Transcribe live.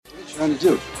trying to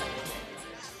do?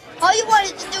 All you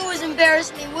wanted to do was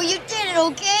embarrass me. Well, you did it,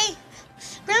 okay?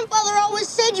 Grandfather always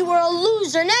said you were a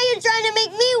loser. Now you're trying to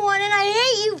make me one, and I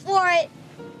hate you for it.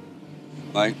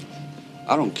 Mike,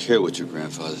 I don't care what your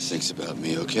grandfather thinks about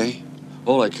me, okay?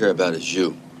 All I care about is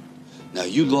you. Now,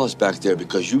 you lost back there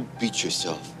because you beat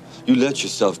yourself. You let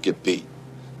yourself get beat.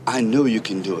 I know you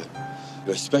can do it.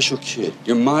 You're a special kid.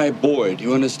 You're my boy, do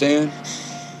you understand?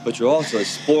 But you're also a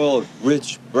spoiled,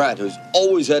 rich brat who's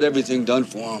always had everything done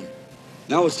for him.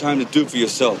 Now it's time to do for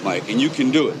yourself, Mike, and you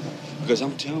can do it. Because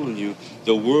I'm telling you,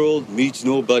 the world meets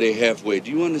nobody halfway.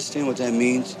 Do you understand what that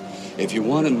means? If you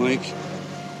want it, Mike,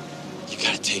 you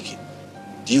gotta take it.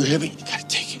 Do you hear me? You gotta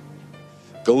take it.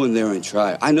 Go in there and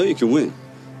try. I know you can win.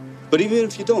 But even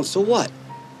if you don't, so what?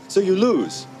 So you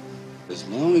lose. As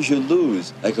long as you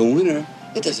lose like a winner,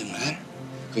 it doesn't matter.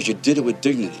 Because you did it with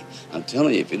dignity. I'm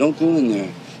telling you, if you don't go in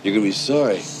there, you're gonna be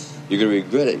sorry. You're gonna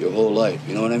regret it your whole life.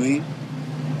 You know what I mean?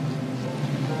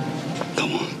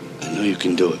 Come on. I know you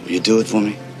can do it. Will you do it for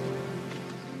me?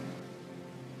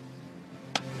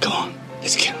 Come on.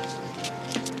 Let's count.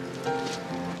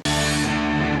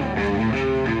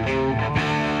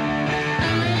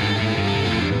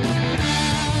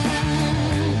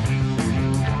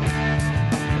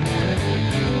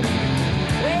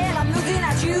 Well, I'm looking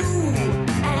at you,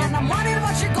 and I'm wondering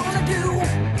what you're gonna do.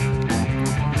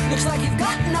 Looks like you've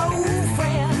got no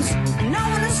friends, no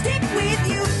one to stick with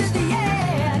you to the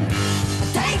end.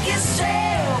 Take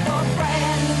yourself a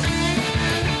friend.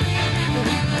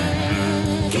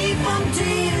 Keep them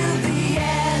till the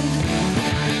end.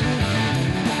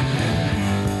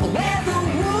 Whether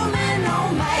woman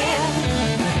or man,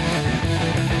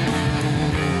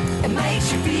 it makes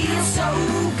you feel so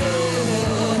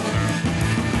good.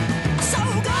 So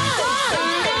good.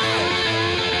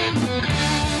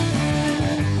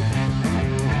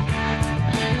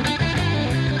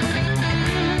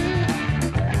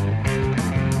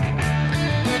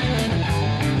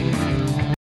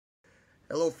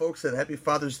 Hello, folks, and happy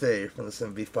Father's Day from the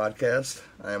Sim Beef Podcast.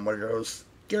 I am one of your hosts,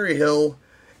 Gary Hill,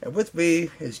 and with me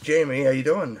is Jamie. How you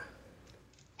doing?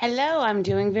 Hello, I'm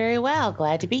doing very well.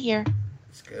 Glad to be here.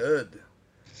 It's good.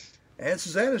 And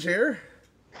Susanna's here.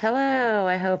 Hello,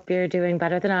 I hope you're doing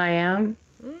better than I am.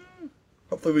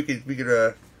 Hopefully we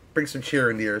could bring some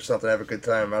cheer into you or something, have a good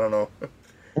time. I don't know.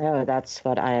 Oh, that's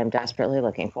what I am desperately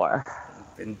looking for.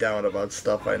 Been down about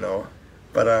stuff, I know.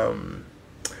 But,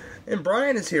 and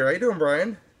Brian is here. How you doing,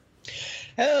 Brian?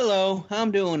 Hello,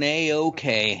 I'm doing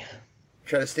A-okay.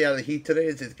 Try to stay out of the heat today.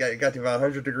 It got to about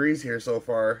 100 degrees here so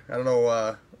far. I don't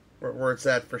know where it's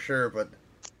at for sure, but...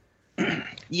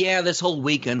 Yeah, this whole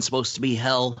weekend's supposed to be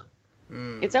hell.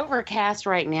 It's overcast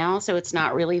right now, so it's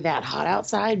not really that hot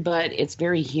outside, but it's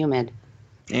very humid.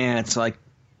 Yeah, it's like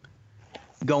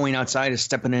going outside is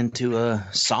stepping into a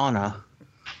sauna.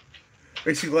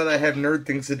 Makes you glad I have nerd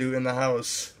things to do in the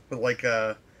house, with like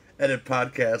edit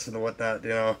podcasts and whatnot, you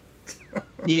know.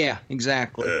 Yeah,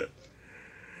 exactly.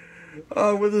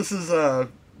 Well, this is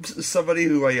somebody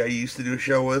who I used to do a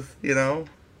show with, you know,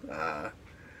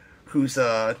 who's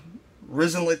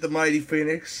risen like the mighty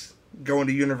phoenix, going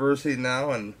to university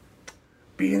now, and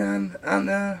being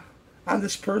on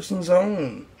this person's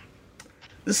own.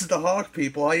 This is the Hawk,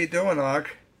 people. How you doing,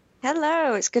 Hawk?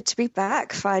 Hello, it's good to be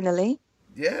back, finally.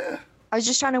 Yeah. I was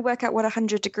just trying to work out what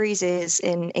 100 degrees is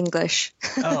in English.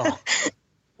 Oh.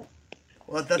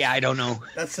 Well, that's, yeah, I don't know.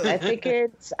 That's I think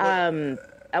it's, I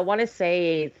want to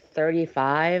say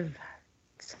 35,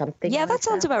 something Yeah, like that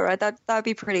sounds about right. That would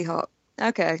be pretty hot.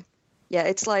 Okay. Yeah,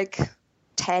 it's like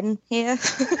 10 here.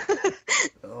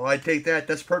 Oh, I take that.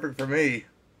 That's perfect for me.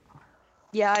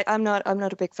 Yeah, I'm not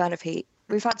a big fan of heat.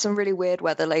 We've had some really weird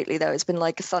weather lately, though. It's been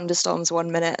like thunderstorms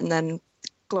 1 minute and then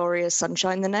glorious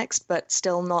sunshine the next, but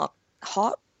still not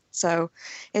hot. So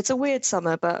it's a weird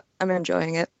summer, but I'm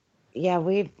enjoying it. Yeah,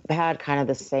 we've had kind of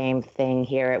the same thing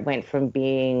here. It went from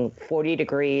being 40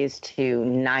 degrees to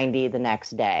 90 the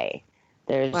next day.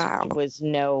 There was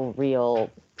no real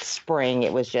spring.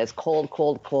 It was just cold,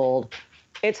 cold, cold.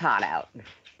 It's hot out.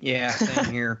 Yeah,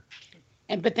 same here.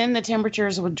 But then the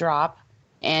temperatures would drop,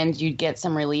 and you'd get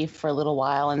some relief for a little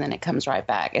while, and then it comes right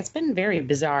back. It's been very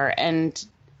bizarre, and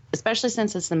especially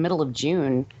since it's the middle of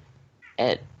June,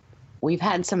 we've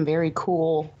had some very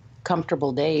cool,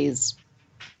 comfortable days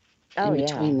in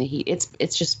between the heat.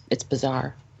 It's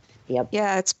bizarre. Yep.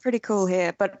 Yeah, it's pretty cool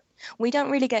here, but we don't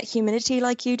really get humidity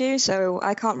like you do, so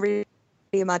I can't really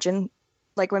imagine.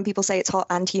 Like when people say it's hot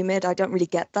and humid, I don't really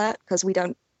get that because we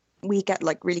get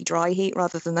like really dry heat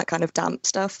rather than that kind of damp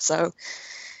stuff. So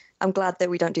I'm glad that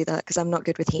we don't do that because I'm not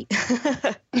good with heat.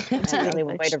 That's the only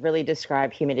way to really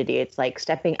describe humidity. It's like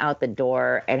stepping out the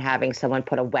door and having someone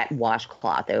put a wet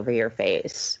washcloth over your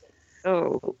face.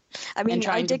 Oh, I mean,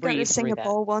 I did go to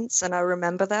Singapore once, and I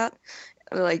remember that.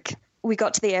 Like, we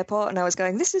got to the airport, and I was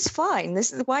going, "This is fine.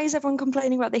 Why is everyone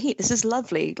complaining about the heat? This is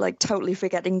lovely." Like, totally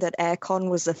forgetting that aircon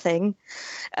was a thing.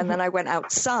 And then I went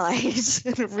outside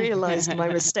and realized my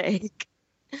mistake.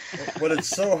 But it's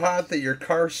so hot that your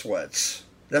car sweats.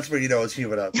 That's when you know it's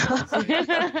humid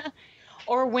outside.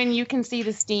 Or when you can see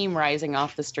the steam rising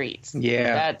off the streets.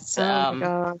 Yeah, that's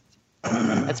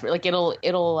that's like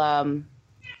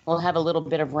we'll have a little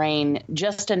bit of rain,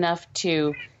 just enough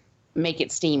to make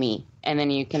it steamy, and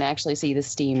then you can actually see the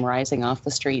steam rising off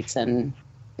the streets, and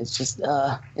it's just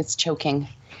it's choking.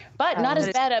 But not as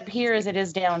bad up here as it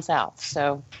is down south.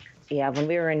 So yeah, when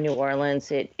we were in New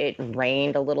Orleans, it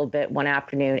rained a little bit one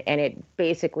afternoon, and it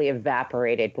basically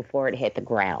evaporated before it hit the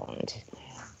ground.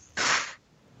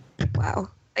 Wow.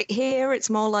 Here, it's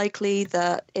more likely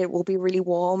that it will be really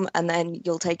warm, and then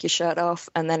you'll take your shirt off,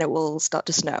 and then it will start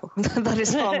to snow. That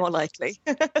is far more likely.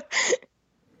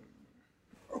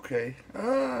 Okay.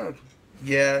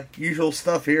 Yeah, usual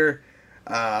stuff here.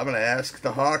 I'm going to ask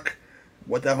the Hawk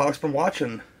what the Hawk's been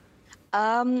watching.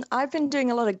 I've been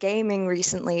doing a lot of gaming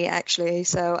recently, actually.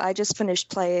 So I just finished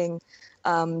playing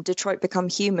Detroit Become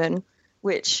Human,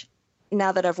 which,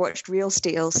 now that I've watched Real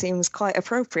Steel, seems quite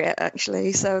appropriate,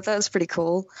 actually. So that was pretty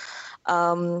cool.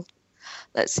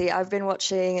 Let's see, I've been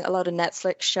watching a lot of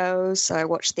Netflix shows. So I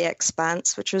watched The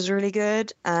Expanse, which was really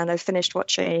good. And I finished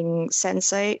watching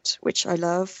Sense8, which I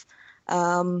love.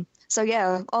 So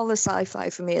yeah, all the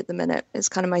sci-fi for me at the minute is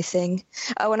kind of my thing.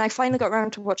 Oh, and I finally got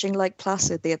around to watching Lake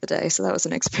Placid the other day, so that was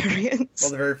an experience.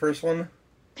 Well, the very first one?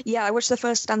 Yeah, I watched the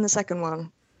first and the second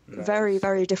one. Nice. Very,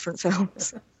 very different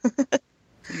films.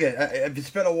 Yeah, it's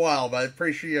been a while, but I'm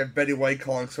pretty sure you have Betty White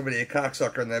calling somebody a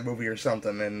cocksucker in that movie or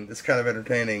something, and it's kind of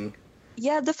entertaining.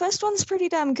 Yeah, the first one's pretty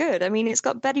damn good. I mean, it's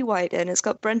got Betty White in, it's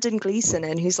got Brendan Gleeson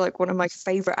in, who's like one of my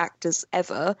favorite actors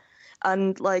ever,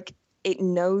 and like it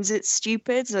knows it's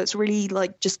stupid, so it's really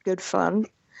like just good fun.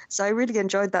 So I really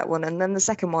enjoyed that one. And then the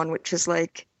second one, which was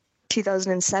like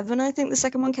 2007, I think the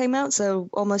second one came out, so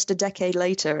almost a decade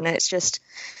later, and it's just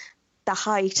the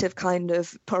height of kind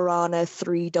of Piranha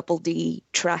 3 Double D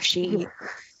trashy,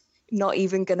 not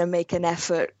even gonna make an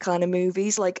effort kind of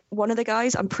movies. Like one of the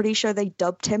guys, I'm pretty sure they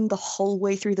dubbed him the whole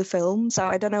way through the film, so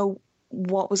I don't know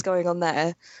what was going on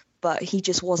there, but he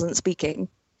just wasn't speaking.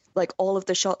 Like all of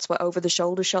the shots were over the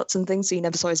shoulder shots and things, so you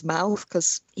never saw his mouth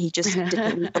because he just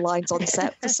didn't read the lines on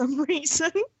set for some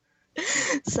reason.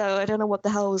 So I don't know what the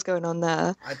hell was going on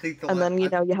there. I think you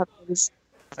have those.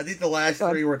 I think the last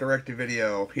 3 were direct to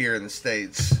video here in the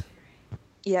States.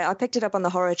 Yeah, I picked it up on the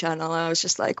Horror Channel, and I was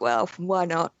just like, well, why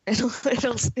not?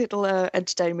 It'll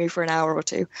entertain me for an hour or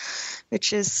two,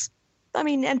 which is, I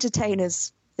mean, entertain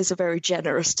is a very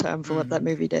generous term for what that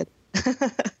movie did.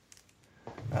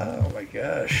 Oh my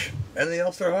gosh. Anything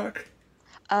else there, Hawk?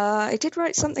 I did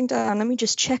write something down. Let me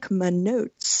just check my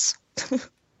notes.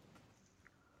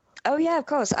 Oh yeah, of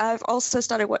course. I've also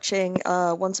started watching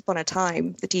Once Upon a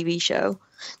Time, the TV show.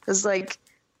 Because like,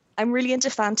 I'm really into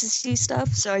fantasy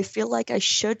stuff, so I feel like I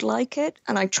should like it.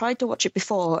 And I tried to watch it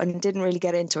before and didn't really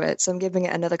get into it, so I'm giving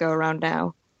it another go around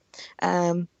now.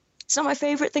 It's not my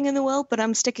favorite thing in the world, but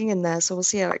I'm sticking in there, so we'll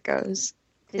see how it goes.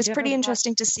 It's pretty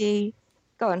interesting to see.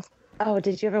 Go on. Oh,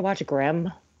 did you ever watch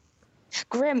Grimm?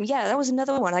 Grimm, yeah, that was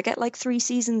another one. I get like 3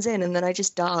 seasons in and then I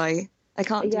just die. I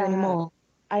can't do any more.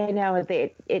 I know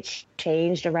it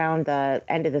changed around the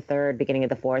end of the 3rd, beginning of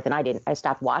the 4th, and I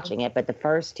stopped watching it. But the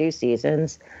first 2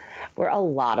 seasons were a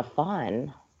lot of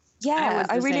fun. Yeah,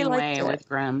 I really liked it with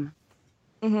Grimm.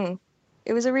 Mm-hmm.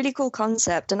 It was a really cool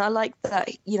concept, and I liked that.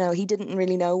 He didn't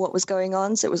really know what was going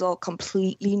on, so it was all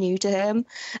completely new to him,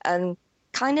 and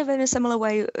kind of in a similar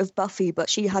way of Buffy, but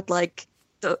she had like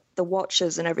the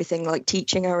Watchers and everything, like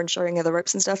teaching her and showing her the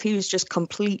ropes and stuff. He was just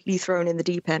completely thrown in the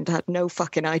deep end, had no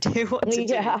fucking idea what to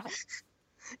do.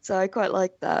 So I quite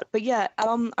liked that. But yeah,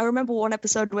 I remember one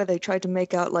episode where they tried to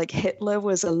make out like Hitler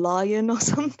was a lion or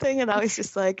something, and I was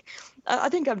just like, I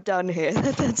think I'm done here.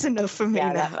 That's enough for me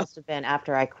now. That must have been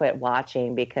after I quit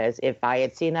watching, because if I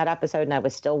had seen that episode and I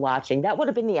was still watching, that would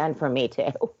have been the end for me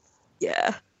too.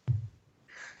 Yeah.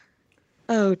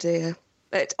 Oh dear.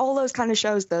 But all those kind of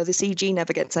shows, though, the CG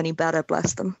never gets any better,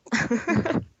 bless them.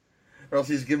 Or else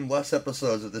he's given less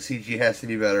episodes if the CG has to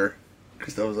be better.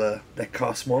 Because that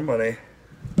costs more money.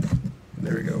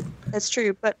 There we go. That's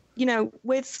true. But,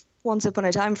 with Once Upon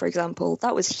a Time, for example,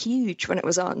 that was huge when it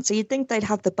was on. So you'd think they'd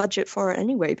have the budget for it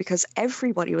anyway, because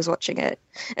everybody was watching it.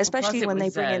 Especially when they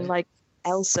bring in, like,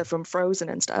 Elsa from Frozen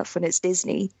and stuff, and it's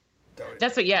Disney.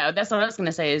 That's what I was going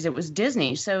to say, is it was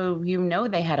Disney, so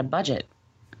they had a budget.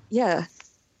 Yeah.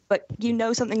 But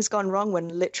something's gone wrong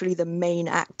when literally the main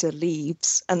actor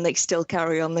leaves and they still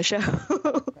carry on the show.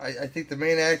 I think the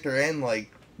main actor and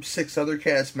like 6 other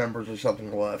cast members or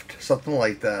something left. Something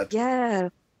like that. Yeah.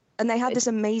 And they had this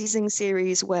amazing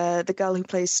series where the girl who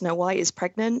plays Snow White is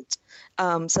pregnant.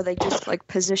 So they just like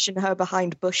position her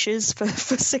behind bushes for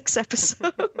 6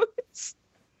 episodes.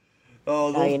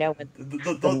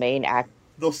 The main actor.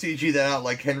 They'll CG that out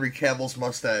like Henry Cavill's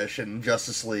mustache in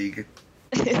Justice League.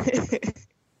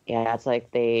 Yeah, it's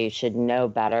like they should know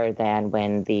better than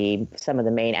when some of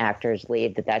the main actors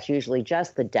leave, that's usually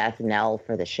just the death knell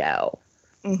for the show.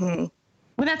 Mm-hmm.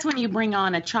 Well, that's when you bring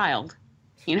on a child.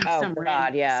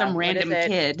 Some random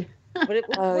kid.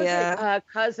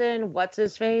 Cousin, what's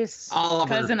his face?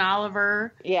 Oliver. Cousin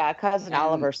Oliver. Yeah, Cousin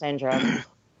Oliver syndrome.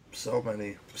 So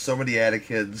many added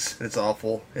kids. It's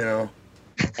awful, And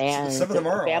some of them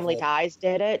are Family awful. Ties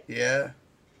did it. Yeah.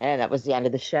 And that was the end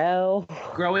of the show.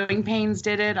 Growing Pains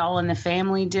did it. All in the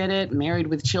Family did it. Married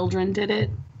with Children did it.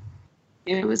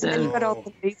 It was And you got all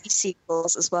the movie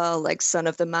sequels as well, like Son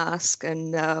of the Mask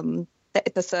and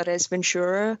the Third Ace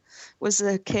Ventura was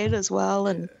a kid as well.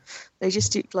 And they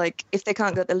just do, like, if they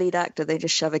can't get the lead actor, they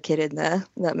just shove a kid in there.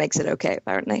 That makes it okay,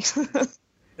 apparently.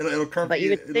 But you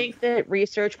would think that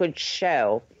research would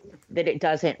show that it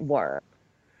doesn't work.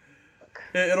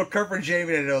 It'll comfort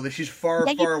Jamie to know that she's far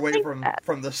away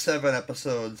from the 7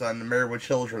 episodes on Married with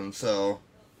Children, so...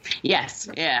 Yes,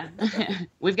 yeah.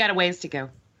 We've got a ways to go.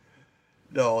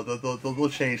 No, they'll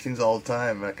change things all the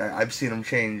time. Like, I've seen them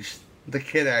change the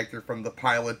kid actor from the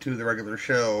pilot to the regular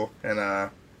show, and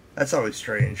that's always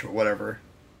strange, but whatever.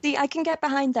 See, I can get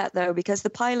behind that, though, because the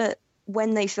pilot,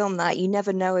 when they film that, you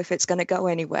never know if it's going to go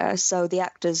anywhere, so the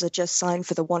actors are just signed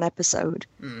for the 1 episode,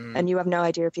 and you have no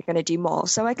idea if you're going to do more.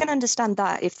 So I can understand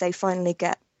that if they finally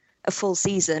get a full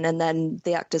season and then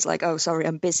the actor's like, oh, sorry,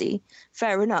 I'm busy.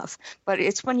 Fair enough. But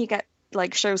it's when you get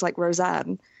like shows like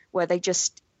Roseanne, where they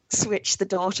just switch the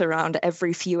daughter around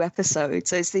every few episodes.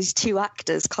 So it's these 2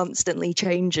 actors constantly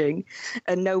changing,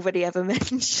 and nobody ever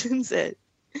mentions it.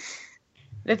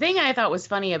 The thing I thought was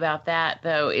funny about that,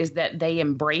 though, is that they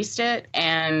embraced it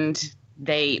and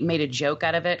they made a joke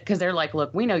out of it, because they're like,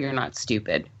 look, we know you're not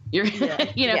stupid. You're,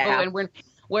 and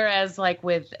whereas like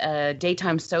with a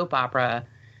daytime soap opera,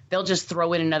 they'll just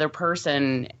throw in another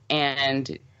person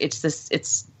and it's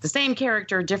the same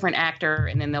character, different actor,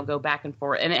 and then they'll go back and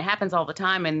forth. And it happens all the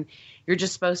time, and you're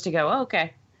just supposed to go, oh,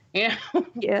 okay.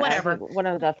 Whatever. One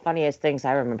of the funniest things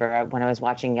I remember when I was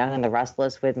watching Young and the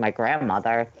Restless with my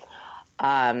grandmother,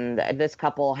 this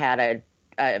couple had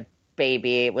a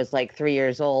baby. It was like 3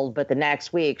 years old, but the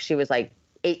next week she was like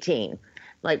 18.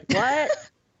 Like, what?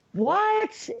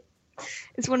 What?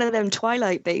 It's one of them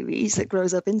Twilight babies that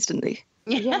grows up instantly.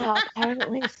 Yeah,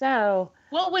 apparently so.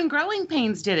 Well, when Growing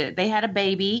Pains did it, they had a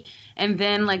baby, and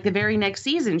then like the very next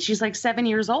season, she's like 7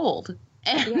 years old,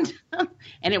 and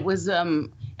and it was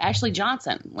Ashley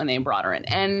Johnson when they brought her in,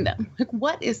 and I'm like,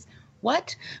 what's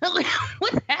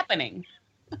happening?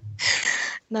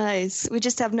 Nice. We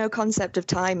just have no concept of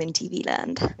time in TV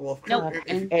land. Well,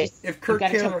 if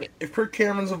Kirk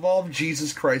Cameron's involved,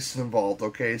 Jesus Christ is involved.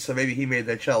 Okay, so maybe he made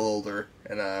that child older,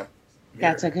 and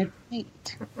that's a good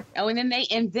point. Oh,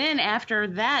 and then after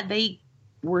that,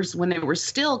 when they were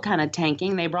still kind of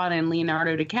tanking, they brought in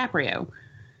Leonardo DiCaprio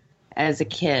as a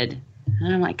kid,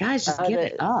 and I'm like, guys, just give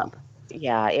it up.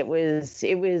 Yeah, it was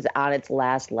on its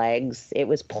last legs. It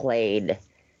was played.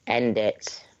 End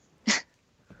it.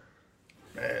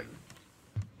 Man,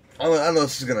 I know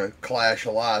this is gonna clash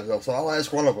a lot, so I'll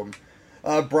ask one of them.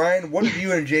 Brian, what have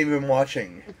you and Jamie been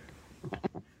watching?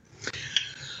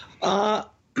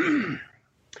 Well,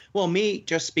 me,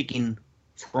 just speaking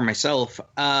for myself,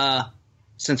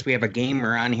 since we have a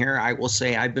gamer on here, I will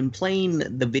say I've been playing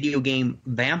the video game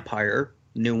Vampire.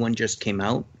 New one just came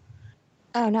out.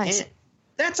 Oh, nice. And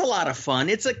that's a lot of fun.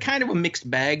 It's a kind of a mixed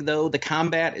bag, though. The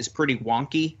combat is pretty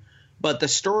wonky, but the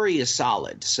story is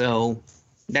solid, so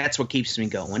that's what keeps me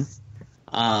going.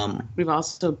 We've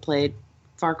also played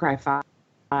Far Cry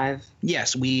 5.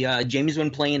 Yes, Jamie's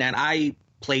been playing that. I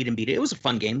played and beat it. It was a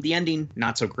fun game. The ending,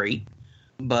 not so great.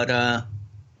 But,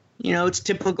 it's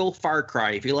typical Far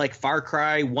Cry. If you like Far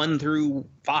Cry 1 through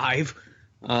 5,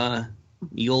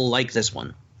 you'll like this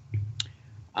one.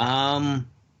 And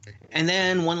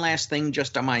then one last thing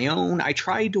just on my own. I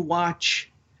tried to watch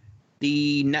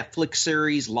the Netflix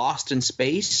series Lost in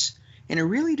Space, and it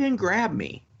really didn't grab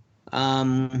me.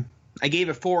 I gave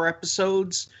it 4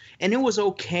 episodes, and it was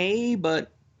okay,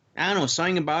 but I don't know,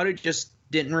 something about it just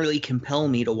didn't really compel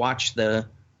me to watch the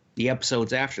the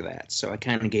episodes after that, so I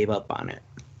kind of gave up on it.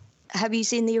 Have you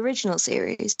seen the original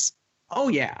series? Oh,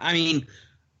 yeah. I mean,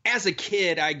 as a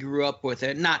kid, I grew up with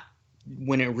it. Not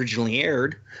when it originally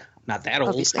aired. Not that old.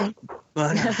 Obviously.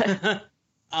 But,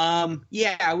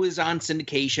 yeah, I was on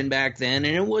syndication back then,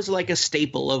 and it was like a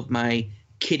staple of my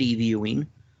kiddie viewing.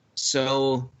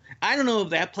 So I don't know if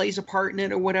that plays a part in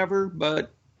it or whatever,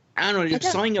 but I don't know.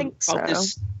 Just something about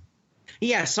this.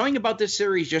 Yeah, something about this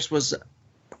series just was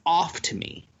off to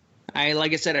me.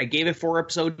 Like I said, I gave it 4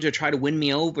 episodes to try to win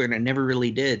me over, and it never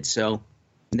really did. So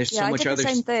there's so much I other. did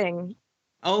the same thing.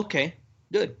 Oh, okay,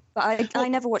 good. But I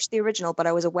never watched the original, but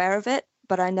I was aware of it,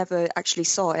 but I never actually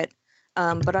saw it.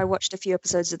 But I watched a few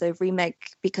episodes of the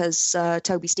remake because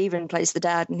Toby Steven plays the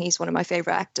dad, and he's one of my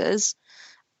favorite actors.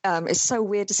 It's so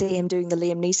weird to see him doing the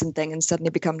Liam Neeson thing and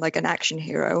suddenly become like an action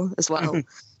hero as well.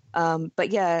 But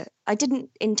yeah, I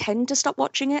didn't intend to stop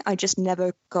watching it. I just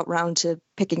never got round to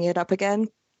picking it up again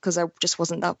because I just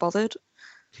wasn't that bothered.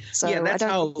 So yeah, I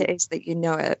don't think it is that you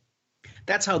know it.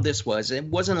 That's how this was. It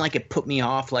wasn't like it put me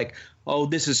off like, oh,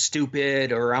 this is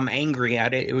stupid or I'm angry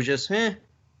at it. It was just,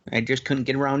 I just couldn't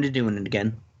get around to doing it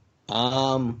again.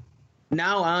 Now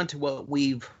on to what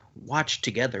we've watched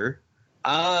together.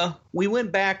 We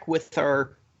went back with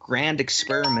our grand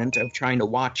experiment of trying to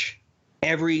watch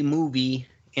every movie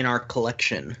in our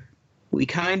collection. We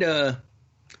kind of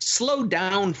slowed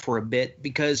down for a bit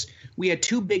because we had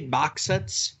 2 big box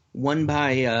sets, one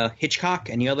by Hitchcock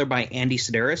and the other by Andy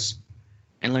Sedaris.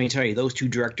 And let me tell you, those 2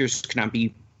 directors could not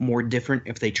be more different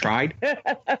if they tried.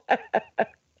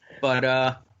 But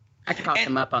I could talk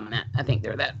them up on that. I think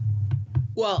they're that.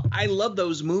 Well, I love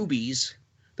those movies.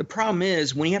 The problem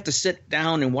is when you have to sit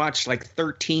down and watch like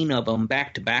 13 of them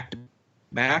back to back to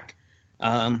back,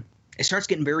 it starts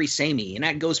getting very samey. And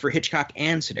that goes for Hitchcock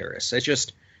and Sedaris. That's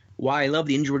just why I love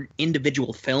the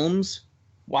individual films.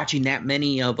 Watching that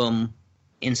many of them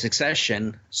in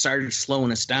succession started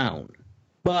slowing us down.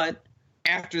 But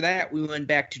after that, we went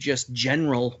back to just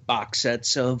general box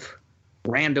sets of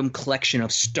random collection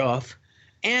of stuff.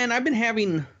 And I've been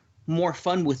having more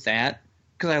fun with that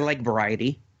because I like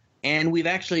variety. And we've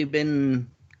actually been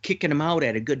kicking them out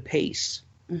at a good pace.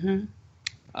 Mm-hmm.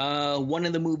 One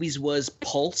of the movies was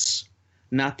Pulse,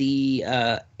 not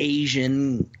the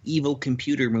Asian evil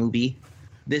computer movie.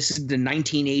 This is the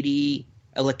 1980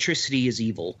 Electricity is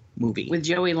Evil movie. With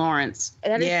Joey Lawrence.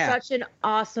 That is such an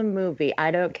awesome movie. I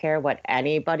don't care what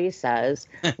anybody says.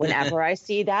 Whenever I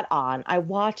see that on, I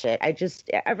watch it.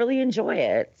 I really enjoy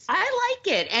it. I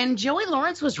like it. And Joey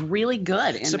Lawrence was really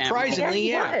good in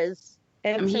Surprisingly, that movie. He was.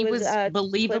 And he was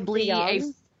believably a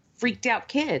freaked out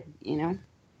kid, you know?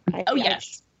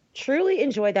 Yes. I truly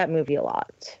enjoyed that movie a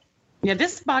lot. Yeah,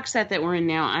 this box set that we're in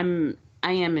now,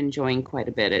 I am enjoying quite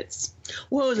a bit. It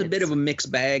was a bit of a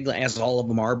mixed bag, as all of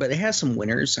them are, but it has some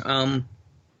winners.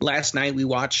 Last night we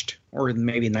watched, or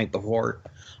maybe the night before,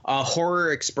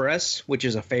 Horror Express, which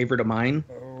is a favorite of mine.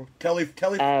 Oh, Telly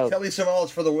Savalas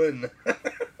for the win.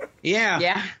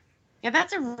 Yeah. Yeah,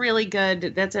 that's a really good.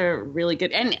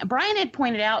 And Brian had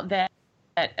pointed out that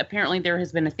apparently there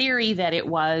has been a theory that it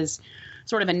was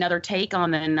sort of another take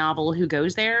on the novel Who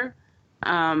Goes There,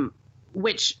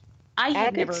 which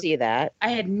I could see that. I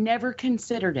had never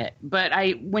considered it, but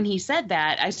when he said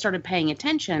that, I started paying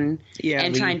attention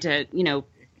and trying to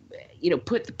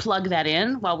plug that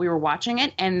in while we were watching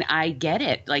it, and I get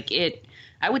it. Like it.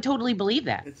 I would totally believe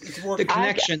that. It's more the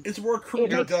connection. It's more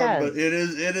crudely done, but it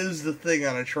is the thing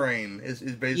on a train. Is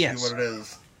basically what it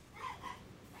is.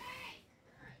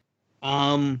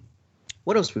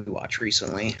 What else did we watch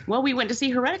recently? Well, we went to see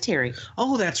Hereditary.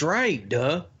 Oh, that's right.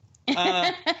 Duh.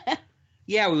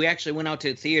 Yeah, we actually went out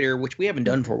to the theater, which we haven't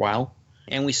done for a while,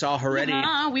 and we saw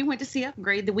Hereditary. We went to see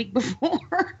Upgrade the week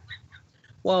before.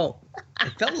 Well,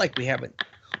 it felt like we haven't.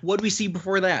 What did we see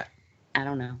before that? I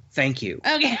don't know. Thank you.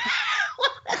 Okay.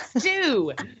 Let's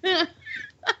do.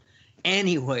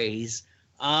 Anyways,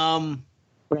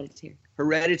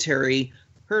 Hereditary.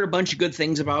 Heard a bunch of good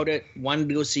things about it. Wanted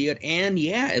to go see it, and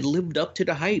it lived up to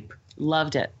the hype.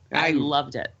 Loved it. I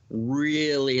loved it.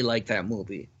 Really liked that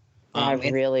movie. I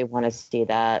really want to see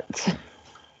that.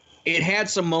 It had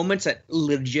some moments that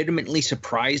legitimately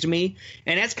surprised me,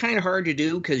 and that's kind of hard to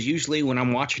do because usually when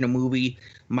I'm watching a movie,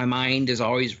 my mind is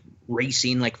always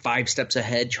racing like 5 steps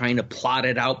ahead, trying to plot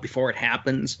it out before it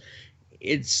happens.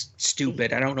 It's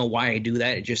stupid. I don't know why I do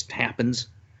that. It just happens.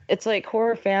 It's like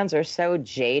horror fans are so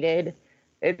jaded.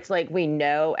 It's like we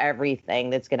know everything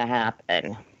that's going to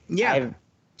happen. Yeah.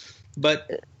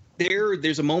 But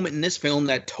there's a moment in this film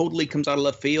that totally comes out of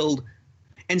left field.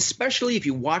 And especially if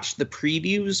you watch the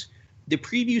previews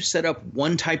set up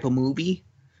one type of movie,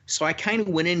 So I kind of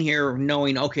went in here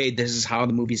knowing, okay, this is how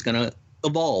the movie's going to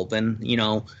evolve and,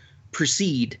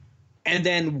 proceed. And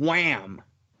then wham,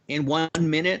 in 1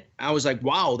 minute, I was like,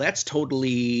 wow, that's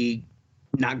totally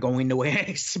not going the way I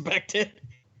expected.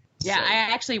 Yeah, so. I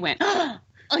actually went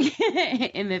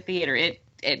in the theater. It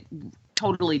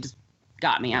totally just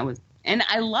got me. And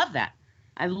I love that.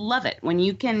 I love it. When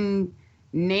you can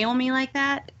nail me like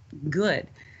that, good.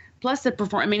 Plus the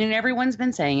and everyone's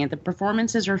been saying it. The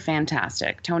performances are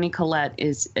fantastic. Toni Collette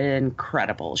is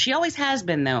incredible. She always has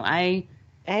been, though. I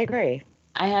agree.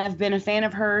 I have been a fan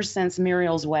of hers since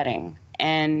Muriel's Wedding,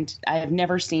 and I have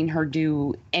never seen her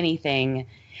do anything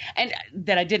and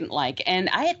that I didn't like. And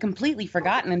I had completely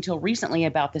forgotten until recently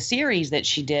about the series that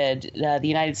she did, The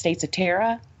United States of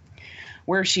Tara,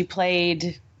 where she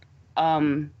played.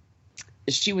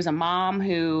 She was a mom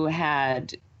who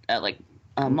had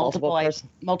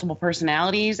multiple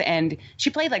personalities, and she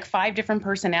played like 5 different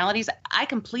personalities. I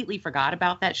completely forgot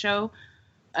about that show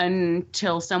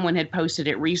until someone had posted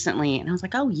it recently, and I was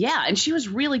like, oh yeah. And she was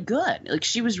really good. Like,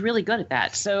 she was really good at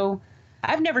that. So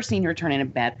I've never seen her turn in a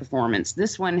bad performance.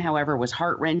 This one, however, was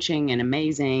heart-wrenching and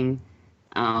amazing.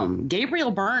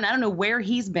 Gabriel Byrne, I don't know where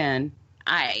he's been.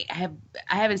 I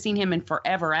haven't seen him in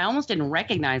forever. I almost didn't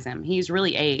recognize him. He's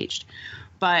really aged,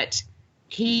 but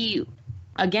he,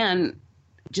 again,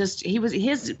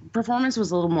 his performance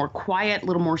was a little more quiet, a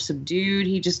little more subdued.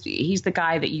 He's the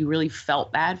guy that you really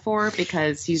felt bad for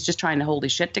because he's just trying to hold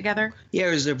his shit together. Yeah,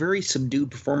 it was a very subdued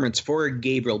performance for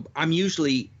Gabriel. I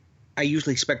usually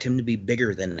expect him to be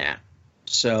bigger than that.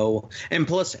 So, and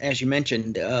plus, as you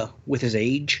mentioned, with his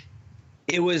age,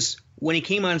 it was when he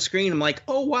came on screen, I'm like,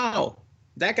 oh wow,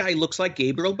 that guy looks like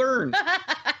Gabriel Byrne.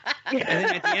 And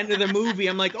then at the end of the movie,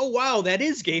 I'm like, oh wow, that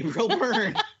is Gabriel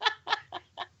Byrne.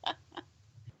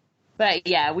 But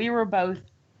yeah, we were both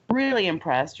really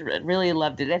impressed, really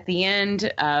loved it. At the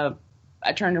end, I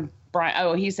turned to Brian.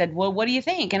 Oh, he said, well, what do you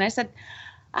think? And I said,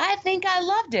 I think I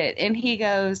loved it. And he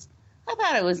goes, I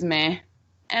thought it was meh.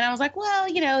 And I was like,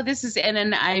 well, this is, and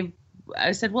then I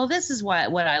said, well, this is what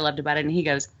I loved about it. And he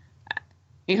goes,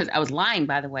 I was lying,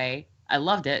 by the way. I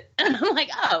loved it. And I'm like,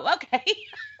 oh, okay.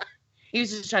 He was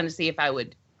just trying to see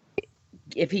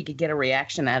if he could get a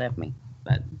reaction out of me.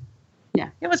 But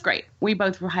yeah, it was great. We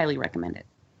both highly recommend it.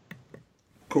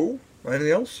 Cool.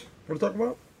 Anything else want to talk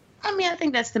about? I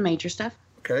think that's the major stuff.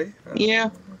 Okay.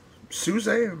 Yeah.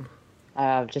 Suzanne.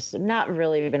 Just not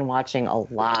really been watching a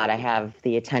lot. I have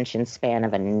the attention span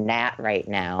of a gnat right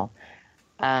now.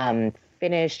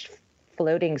 Finished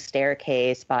Floating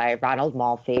Staircase by Ronald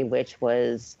Malfi, which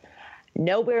was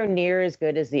nowhere near as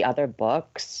good as the other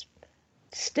books.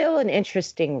 Still an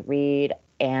interesting read.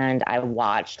 And I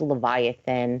watched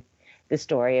Leviathan, the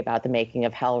story about the making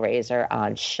of Hellraiser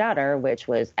on Shudder, which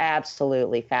was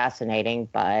absolutely fascinating.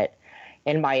 But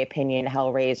in my opinion,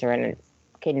 Hellraiser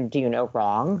can do no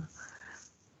wrong.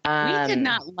 We did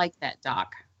not like that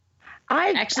doc.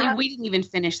 We didn't even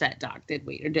finish that doc, did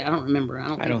we? I don't remember.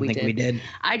 I don't think we did.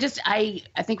 I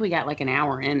think we got like an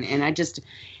hour in, and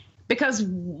because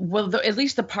at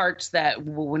least the parts that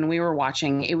when we were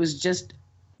watching, it was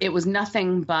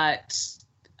nothing but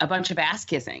a bunch of ass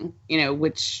kissing,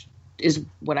 which is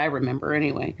what I remember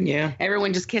anyway. Yeah.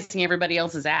 Everyone just kissing everybody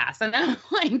else's ass. And I'm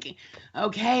like,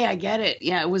 okay, I get it.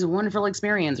 Yeah, it was a wonderful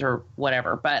experience or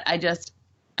whatever. But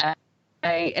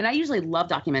I usually love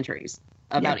documentaries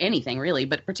about anything really,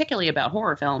 but particularly about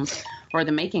horror films or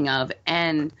the making of.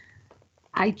 And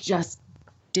I just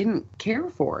didn't care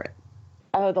for it.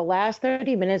 Oh, the last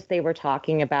 30 minutes they were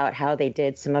talking about how they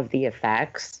did some of the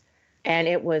effects, and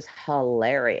it was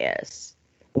hilarious.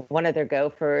 One of their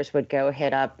gophers would go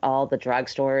hit up all the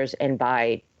drugstores and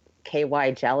buy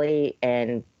KY jelly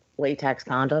and latex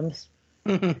condoms.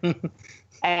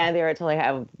 And they were telling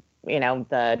how,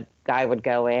 the guy would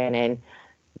go in and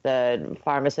the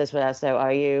pharmacist would ask, so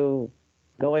are you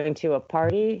going to a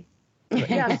party?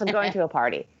 Yes, I'm going to a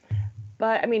party.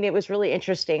 But, it was really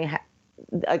interesting.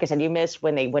 Like I said, you missed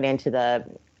when they went into the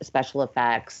special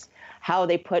effects, how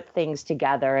they put things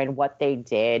together and what they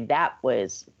did. That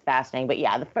was fascinating. But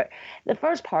yeah, the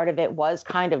first part of it was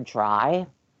kind of dry.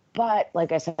 But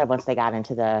like I said, once they got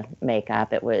into the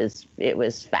makeup, it was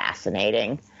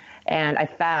fascinating. And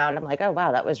I'm like, oh,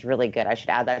 wow, that was really good. I should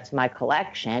add that to my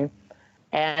collection.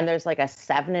 And there's like a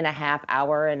 7.5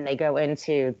 hour, and they go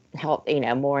into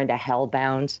more into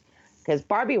Hellbound, because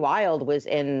Barbie Wilde was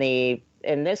in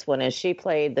this one, and she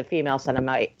played the female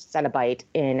Cenobite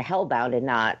in Hellbound and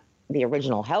not the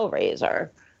original Hellraiser.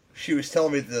 She was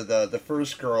telling me the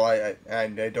first girl, I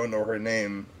don't know her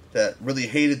name, that really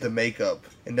hated the makeup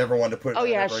and never wanted to put it on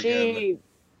ever again.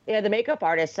 Yeah, the makeup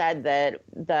artist said that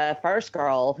the first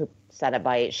girl who said a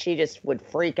bite, she just would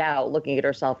freak out looking at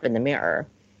herself in the mirror.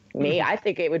 Me, I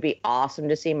think it would be awesome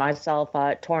to see myself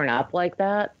torn up like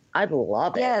that. I'd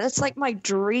love it. Yeah, that's like my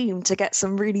dream, to get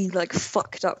some really like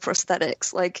fucked up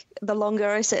prosthetics. Like, the longer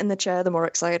I sit in the chair, the more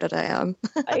excited I am.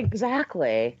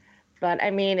 Exactly. But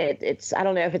I mean, it's I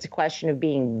don't know if it's a question of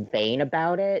being vain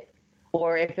about it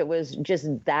or if it was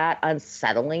just that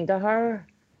unsettling to her.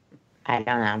 I don't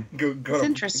know. It's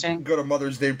interesting. Go to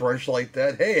Mother's Day brunch like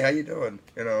that. Hey, how you doing?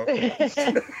 You know.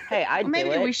 Hey, I'd Maybe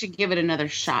do it. we should give it another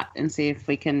shot and see if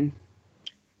we can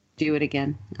do it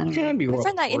again. I don't know. I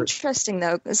find that interesting,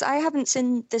 though, because I haven't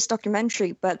seen this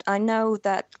documentary, but I know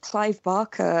that Clive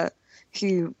Barker,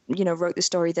 who, you know, wrote the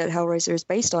story that Hellraiser is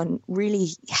based on, really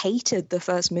hated the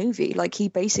first movie. Like, he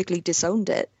basically disowned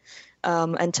it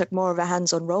and took more of a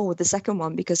hands-on role with the second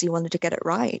one because he wanted to get it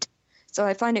right. So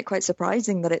I find it quite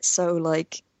surprising that it's so,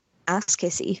 like,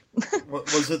 ass-kissy.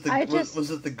 Was it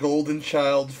the golden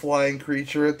child flying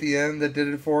creature at the end that did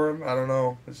it for him? I don't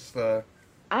know.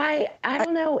 I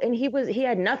don't know, and he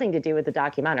had nothing to do with the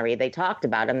documentary. They talked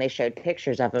about him, they showed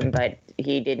pictures of him, but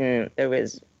there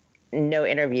was no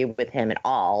interview with him at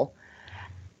all.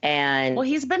 And well,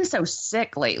 he's been so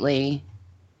sick lately.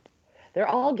 They're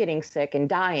all getting sick and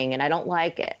dying, and I don't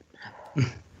like it.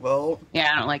 Well,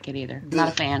 yeah, I don't like it either. Not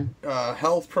a fan.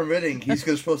 Health permitting, he's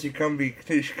supposed to come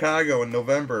to Chicago in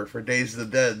November for Days of the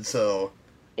Dead, so...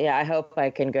 Yeah, I hope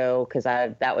I can go, because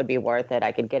that would be worth it.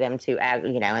 I could get him to,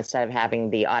 you know, instead of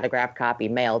having the autographed copy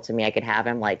mailed to me, I could have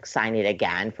him, like, sign it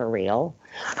again for real.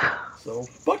 So,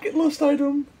 bucket list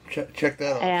item. Check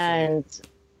that out. And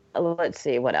let's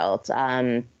see, what else?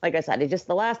 Like I said,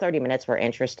 the last 30 minutes were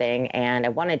interesting, and I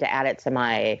wanted to add it to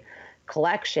my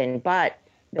collection, but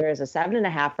there is a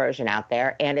 7.5 version out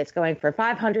there, and it's going for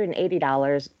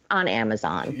 $580 on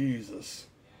Amazon. Jesus.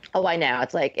 Oh, I know.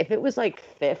 It's like, if it was like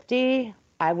 $50,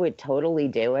 I would totally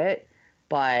do it,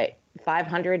 but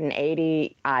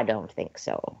 $580, I don't think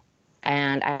so.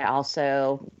 And I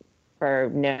also,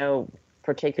 for no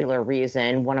particular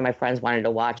reason, one of my friends wanted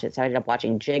to watch it, so I ended up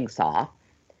watching Jigsaw.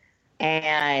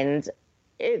 And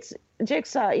it's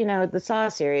Jigsaw, you know, the Saw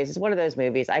series is one of those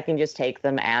movies, I can just take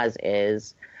them as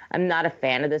is. I'm not a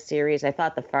fan of the series. I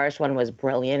thought the first one was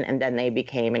brilliant, and then they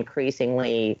became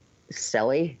increasingly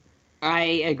silly. I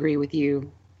agree with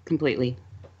you completely.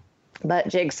 But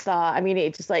Jigsaw, I mean,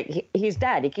 it's just like, he's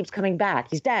dead. He keeps coming back.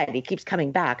 He's dead. He keeps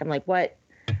coming back. I'm like, what?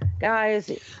 Guys,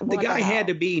 the guy had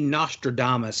to be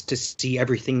Nostradamus to see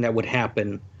everything that would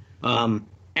happen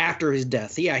after his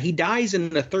death. Yeah, he dies in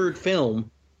the third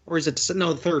film, or is it,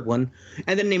 no, the third one.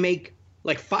 And then they make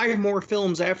like 5 more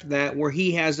films after that where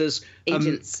he has this...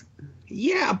 agents.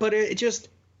 Yeah, but it just...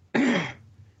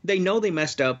 they know they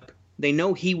messed up. They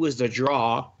know he was the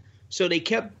draw. So they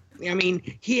kept... I mean,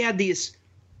 he had the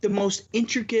most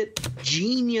intricate,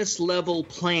 genius-level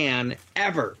plan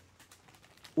ever,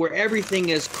 where everything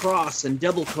is cross and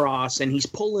double cross, and he's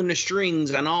pulling the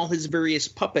strings on all his various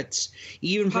puppets,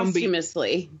 even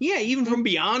posthumously. Even from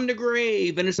beyond the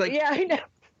grave. And it's like... Yeah, I know.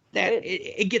 That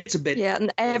it gets a bit... Yeah,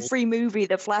 and every movie,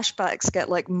 the flashbacks get,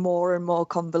 like, more and more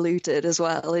convoluted as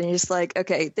well. And you're just like,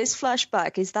 okay, this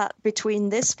flashback, is that between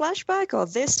this flashback or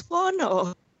this one?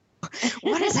 Or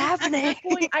what is happening?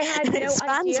 I had no it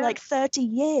spans, idea. like, 30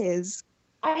 years.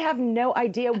 I have no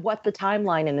idea what the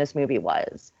timeline in this movie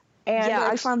was. And yeah,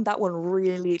 I found that one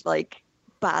really, like,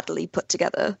 badly put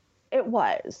together. It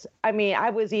was. I mean,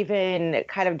 I was even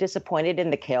kind of disappointed in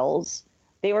the kills.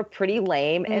 They were pretty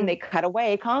lame, and they cut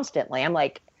away constantly. I'm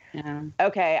like,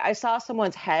 okay, I saw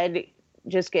someone's head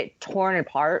just get torn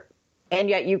apart, and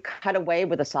yet you cut away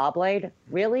with a saw blade?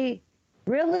 Really?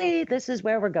 Really? This is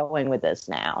where we're going with this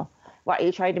now? Why,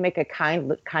 you tried to make a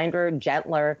kinder,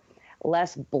 gentler,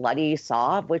 less bloody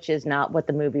Saw, which is not what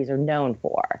the movies are known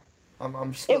for.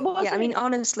 I'm still... Yeah, I mean,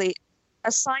 honestly,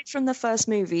 aside from the first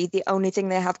movie, the only thing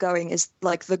they have going is,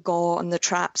 like, the gore and the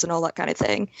traps and all that kind of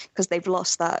thing, because they've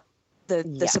lost that.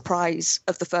 The surprise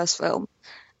of the first film,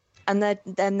 and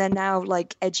then they're now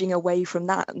like edging away from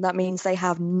that, and that means they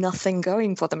have nothing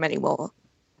going for them anymore.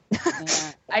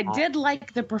 Yeah. I did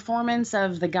like the performance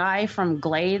of the guy from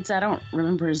Glades. I don't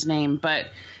remember his name, but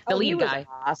the lead guy.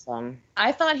 Awesome.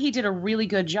 I thought he did a really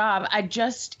good job.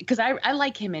 Because I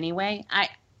like him anyway.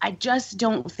 I just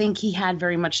don't think he had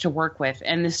very much to work with,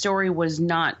 and the story was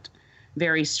not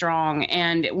very strong.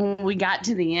 And when we got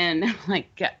to the end, I'm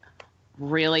like,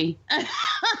 really?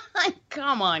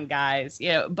 Come on, guys.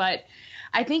 But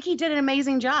I think he did an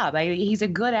amazing job. He's a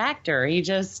good actor. He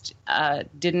just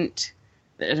didn't.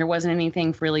 There wasn't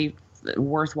anything really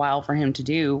worthwhile for him to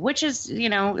do, which is,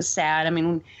 sad. I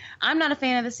mean, I'm not a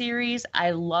fan of the series.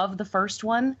 I love the first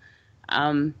one.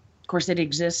 Of course, it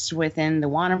exists within the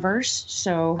Wandaverse,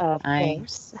 so of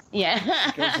course. Yeah.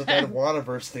 It goes with that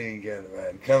Wandaverse thing again,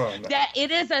 man. Come on. That it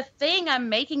is a thing. I'm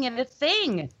making it a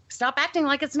thing. Stop acting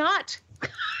like it's not.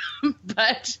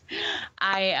 But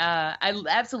I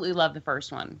absolutely love the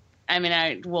first one. I mean,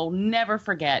 I will never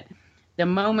forget the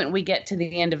moment we get to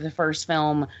the end of the first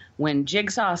film when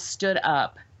Jigsaw stood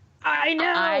up. I know.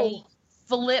 I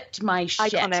flipped my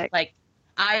shit. Iconic. Like,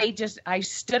 I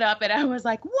stood up and I was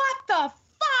like, what the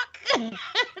fuck?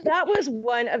 That was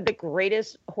one of the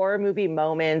greatest horror movie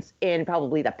moments in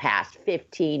probably the past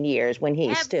 15 years when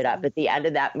he stood up at the end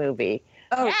of that movie.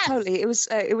 Oh, Yes. totally. It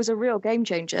was a real game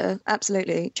changer.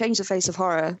 Absolutely. Changed the face of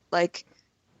horror. Like,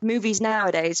 movies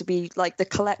nowadays would be like The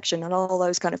Collection and all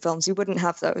those kind of films. You wouldn't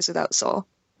have those without Saw,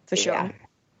 for sure. Yeah.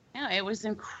 Yeah, it was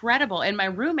incredible. And my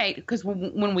roommate, because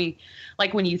when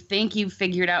you think you've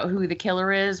figured out who the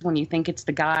killer is, when you think it's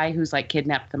the guy who's like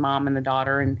kidnapped the mom and the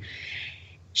daughter, and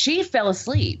she fell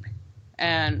asleep.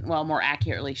 And, well, more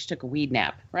accurately, she took a weed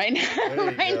nap right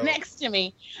next to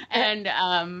me.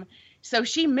 And so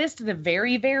she missed the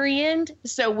very, very end.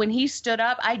 So when he stood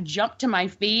up, I jumped to my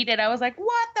feet and I was like,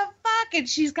 what the fuck? And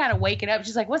she's kind of waking up.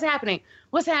 She's like, what's happening?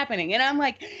 What's happening? And I'm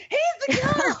like, he's the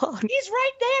killer. He's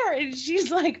right there. And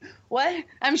she's like, what?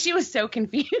 She was so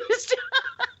confused.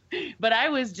 But I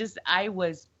don't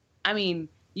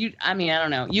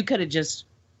know. You could have just,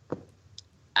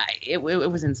 it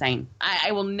was insane.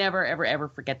 I will never, ever, ever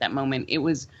forget that moment. It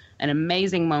was an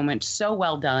amazing moment. So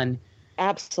well done.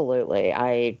 Absolutely.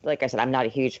 Like I said, I'm not a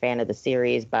huge fan of the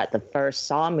series, but the first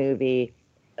Saw movie,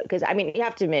 because, I mean, you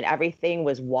have to admit, everything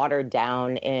was watered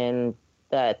down in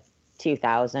the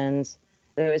 2000s.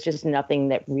 There was just nothing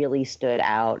that really stood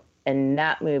out. And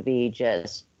that movie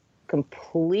just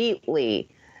completely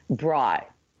brought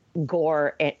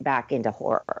gore back into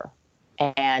horror.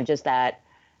 And just that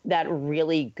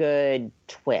really good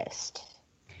twist.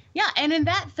 Yeah, and in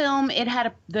that film, it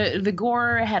had the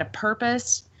gore had a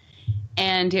purpose.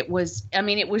 And it was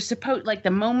supposed, like,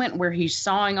 the moment where he's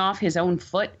sawing off his own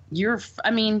foot, you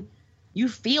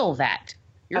feel that.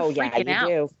 You're freaking out.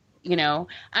 Do.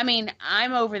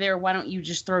 I'm over there. Why don't you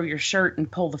just throw your shirt and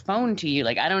pull the phone to you?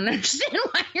 Like, I don't understand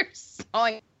why you're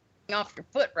sawing off your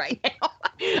foot right now.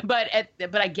 but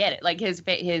I get it. Like, his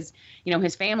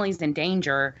family's in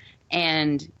danger,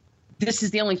 and this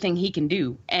is the only thing he can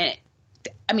do. And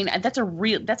that's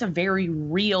a very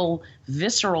real,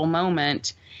 visceral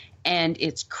moment. And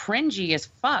it's cringy as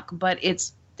fuck, but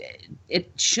it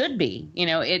should be,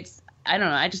 I don't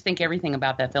know. I just think everything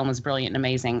about that film is brilliant and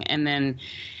amazing. And then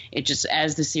it just,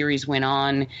 as the series went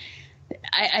on,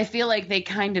 I feel like they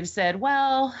kind of said,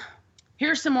 well,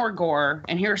 here's some more gore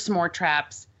and here's some more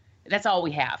traps. That's all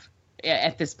we have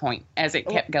at this point as it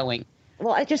kept going.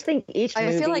 Well, I just think each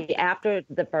movie after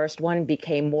the first one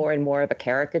became more and more of a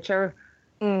caricature.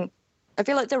 I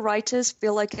feel like the writers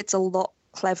feel like it's a lot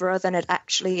cleverer than it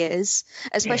actually is,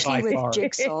 especially with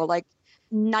Jigsaw. Like,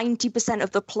 90%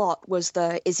 of the plot was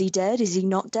is he dead? Is he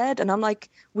not dead? And I'm like,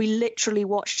 we literally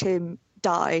watched him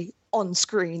die on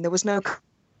screen. There was no...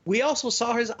 We also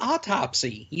saw his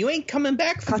autopsy. You ain't coming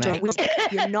back from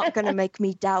that. You're not going to make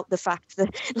me doubt the fact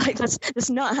that, like, that's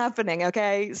not happening,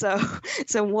 okay? So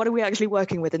what are we actually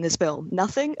working with in this film?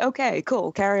 Nothing? Okay,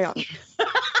 cool. Carry on.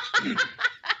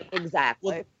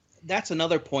 Exactly. Well, that's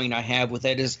another point I have with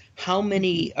it is how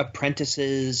many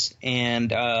apprentices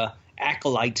and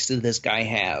acolytes does this guy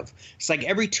have? It's like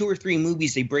every 2 or 3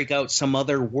 movies they break out some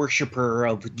other worshiper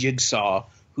of Jigsaw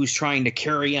who's trying to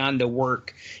carry on to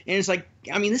work. And it's like,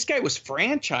 this guy was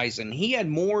franchising. He had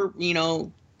more,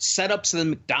 setups than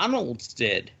McDonald's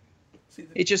did.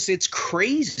 It's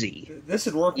crazy. This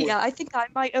would work. Yeah, I think I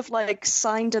might have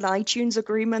signed an iTunes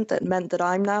agreement that meant that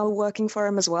I'm now working for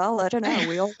him as well. I don't know.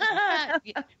 We all.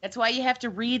 That's why you have to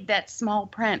read that small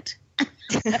print.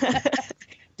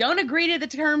 Don't agree to the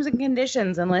terms and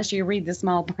conditions unless you read the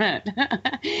small print.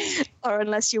 Or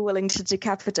unless you're willing to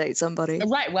decapitate somebody.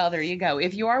 Right. Well, there you go.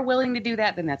 If you are willing to do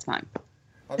that, then that's fine.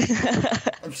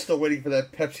 I'm still waiting for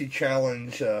that Pepsi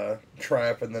challenge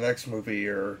trap in the next movie,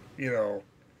 or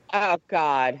Oh,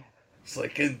 God. It's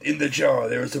like, in the jar,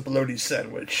 there is a bologna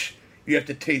sandwich. You have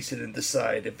to taste it and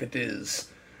decide if it is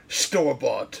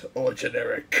store-bought or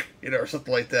generic, or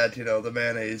something like that, the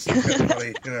mayonnaise,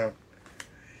 funny,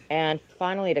 And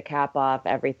finally, to cap off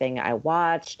everything I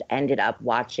watched, ended up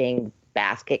watching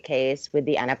Basket Case with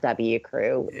the NFW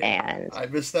crew. Yeah, and I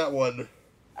missed that one.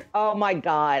 Oh, my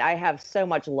God. I have so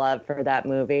much love for that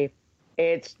movie.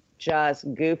 It's just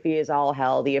goofy as all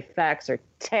hell. The effects are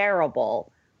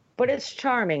terrible. but it's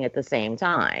charming at the same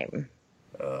time.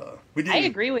 I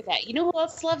agree with that. You know who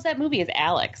else loves that movie is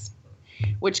Alex,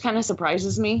 which kind of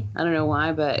surprises me. I don't know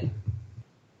why, but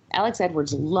Alex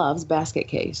Edwards loves Basket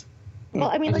Case. Well,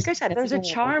 I mean, like I said, there's a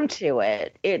charm to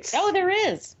it. There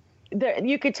is.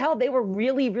 You could tell they were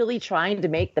really, really trying to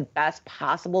make the best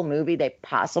possible movie they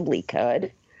possibly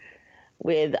could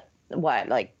with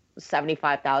like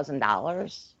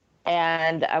 $75,000.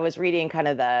 And I was reading kind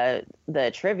of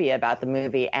the trivia about the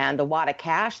movie, and the wad of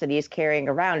cash that he's carrying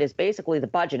around is basically the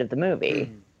budget of the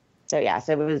movie. So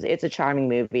it's a charming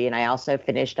movie. And I also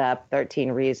finished up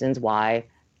 13 Reasons Why.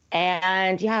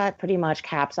 And yeah, it pretty much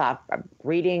caps off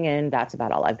reading, and that's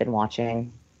about all I've been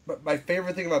watching. But my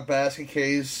favorite thing about Basket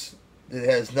Case, it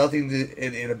has nothing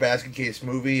in a Basket Case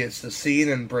movie. It's the scene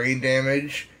in Brain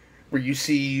Damage where you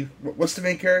see, what's the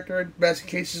main character in Basket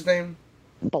Case's name?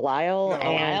 Belial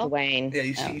and Dwayne. Yeah,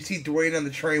 you see Dwayne on the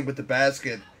train with the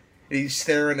basket, and he's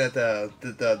staring at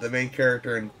the main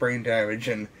character in Brain Damage,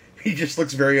 and he just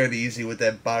looks very uneasy with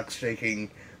that box shaking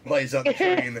while he's on the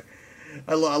train.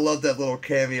 I love that little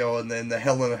cameo, and then the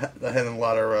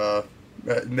Henenlotter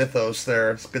mythos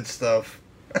there. It's good stuff.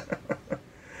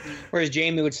 Whereas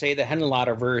Jamie would say the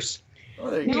Henenlotter verse.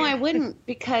 No, I wouldn't,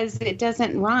 because it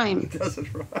doesn't rhyme. It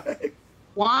doesn't rhyme.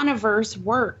 Wanaverse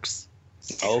works.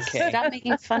 Okay. Stop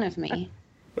making fun of me.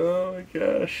 Oh my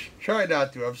gosh. Try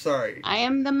not to, I'm sorry. I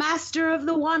am the master of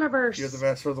the Wanaverse. You're the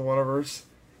master of the Wanaverse?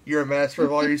 You're a master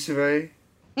of all you survey?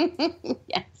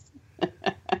 Yes. I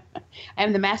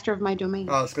am the master of my domain.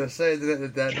 I was going to say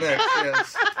that next,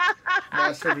 yes.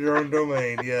 Master of your own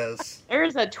domain, yes.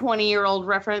 There's a 20-year-old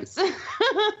reference.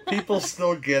 People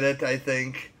still get it, I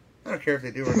think. I don't care if they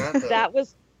do or not, though.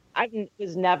 I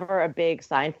was never a big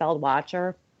Seinfeld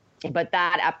watcher, but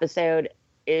that episode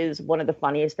is one of the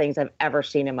funniest things I've ever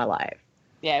seen in my life.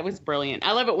 Yeah, it was brilliant.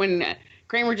 I love it when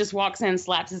Kramer just walks in,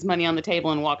 slaps his money on the table,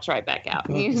 and walks right back out.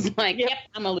 He's like, yep,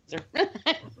 I'm a loser.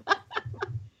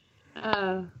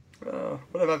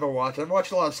 What have I been watching? I've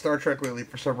watched a lot of Star Trek lately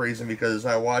for some reason, because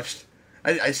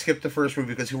I skipped the first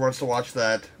movie because who wants to watch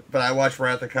that? But I watched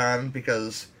Wrath of Khan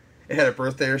because it had a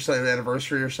birthday or something, an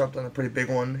anniversary or something, a pretty big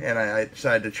one, and I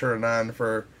decided to turn it on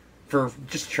for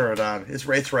just turn it on. It's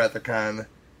Wrath of Khan.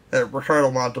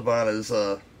 Ricardo Montalban is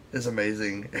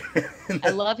amazing. I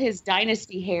love his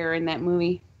dynasty hair in that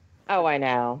movie. Oh, I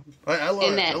know. I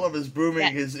love his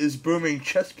booming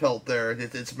chest pelt there.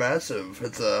 It's massive.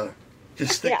 It's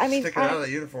just sticking out of the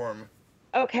uniform.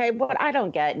 Okay, what I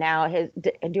don't get now is,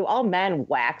 do all men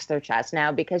wax their chest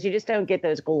now? Because you just don't get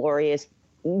those glorious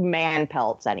man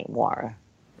pelts anymore.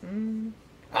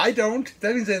 I don't.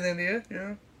 That means anything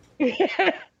to you,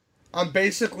 yeah. I'm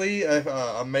basically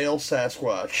a male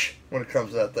Sasquatch when it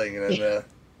comes to that thing, and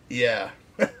yeah.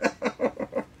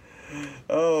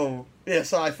 Oh, yeah.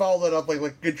 So I followed it up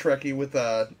like good Trekkie with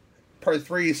part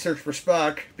 3, Search for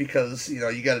Spock, because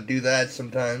you got to do that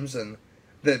sometimes, and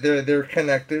they're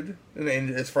connected. And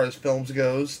as far as films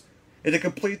goes, and to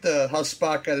complete the How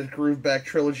Spock Got His Groove Back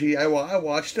trilogy, I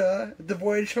watched The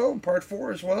Voyage Home Part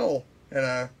 4 as well,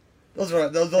 and those.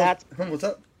 What's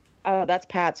up? Oh, that's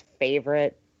Pat's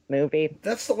favorite movie.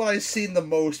 That's the one I've seen the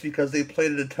most because they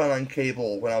played it a ton on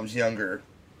cable when I was younger.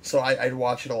 So I'd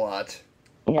watch it a lot.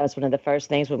 Yeah, it's one of the first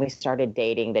things when we started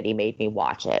dating that he made me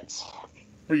watch it.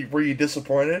 Were you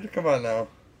disappointed? Come on now.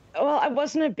 Well, I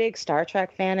wasn't a big Star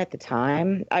Trek fan at the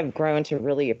time. I've grown to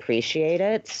really appreciate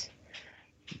it.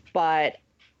 But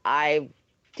I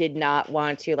did not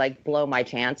want to blow my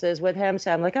chances with him.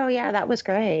 So I'm like, oh yeah, that was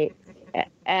great.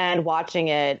 And watching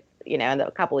it,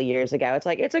 a couple of years ago,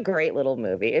 it's a great little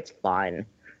movie. It's fun.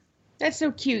 That's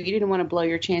so cute. You didn't want to blow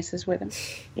your chances with him.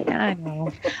 Yeah, I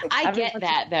know. I get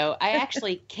that, though. I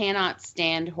actually cannot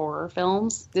stand horror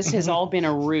films. This has all been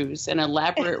a ruse, an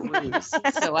elaborate ruse,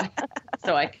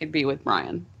 so I could be with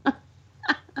Brian.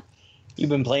 You've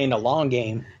been playing a long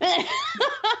game.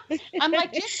 I'm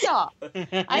like Jigsaw.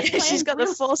 She's got the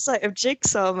foresight of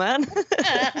Jigsaw, man.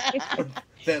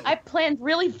 I planned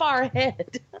really far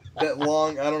ahead. That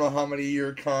long, I don't know how many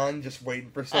year con, just waiting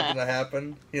for something to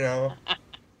happen,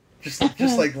 Just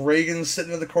like Reagan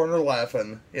sitting in the corner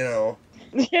laughing,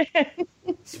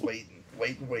 Just waiting.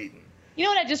 You know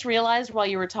what I just realized while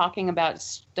you were talking about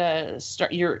that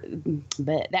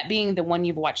being the one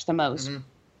you've watched the most,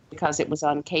 because it was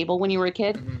on cable when you were a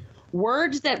kid? Mm-hmm.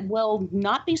 Words that will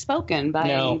not be spoken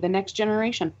by the next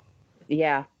generation.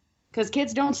 Yeah. Because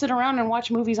kids don't sit around and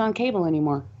watch movies on cable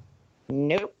anymore.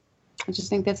 Nope. I just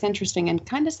think that's interesting and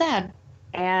kind of sad.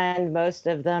 And most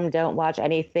of them don't watch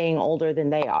anything older than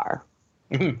they are.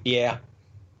 Yeah.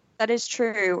 That is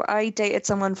true. I dated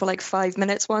someone for like 5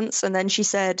 minutes once, and then she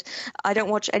said, "I don't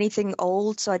watch anything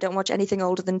old, so I don't watch anything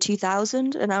older than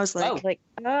 2000." And I was like,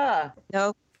 no,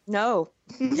 no. No.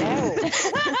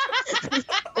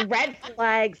 Red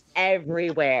flags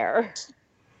everywhere.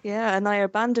 Yeah, and I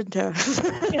abandoned her.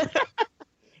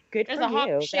 Good There's for a hot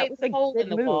you. That shaped was a hole good in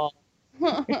the move. wall.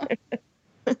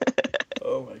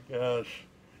 Oh my gosh.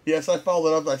 Yes, I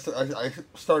followed up. I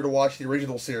started to watch the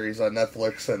original series on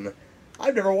Netflix, and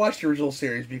I've never watched the original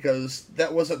series because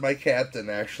that wasn't my captain,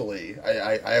 actually.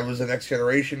 I was a Next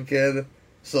Generation kid,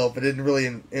 so if it didn't really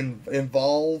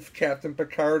involve Captain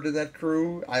Picard in that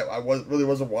crew, I really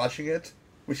wasn't watching it,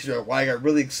 which is why I got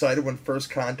really excited when First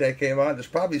Contact came out. It's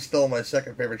probably still my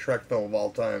second favorite Trek film of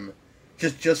all time.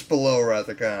 Just below Wrath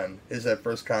of Khan is that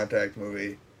First Contact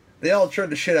movie. They all turned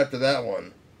to shit after that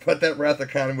one. But that Wrath of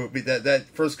Khan movie, that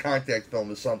First Contact film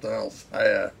is something else.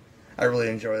 I really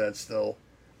enjoy that still.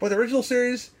 But the original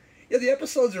series, yeah, the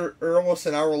episodes are almost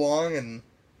an hour long, and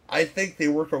I think they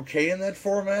work okay in that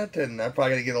format, and I'm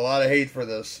probably going to get a lot of hate for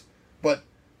this. But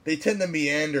they tend to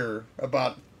meander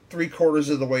about 3/4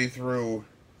 of the way through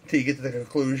till you get to the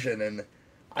conclusion, and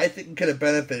I think it could have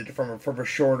benefited from a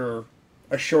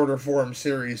shorter form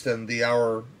series than the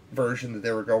hour version that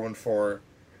they were going for.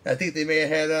 I think they may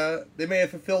have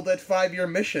fulfilled that 5-year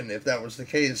mission if that was the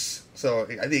case. So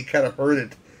I think it kind of hurt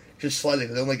it just slightly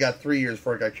because they only got 3 years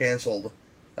before it got canceled.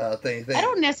 I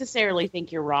don't necessarily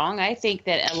think you're wrong. I think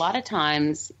that a lot of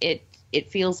times it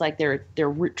feels like they're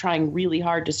trying really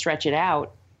hard to stretch it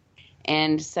out,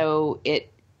 and so you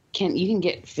can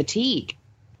get fatigue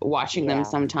watching them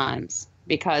sometimes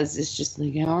because it's just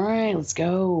like, all right, let's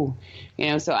go,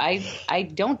 So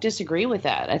I don't disagree with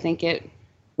that. I think it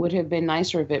would have been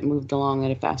nicer if it moved along at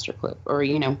a faster clip or,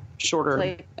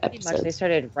 shorter episodes. Much they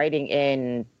started writing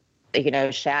in,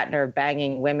 Shatner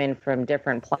banging women from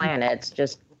different planets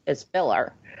just as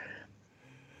filler.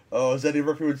 Oh, as Eddie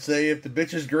Murphy would say, if the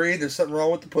bitch is green, there's something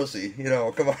wrong with the pussy.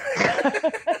 Come on.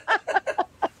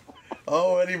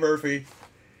 Oh, Eddie Murphy.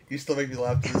 You still make me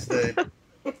laugh to this day.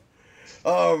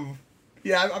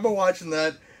 Yeah, I've been watching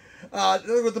that.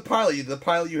 With the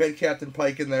pilot, you had Captain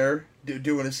Pike in there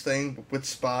doing his thing with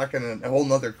Spock and a whole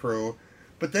nother crew.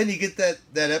 But then you get that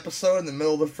episode in the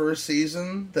middle of the first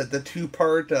season, the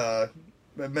 2-part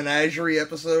menagerie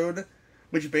episode,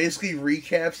 which basically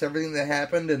recaps everything that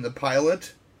happened in the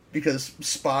pilot, because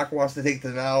Spock wants to take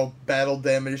the now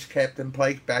battle-damaged Captain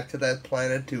Pike back to that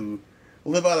planet to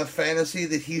live out a fantasy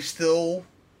that he's still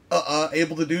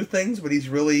able to do things, but he's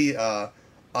really a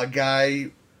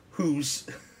guy who's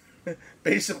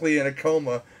basically in a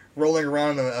coma, rolling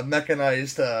around in a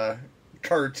mechanized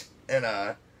cart,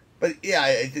 and but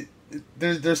yeah,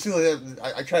 there's still.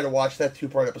 I tried to watch that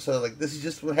 2-part episode. Like, this is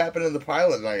just what happened in the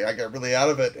pilot, and I got really out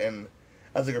of it. And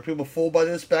I was like, are people fooled by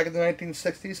this back in the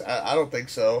 1960s? I don't think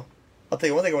so. I'll tell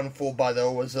you one thing I wasn't fooled by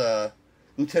though was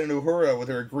Lieutenant Uhura with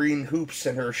her green hoops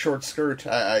and her short skirt.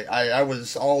 I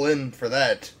was all in for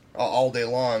that all day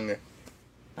long.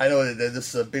 I know that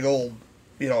this is a big old,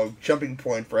 jumping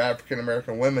point for African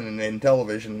American women in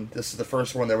television. This is the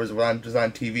first one that was on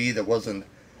TV that wasn't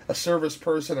a service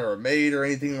person or a maid or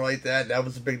anything like that. That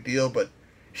was a big deal, but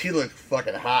she looked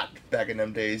fucking hot back in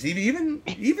them days. Even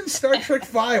Star Trek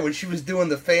V, when she was doing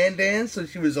the fan dance when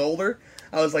she was older,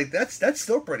 I was like, that's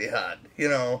still pretty hot,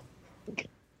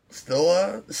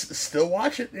 Still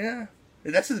watch it, yeah.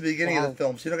 And that's at the beginning of the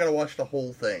film, so you don't got to watch the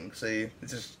whole thing. So you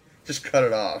just cut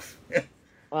it off.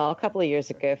 Well, a couple of years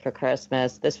ago for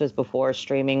Christmas, this was before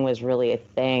streaming was really a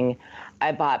thing,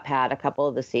 I bought Pat a couple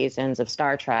of the seasons of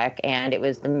Star Trek, and it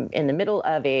was in the middle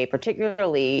of a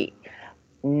particularly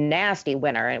nasty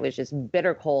winter. It was just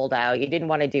bitter cold out. You didn't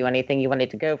want to do anything. You wanted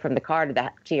to go from the car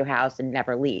to your house and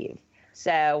never leave.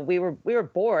 So we were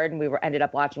bored, and we ended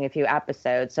up watching a few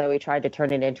episodes, so we tried to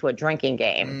turn it into a drinking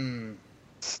game.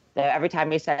 So every time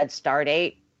we said start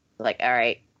 8, like, all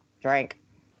right, drink.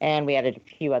 And we added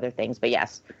a few other things. But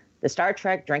yes, the Star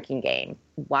Trek drinking game.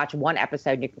 Watch one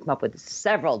episode and you can come up with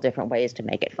several different ways to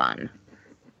make it fun.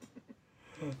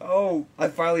 Oh, I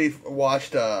finally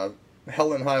watched Hell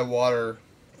and High Water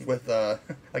with,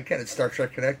 again, it's Star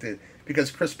Trek connected, because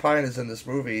Chris Pine is in this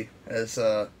movie as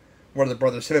one of the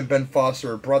brothers. Him and Ben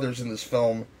Foster are brothers in this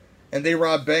film. And they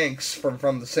rob banks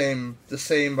from the same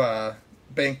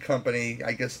bank company,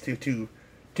 I guess,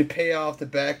 to pay off the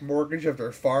back mortgage of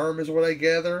their farm, is what I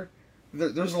gather.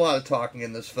 There's a lot of talking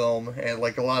in this film, and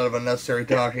like a lot of unnecessary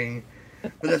talking,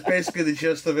 but that's basically the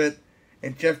gist of it.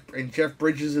 And Jeff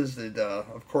Bridges is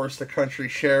of course the country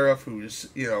sheriff who's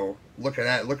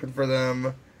looking for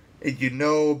them.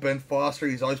 And Ben Foster,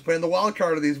 he's always playing the wild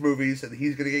card of these movies, and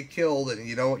he's gonna get killed, and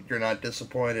you're not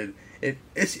disappointed.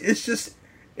 It's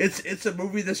a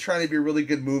movie that's trying to be a really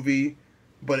good movie,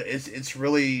 but it's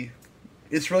really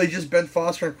just Ben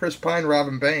Foster and Chris Pine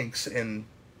robbing banks and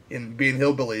being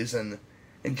hillbillies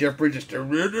and Jeff Bridges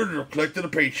collecting a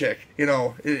paycheck, in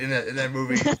that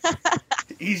movie.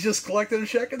 He's just collecting a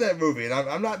check in that movie, and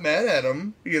I'm not mad at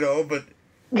him, but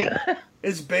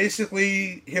it's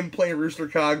basically him playing Rooster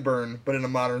Cogburn, but in a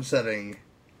modern setting,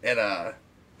 and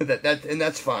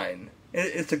that's fine.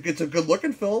 It's a good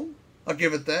looking film. I'll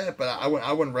give it that, but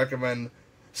I wouldn't recommend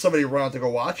somebody run out to go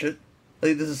watch it. I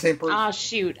think this is the same person. Oh,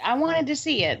 shoot. I wanted to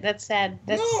see it. That's sad.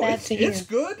 That's sad to hear. It's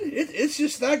good. It's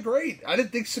just not great. I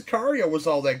didn't think Sicario was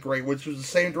all that great, which was the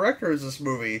same director as this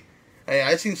movie.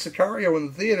 I seen Sicario in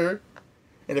the theater,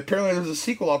 and apparently there's a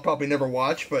sequel I'll probably never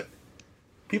watch, but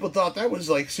people thought that was,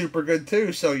 super good,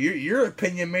 too, so your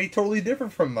opinion may totally differ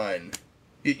from mine.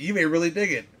 You may really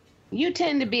dig it. You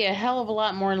tend to be a hell of a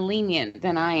lot more lenient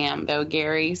than I am, though,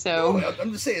 Gary, so... No,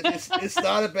 I'm just saying, it's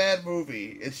not a bad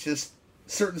movie. It's just...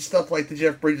 certain stuff like the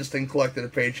Jeff Bridges thing collected a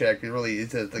paycheck. It really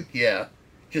is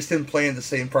just him playing the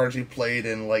same part as he played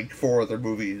in 4 other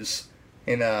movies.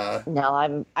 And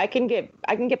no, I can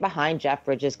get behind Jeff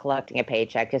Bridges collecting a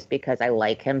paycheck just because I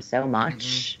like him so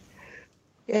much.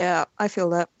 Mm-hmm. Yeah, I feel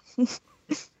that.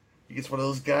 He gets one of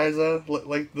those guys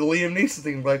like the Liam Neeson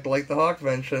thing, like the Hawk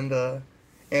mentioned. That's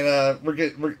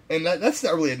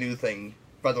not really a new thing,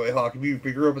 by the way, Hawk. If you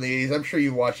grew up in the '80s, I'm sure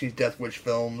you watched these Death Wish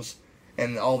films.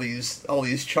 And all these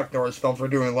Chuck Norris films. We're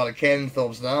doing a lot of canon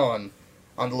films now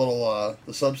on the little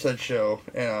the Subset show.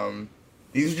 And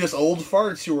these are just old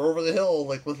farts who are over the hill.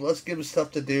 Let's give them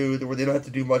stuff to do where they don't have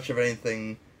to do much of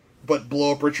anything, but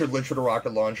blow up Richard Lynch with a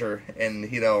rocket launcher.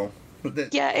 And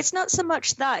yeah, it's not so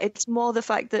much that. It's more the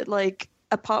fact that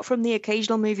apart from the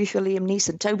occasional movie for Liam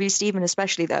Neeson, Toby Stephen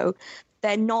especially though,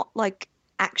 they're not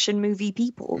action movie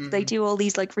people. Mm-hmm. They do all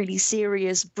these really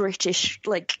serious British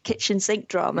kitchen sink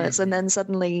dramas, mm-hmm. and then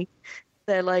suddenly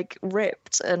they're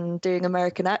ripped and doing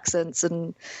American accents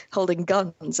and holding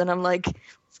guns, and I'm like,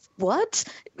 what?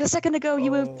 A second ago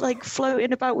you were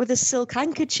floating about with a silk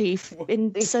handkerchief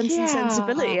in Sense and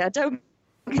Sensibility. I don't.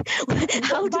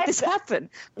 How did this happen?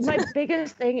 My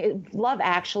biggest thing is Love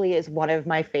Actually is one of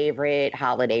my favorite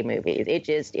holiday movies.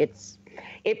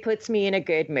 It puts me in a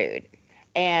good mood.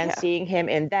 And seeing him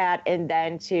in that, and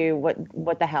then to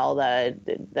what the hell,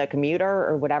 the Commuter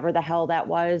or whatever the hell that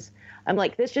was, I'm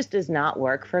like, this just does not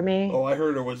work for me. Oh, I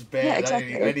heard it was bad. Yeah,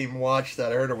 exactly. I didn't even watch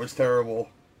that. I heard it was terrible.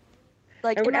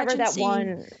 Or whatever that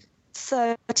one.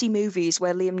 30 movies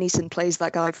where Liam Neeson plays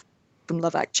that guy from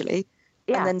Love Actually,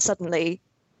 and then suddenly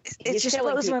it just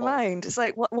blows my mind. It's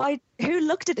like, why? Who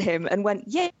looked at him and went,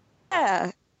 yeah,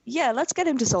 let's get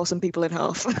him to saw some people in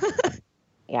half.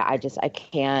 Yeah, I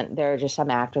can't. There are just some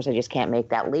actors I just can't make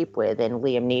that leap with. And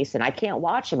Liam Neeson, I can't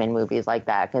watch him in movies like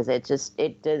that because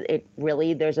it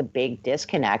really, there's a big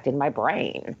disconnect in my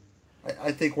brain.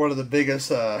 I think one of the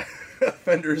biggest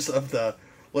offenders of the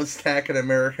let's tack an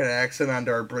American accent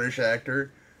onto our British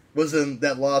actor was in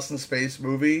that Lost in Space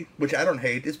movie, which I don't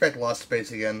hate. It's back to Lost in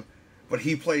Space again. But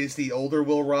he plays the older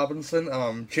Will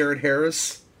Robinson, Jared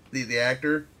Harris, the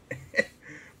actor.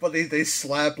 But they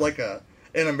slap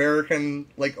an American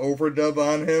overdub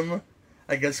on him,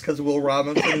 I guess because Will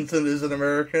Robinson is an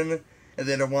American, and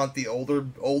they don't want the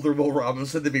older Will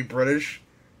Robinson to be British.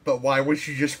 But why would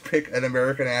you just pick an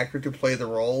American actor to play the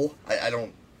role? I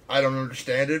don't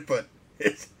understand it, but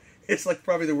it's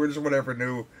probably the weirdest one I ever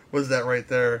knew was that right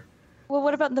there. Well,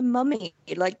 what about The Mummy?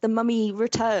 The Mummy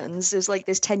Returns is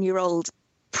this 10-year-old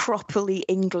properly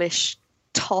English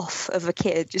toff of a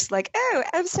kid, just oh,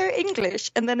 I'm so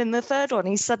English, and then in the third one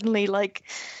he's suddenly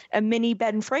a mini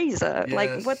Ben Fraser.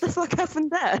 Yes. What the fuck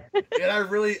happened there? And I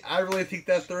really think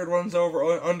that third one's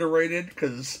underrated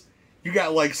because you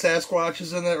got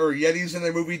Sasquatches in there or Yetis in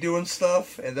the movie doing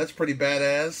stuff, and that's pretty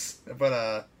badass.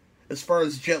 But as far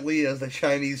as Jet Li as the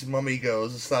Chinese mummy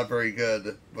goes, it's not very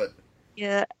good. But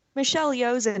yeah, Michelle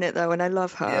Yeoh's in it though, and I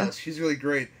love her. Yes, she's really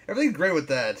great. Everything's great with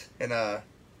that, and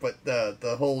but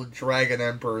the whole Dragon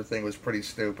Emperor thing was pretty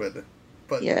stupid.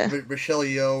 But yeah. Michelle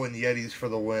Yeoh and Yetis for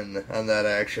the win on that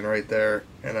action right there.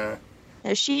 And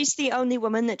she's the only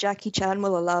woman that Jackie Chan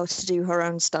will allow to do her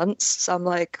own stunts. So I'm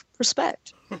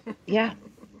respect. Yeah.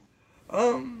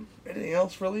 Anything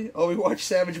else really? Oh, we watched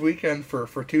Savage Weekend for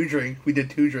 2 Drink. We did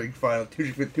 2 Drink finally.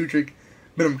 2 Drink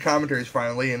minimum commentaries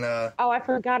finally, and oh, I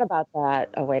forgot about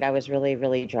that. Oh wait, I was really,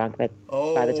 really drunk, but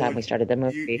by the time we started the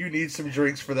movie, you need some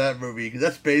drinks for that movie because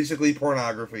that's basically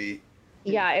pornography.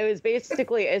 Yeah, it was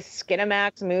basically a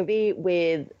Skinamax movie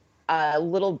with a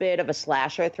little bit of a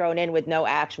slasher thrown in with no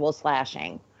actual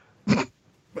slashing.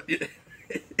 But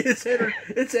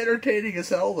It's entertaining as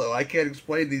hell, though. I can't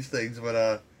explain these things, but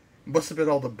it must have been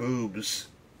all the boobs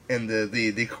and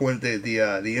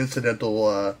the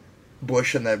incidental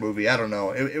bush in that movie. I don't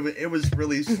know. It was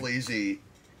really sleazy,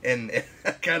 and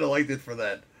I kind of liked it for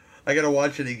that. I gotta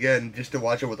watch it again just to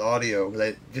watch it with audio,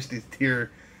 just to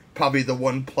hear probably the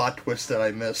one plot twist that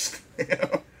I missed.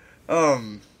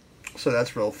 So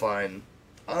that's real fine.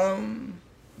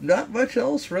 Not much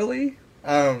else really.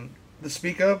 To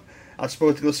speak of, I was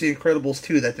supposed to go see Incredibles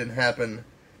 2. That didn't happen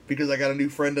because I got a new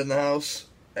friend in the house.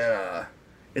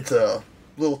 It's a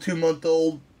little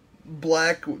 2-month-old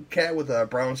black cat with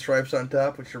brown stripes on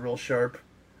top, which are real sharp.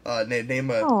 Name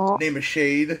is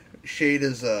Shade. Shade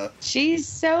is She's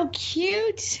so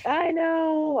cute. I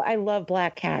know. I love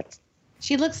black cats.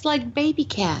 She looks like baby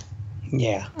cat.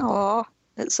 Yeah. Aw,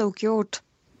 that's so cute.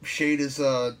 Shade is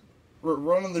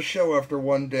running the show after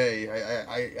one day.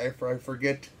 I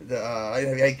forget I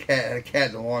had a cat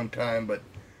in a long time, but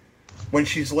when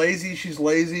she's lazy, she's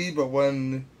lazy. But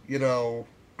when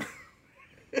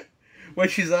when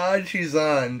she's on, she's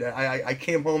on. I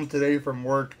came home today from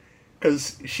work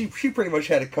because she pretty much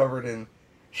had it covered, and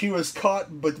she was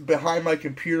caught but behind my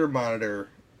computer monitor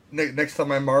next to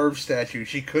my Marv statue.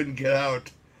 She couldn't get out.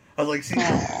 I was like, see,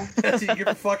 that's you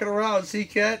get fucking around. See,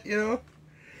 cat,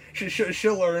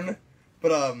 she'll learn.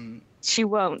 But She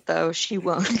won't, though. She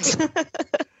won't.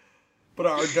 but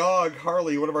our dog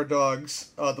Harley, one of our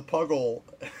dogs, the Puggle,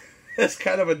 has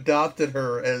kind of adopted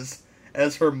her as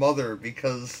her mother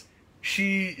because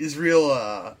she is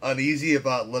real uneasy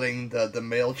about letting the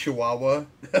male Chihuahua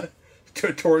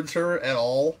towards her at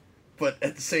all. But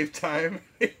at the same time,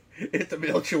 if the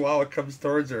male Chihuahua comes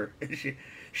towards her,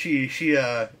 she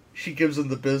gives him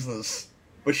the business.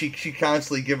 But she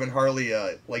constantly giving Harley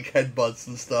like headbutts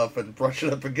and stuff and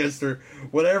brushing up against her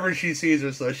whenever she sees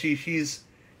her. So she's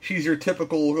your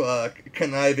typical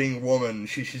conniving woman.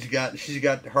 She's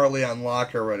got Harley on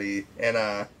lock already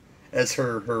and as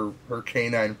her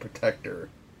canine protector.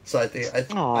 So I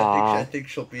think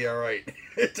she'll be all right.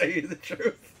 To tell you the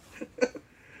truth.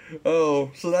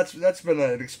 Oh, so that's been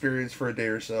an experience for a day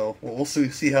or so. We'll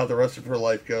see how the rest of her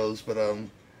life goes. But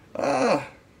yeah,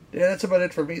 that's about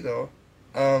it for me though.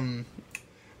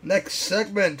 Next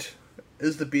segment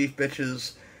is the beef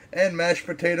bitches and mashed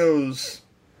potatoes.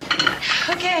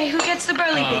 Okay, who gets the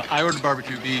burly beef? I ordered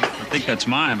barbecue beef. I think that's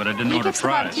mine, but I didn't order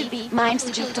fries. Barbecue beef? Mine's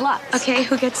the beef deluxe. Okay,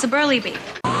 who gets the burly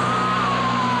beef? I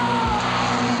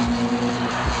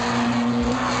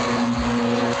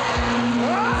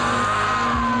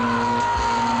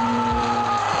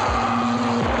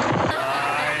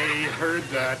heard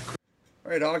that.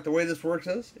 All right, Doc. The way this works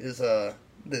is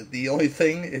the only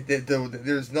thing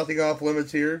there's nothing off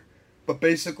limits here, but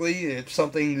basically if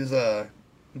something is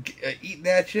eating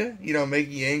at you,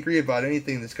 making you angry about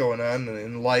anything that's going on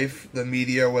in life, the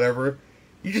media, whatever,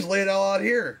 you just lay it all out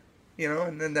here,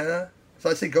 and then so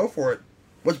I say go for it.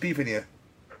 What's beefing you?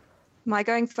 Am I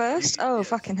going first? Oh,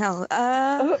 fucking hell.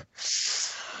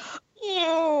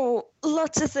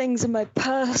 Lots of things in my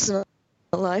personal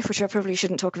life, which I probably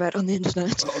shouldn't talk about on the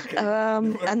internet. Okay.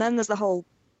 And then there's the whole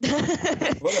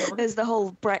there's the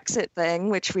whole Brexit thing,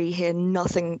 which we hear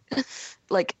nothing.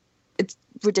 Like, it's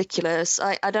ridiculous.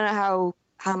 I don't know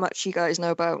how much you guys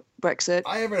know about Brexit.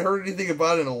 I haven't heard anything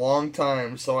about it in a long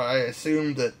time, so I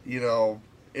assume that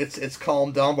it's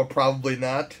calmed down, but probably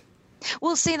not.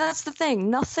 Well, see, that's the thing.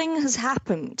 Nothing has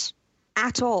happened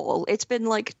at all. It's been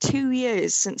like 2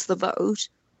 years since the vote,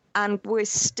 and we're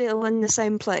still in the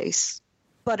same place.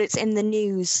 But it's in the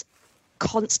news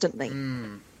constantly.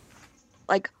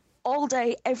 Like, all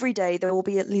day, every day, there will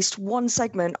be at least one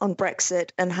segment on Brexit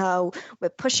and how we're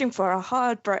pushing for a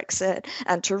hard Brexit,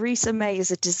 and Theresa May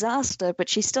is a disaster, but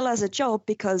she still has a job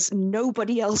because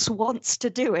nobody else wants to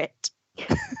do it.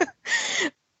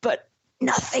 But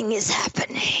nothing is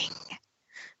happening.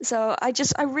 So I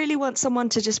really want someone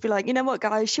to just be like, you know what,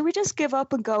 guys, should we just give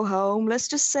up and go home? Let's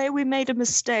just say we made a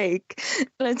mistake.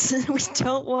 We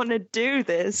don't want to do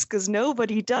this because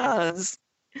nobody does.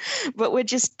 But we're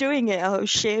just doing it out of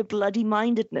sheer bloody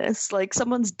mindedness. Like,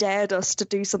 someone's dared us to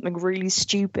do something really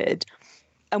stupid,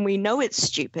 and we know it's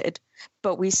stupid,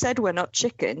 but we said we're not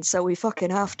chicken, so we fucking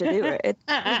have to do it.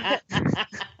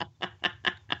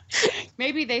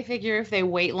 Maybe they figure if they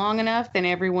wait long enough, then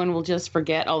everyone will just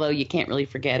forget, although you can't really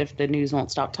forget if the news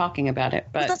won't stop talking about it.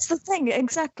 But that's the thing,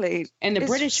 exactly. And the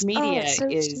British media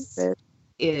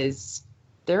is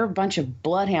they're a bunch of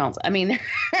bloodhounds. I mean,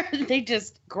 they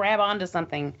just grab onto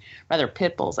something, rather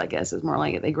pit bulls, I guess is more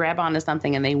like it. They grab onto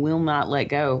something and they will not let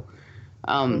go.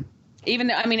 Even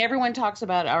though, I mean, everyone talks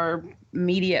about our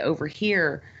media over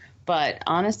here, but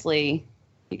honestly,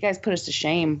 you guys put us to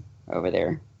shame over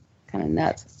there. Kind of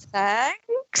nuts.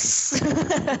 Thanks. No,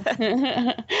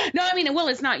 I mean, well,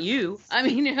 it's not you. I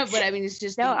mean, but I mean, it's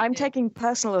just. No, I'm taking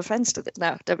personal offense to this.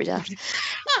 No, don't be daft.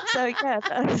 So, yeah.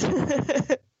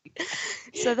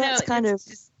 So that's kind of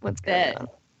what's going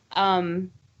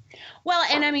on. Well,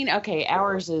 and I mean, okay,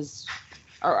 ours is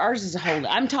a whole.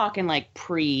 I'm talking like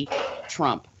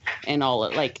pre-Trump and all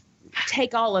it. Like,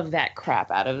 take all of that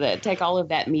crap out of it. Take all of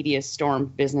that media storm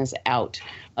business out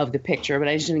of the picture. But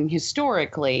I just think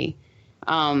historically,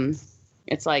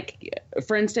 it's like,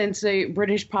 for instance, the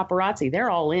British paparazzi. They're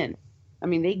all in. I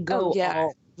mean, they go.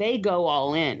 They go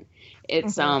all in.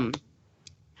 It's I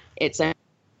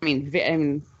mean,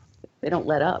 they don't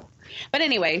let up. But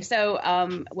anyway, so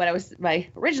my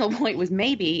original point was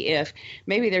maybe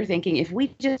they're thinking if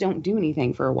we just don't do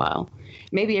anything for a while,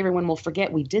 maybe everyone will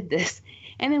forget we did this,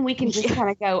 and then we can just kind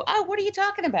of go, oh, what are you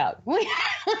talking about?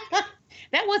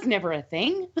 That was never a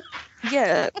thing.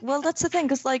 Yeah, well, that's the thing,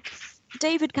 because like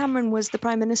David Cameron was the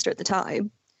prime minister at the time,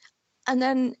 and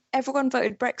then everyone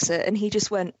voted Brexit, and he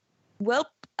just went, well,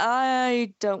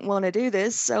 I don't want to do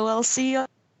this, so I'll see you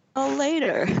all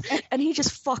later. And he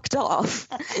just fucked off.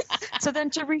 So then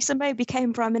Theresa May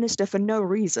became prime minister for no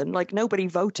reason. Like, nobody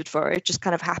voted for it. It just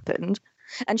kind of happened.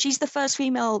 And she's the first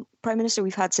female prime minister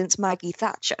we've had since Maggie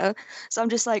Thatcher. So I'm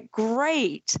just like,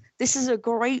 great. This is a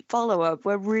great follow-up.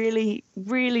 We're really,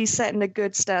 really setting a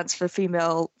good stance for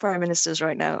female prime ministers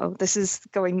right now. This is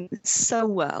going so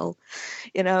well,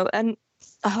 you know, and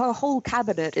her whole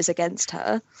cabinet is against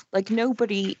her. Like,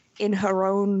 nobody in her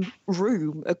own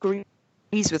room agrees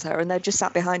with her, and they're just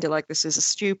sat behind her like, this is a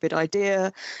stupid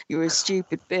idea, you're a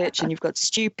stupid bitch, and you've got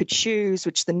stupid shoes,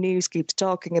 which the news keeps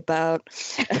talking about,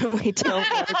 and we don't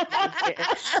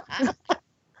know.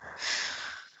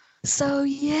 So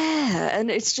yeah,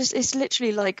 and it's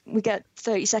literally like we get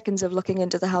 30 seconds of looking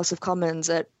into the House of Commons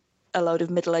at a load of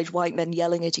middle-aged white men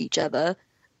yelling at each other,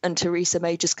 and Theresa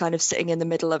May just kind of sitting in the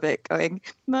middle of it going,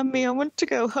 Mummy, I want to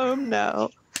go home now.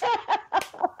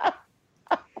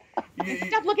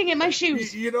 Stop looking at my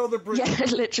shoes. You know the yeah,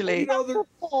 literally. You know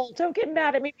Don't get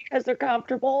mad at me because they're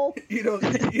comfortable. You know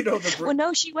the. Well,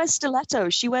 no, she wears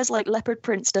stilettos. She wears like leopard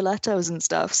print stilettos and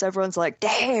stuff. So everyone's like,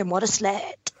 "Damn, what a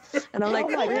slut!" And I'm like,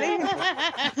 "Really?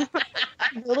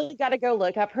 You really got to go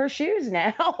look up her shoes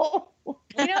now."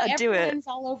 You know, everyone's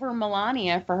all over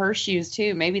Melania for her shoes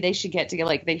too. Maybe they should get together.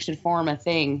 Like, they should form a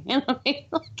thing, you know,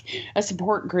 like a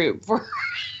support group for.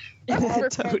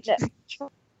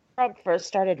 Trump first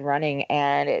started running,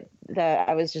 and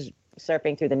I was just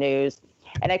surfing through the news,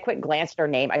 and I quick glanced at her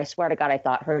name. I swear to God, I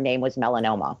thought her name was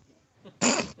Melanoma.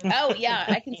 Oh yeah,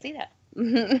 I can see that.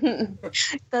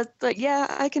 Yeah,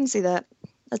 I can see that.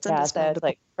 That's understandable. So it's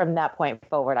like from that point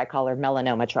forward, I call her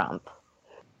Melanoma Trump.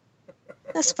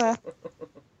 That's fair.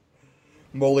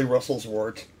 Molly Russell's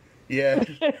wart. Yeah.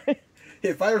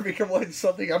 If I ever become like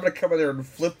something, I'm gonna come in there in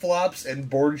flip flops and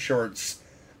board shorts.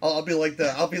 I'll be like the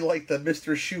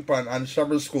Mr. Shoop on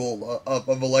Summer School of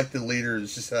elected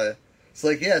leaders. Just it's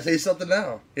like, yeah, say something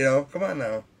now. You know, come on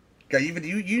now. God, even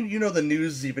you know the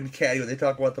news is even catty when they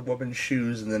talk about the woman's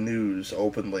shoes in the news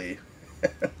openly.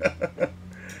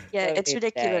 Yeah, it's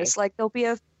ridiculous. Like, there'll be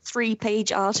a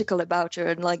 3-page article about her,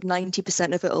 and like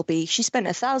 90% of it will be, she spent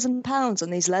 £1,000 on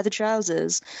these leather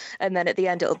trousers, and then at the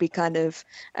end it'll be kind of,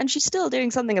 and she's still doing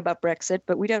something about Brexit,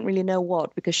 but we don't really know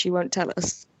what because she won't tell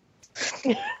us.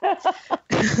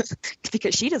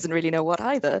 Because she doesn't really know what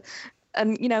either.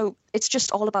 And, you know, it's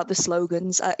just all about the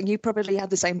slogans. You probably have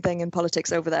the same thing in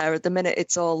politics over there. At the minute,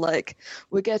 it's all like,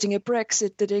 we're getting a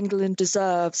Brexit that England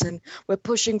deserves, and we're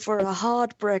pushing for a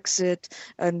hard Brexit,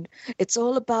 and it's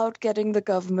all about getting the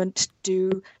government to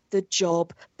do the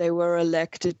job they were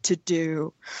elected to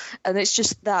do. And it's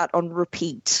just that on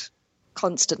repeat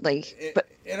constantly, but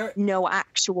no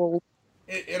actual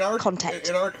content.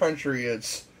 In our country,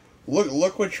 it's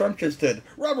Look what Trump just did.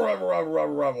 Rubble, rubble, rubble,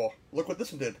 rubble, rubble. Look what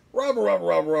this one did. Rubble, rubble,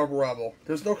 rubble, rubble, rubble.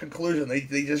 There's no conclusion.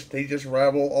 They just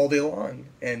rabble all day long,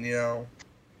 and you know,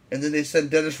 and then they send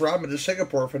Dennis Rodman to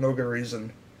Singapore for no good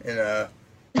reason. And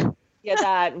yeah,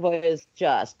 that was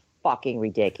just fucking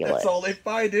ridiculous. That's all they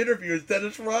find in interviews.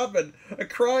 Dennis Rodman, a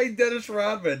crying Dennis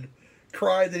Rodman,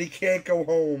 crying that he can't go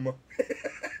home.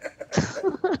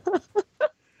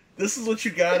 This is what you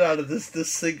got out of this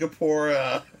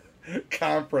Singapore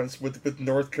conference with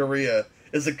North Korea,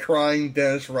 is a crying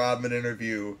Dennis Rodman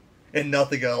interview and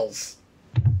nothing else.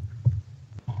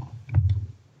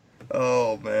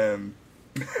 Oh man.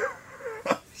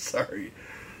 Sorry.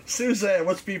 Suzanne,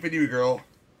 what's beeping you, girl?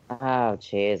 Oh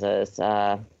Jesus.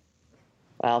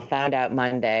 Well, found out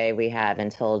Monday we have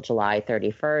until July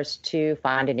 31st to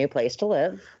find a new place to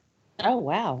live. Oh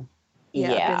wow.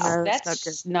 Yeah.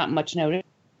 That's not much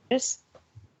notice.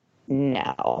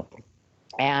 No.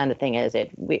 And the thing is,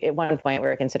 at one point we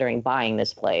were considering buying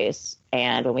this place.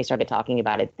 And when we started talking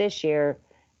about it this year,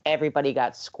 everybody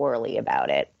got squirrely about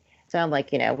it. So I'm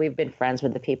like, we've been friends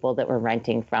with the people that we're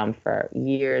renting from for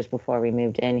years before we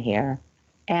moved in here.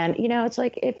 And, it's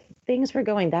like, if things were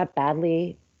going that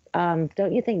badly,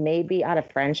 don't you think maybe out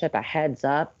of friendship, a heads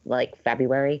up, like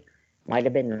February, might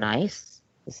have been nice?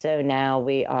 So now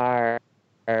we are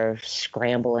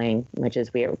scrambling, which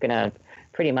is we are going to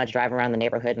pretty much drive around the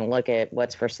neighborhood and look at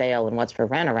what's for sale and what's for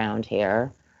rent around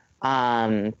here.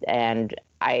 And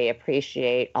I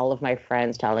appreciate all of my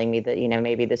friends telling me that,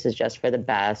 maybe this is just for the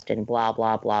best and blah,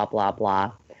 blah, blah, blah,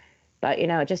 blah. But,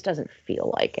 it just doesn't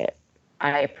feel like it.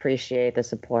 I appreciate the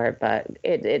support, but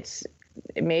it's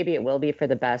maybe it will be for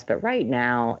the best. But right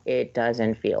now, it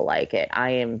doesn't feel like it.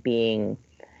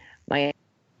 My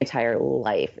entire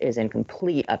life is in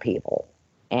complete upheaval.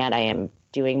 And I am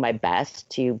doing my best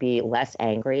to be less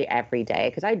angry every day,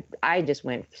 because I just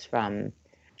went from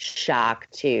shock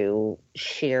to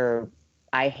sheer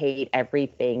I hate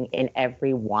everything and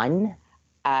everyone.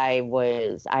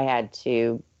 When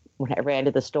I ran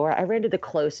to the store, I ran to the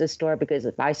closest store, because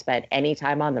if I spent any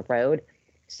time on the road,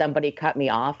 somebody cut me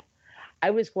off, I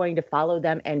was going to follow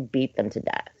them and beat them to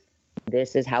death.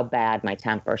 This is how bad my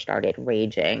temper started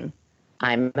raging.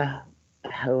 I'm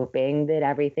hoping that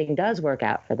everything does work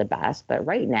out for the best, but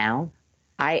right now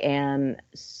I am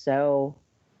so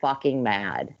fucking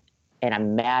mad, and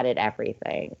I'm mad at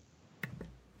everything.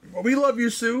 Well, we love you,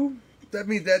 Sue.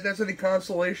 That's any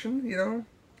consolation,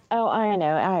 Oh, I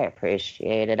know. I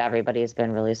appreciate it. Everybody's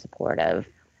been really supportive,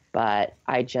 but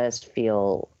I just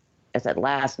feel, as at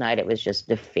last night, it was just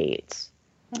defeats.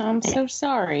 I'm so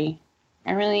sorry.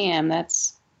 I really am.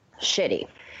 That's shitty.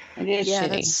 It is shitty.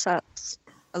 That sucks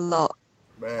a lot.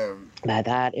 Man.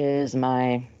 That is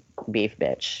my beef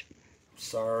bitch.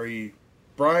 Sorry.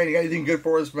 Brian, you got anything good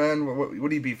for us, man? What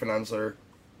are you beefing on, sir?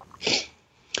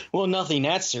 Well, nothing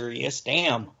that serious.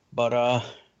 Damn. But,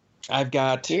 I've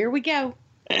got... Here we go.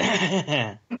 We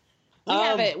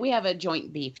have a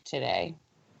joint beef today.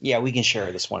 Yeah, we can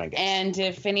share this one, I guess. And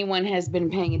if anyone has been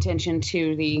paying attention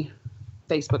to the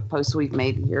Facebook posts we've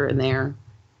made here and there,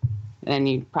 then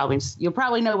you'll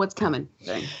probably know what's coming.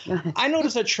 I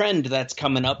notice a trend that's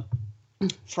coming up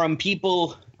from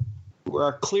people who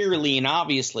are clearly and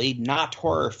obviously not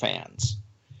horror fans.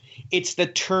 It's the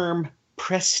term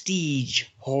prestige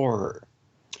horror.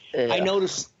 Yeah.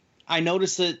 I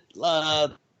noticed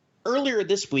that earlier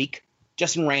this week,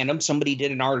 just in random, somebody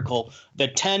did an article, the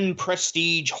 10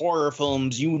 prestige horror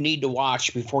films you need to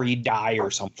watch before you die or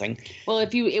something. Well,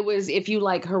 if you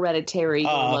like Hereditary,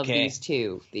 you'll love these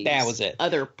too. That was it.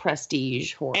 Other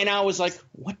prestige horror. And I was like,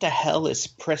 what the hell is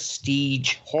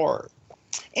prestige horror?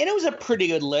 And it was a pretty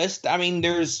good list. I mean,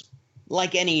 there's,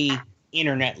 like any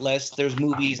internet list, there's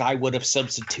movies I would have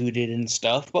substituted and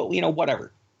stuff, but,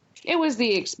 whatever. It was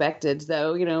the expected,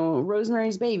 though.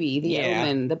 Rosemary's Baby, The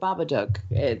Omen, The Babadook.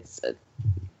 It's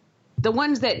the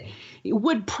ones that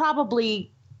would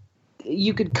probably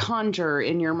you could conjure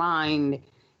in your mind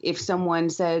if someone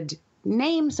said,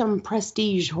 name some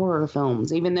prestige horror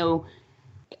films, even though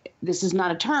this is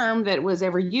not a term that was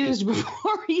ever used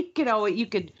before. You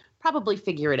could probably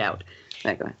figure it out.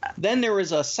 Then there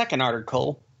was a second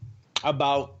article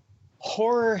about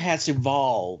horror has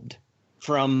evolved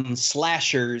from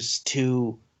slashers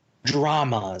to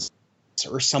dramas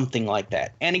or something like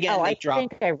that. And again, I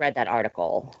think I read that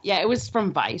article. Yeah, it was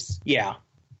from Vice. Yeah.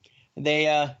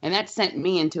 And that sent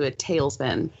me into a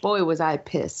tailspin. Boy, was I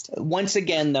pissed. Once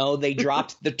again, though, they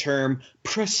dropped the term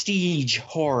prestige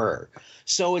horror.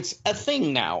 So it's a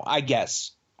thing now, I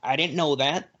guess. I didn't know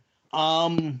that.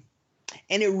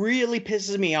 And it really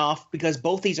pisses me off because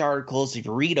both these articles, if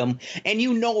you read them, and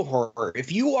horror.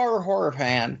 If you are a horror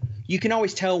fan, you can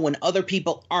always tell when other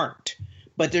people aren't.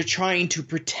 But they're trying to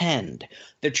pretend.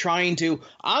 They're trying to,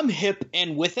 I'm hip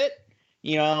and with it.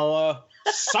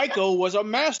 Psycho was a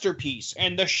masterpiece,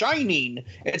 and The Shining.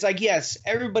 It's like, yes,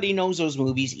 everybody knows those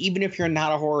movies. Even if you're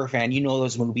not a horror fan, you know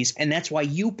those movies, and that's why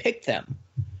you pick them.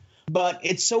 But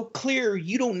it's so clear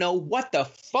you don't know what the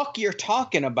fuck you're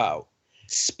talking about.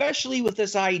 Especially with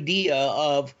this idea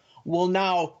of, well,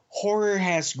 now horror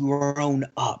has grown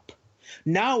up.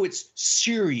 Now it's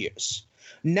serious.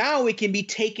 Now it can be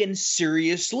taken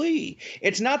seriously.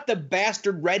 It's not the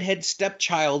bastard redhead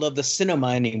stepchild of the cinema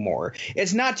anymore.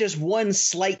 It's not just one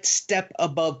slight step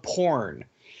above porn.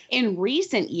 In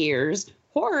recent years,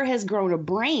 horror has grown a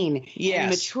brain and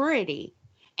maturity.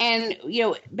 And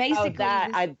basically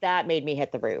that made me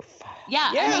hit the roof.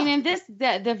 Yeah. I mean,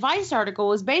 and the Vice article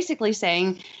was basically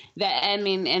saying that. I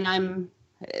mean, and I'm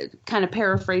kind of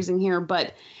paraphrasing here,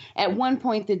 but at one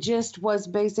point the gist was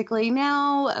basically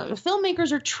now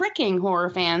filmmakers are tricking horror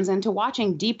fans into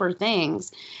watching deeper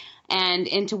things and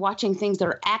into watching things that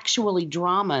are actually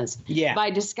dramas by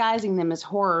disguising them as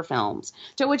horror films.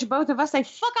 To which both of us say,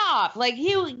 fuck off. Like,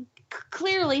 you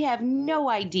clearly have no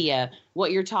idea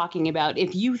what you're talking about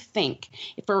if you think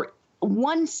for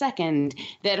 1 second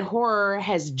that horror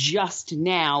has just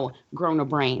now grown a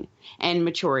brain and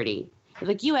maturity.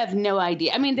 Like, you have no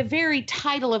idea. I mean, the very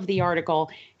title of the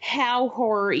article, How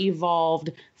Horror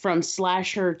Evolved from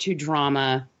Slasher to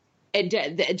Drama,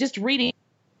 just reading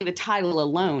the title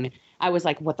alone, I was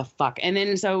like, what the fuck? And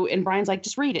Brian's like,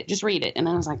 just read it. And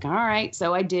I was like, all right.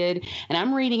 So I did. And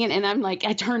I'm reading it. And I'm like,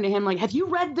 I turned to him like, have you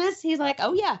read this? He's like,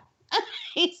 oh, yeah.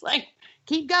 He's like,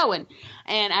 keep going.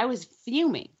 And I was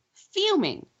fuming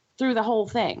through the whole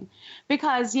thing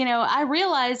because, I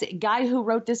realized the guy who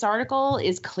wrote this article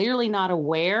is clearly not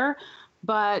aware,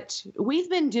 but we've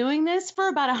been doing this for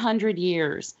about 100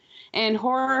 years and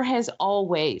horror has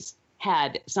always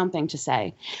had something to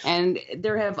say. And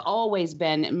there have always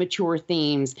been mature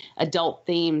themes, adult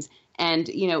themes, and,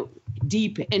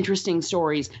 deep, interesting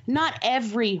stories. Not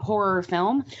every horror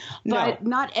film, but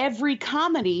not every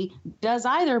comedy does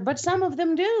either, but some of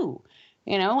them do,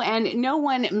 and no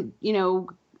one,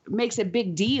 makes a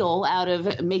big deal out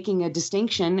of making a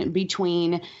distinction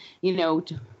between,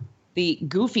 the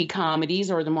goofy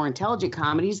comedies or the more intelligent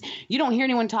comedies. You don't hear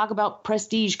anyone talk about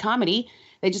prestige comedy.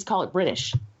 They just call it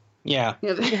British. Yeah.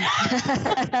 No,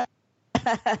 the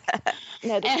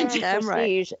term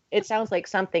prestige, it sounds like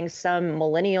something some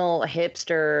millennial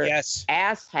hipster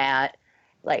asshat,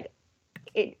 like,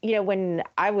 it. When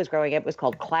I was growing up, it was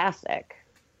called classic.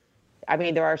 I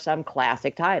mean, there are some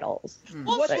classic titles.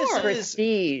 Well, but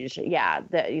prestige,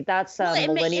 that's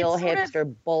millennial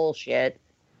hipster bullshit.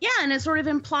 Yeah, and it sort of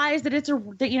implies that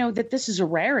that this is a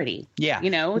rarity. Yeah,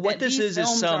 what this is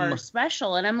are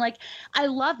special, and I'm like, I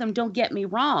love them. Don't get me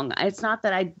wrong. It's not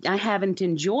that I haven't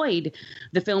enjoyed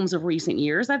the films of recent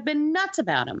years. I've been nuts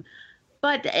about them,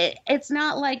 but it's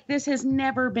not like this has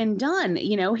never been done.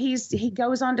 He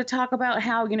goes on to talk about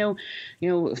how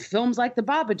films like The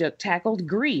Babadook tackled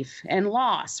grief and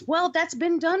loss. Well, that's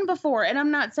been done before, and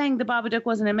I'm not saying The Babadook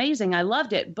wasn't amazing. I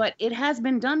loved it, but it has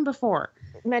been done before.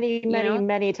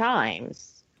 Many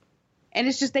times. And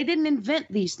it's just they didn't invent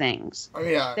these things. I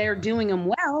mean, they're doing them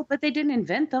well, but they didn't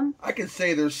invent them. I can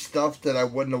say there's stuff that I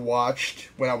wouldn't have watched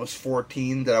when I was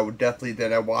 14 that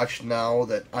I watched now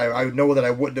that I know that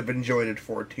I wouldn't have enjoyed at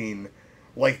 14,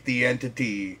 like The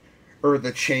Entity or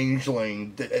The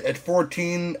Changeling. At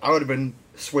 14, I would have been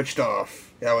switched off.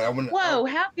 Whoa!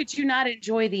 How could you not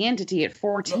enjoy The Entity at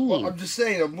 14? No, I'm just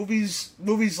saying,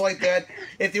 movies like that.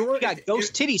 If they weren't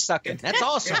ghost titty sucking, that's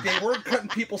awesome. If they weren't cutting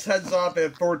people's heads off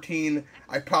at 14,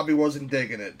 I probably wasn't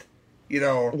digging it.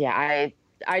 Yeah,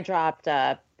 I dropped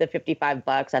the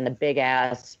 $55 on the big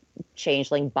ass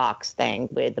Changeling box thing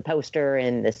with the poster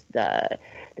and this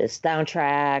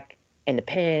soundtrack and the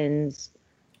pins.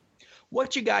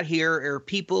 What you got here are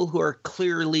people who are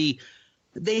clearly.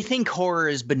 They think horror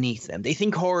is beneath them. They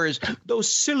think horror is those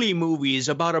silly movies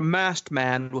about a masked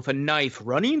man with a knife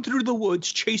running through the woods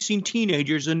chasing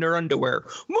teenagers in their underwear.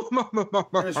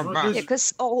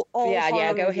 Because all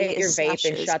go hit your vape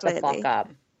and shut the fuck up.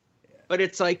 But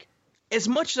it's like, as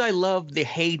much as I love the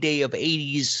heyday of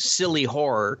 80s silly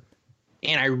horror,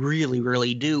 and I really,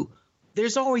 really do,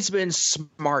 there's always been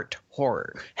smart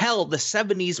horror. Hell, the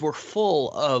 70s were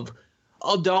full of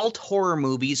adult horror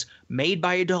movies made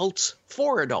by adults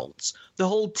for adults. The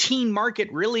whole teen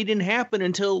market really didn't happen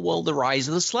until, the rise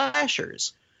of the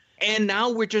slashers. And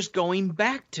now we're just going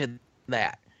back to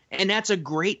that. And that's a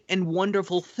great and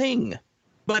wonderful thing.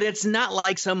 But it's not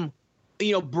like some,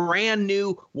 brand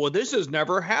new, this has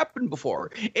never happened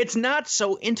before. It's not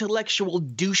so intellectual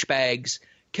douchebags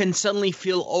can suddenly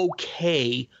feel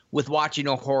okay with watching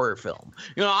a horror film.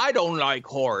 I don't like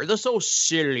horror. They're so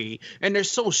silly and they're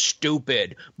so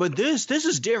stupid. But this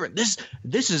is different.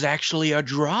 This is actually a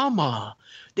drama.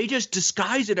 They just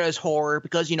disguise it as horror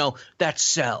because, that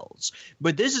sells.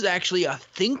 But this is actually a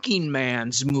thinking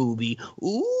man's movie.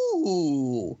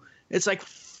 Ooh. It's like,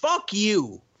 fuck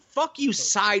you. Fuck you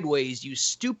sideways, you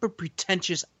stupid,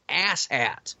 pretentious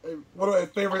asshat. One of my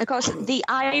favorite. Of course, the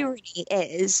irony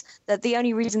is that the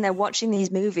only reason they're watching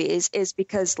these movies is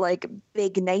because,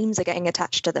 big names are getting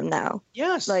attached to them now.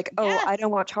 Yes. I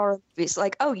don't watch horror movies.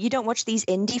 You don't watch these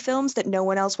indie films that no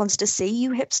one else wants to see, you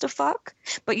hipster fuck,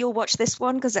 but you'll watch this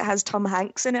one because it has Tom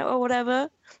Hanks in it or whatever.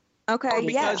 Okay,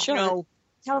 because, sure.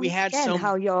 tell me again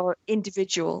how you're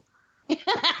individual.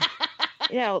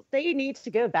 They need to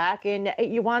go back, and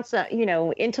you want some,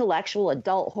 intellectual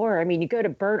adult horror. I mean, you go to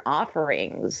Burnt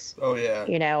Offerings. Oh, yeah.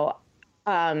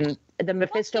 The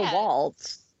Mephisto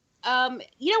Waltz. You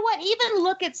know what? Even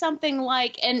look at something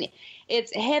like, and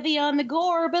it's heavy on the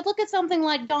gore, but look at something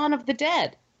like Dawn of the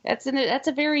Dead. That's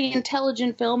a very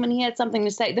intelligent film, and he had something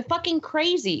to say. The fucking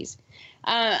Crazies.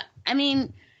 I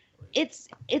mean, it's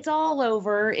all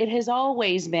over. It has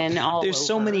always been all There's over.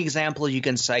 so many examples you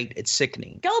can cite. It's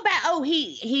sickening. Go back. Oh,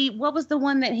 he. What was the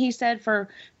one that he said for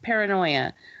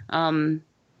Paranoia? I don't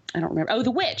remember. Oh,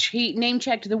 The Witch. He name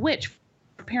checked The Witch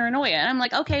for Paranoia, and I'm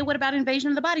like, okay, what about Invasion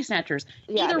of the Body Snatchers?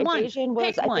 Yeah, Either Invasion one.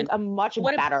 was, I think, a much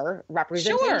better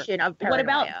representation of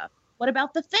Paranoia. What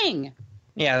about The Thing?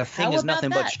 Yeah, The Thing is nothing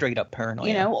but straight up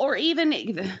paranoia. Or even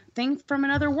The Thing from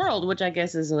Another World, which I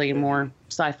guess is like more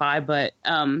sci-fi, but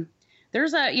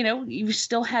there's you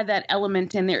still had that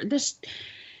element in there.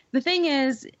 The thing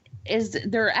is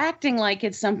they're acting like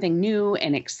it's something new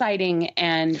and exciting,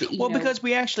 and because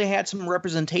we actually had some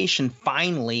representation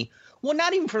finally. Well,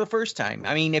 not even for the first time.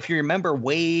 I mean, if you remember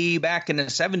way back in the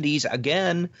 70s,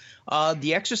 again,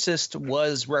 The Exorcist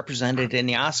was represented in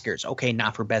the Oscars. Okay,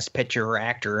 not for Best Picture or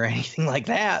Actor or anything like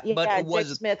that. Yeah, but it was,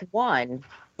 Dick Smith won.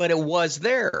 But it was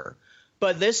there.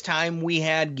 But this time we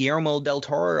had Guillermo del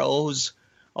Toro's,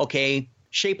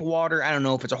 Shape of Water. I don't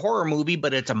know if it's a horror movie,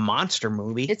 but it's a monster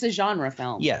movie. It's a genre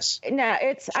film. Yes. No,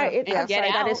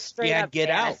 that is straight up Get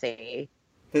fantasy.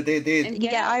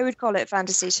 I would call it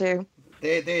fantasy too.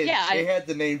 They had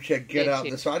the name check Get Out.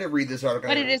 So I didn't read this article.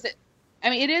 But it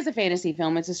is a fantasy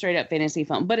film. It's a straight up fantasy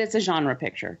film, but it's a genre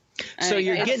picture. So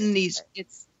you're getting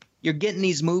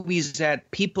these movies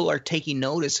that people are taking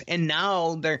notice, and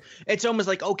now it's almost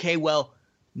like, okay, well,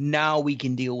 now we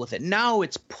can deal with it. Now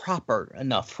it's proper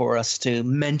enough for us to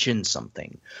mention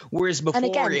something. Whereas before, and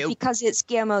again, because it's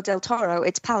Guillermo del Toro,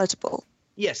 it's palatable.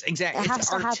 Yes, exactly. It has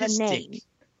to have a name.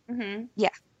 Mm-hmm. Yeah.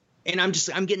 And I'm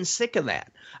getting sick of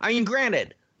that. I mean,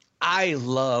 granted, I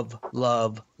love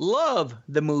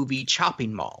the movie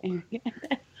Chopping Mall.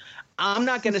 I'm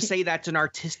not going to say that's an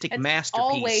artistic masterpiece.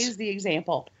 Always the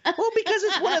example. Well, because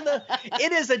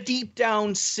it is a deep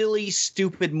down, silly,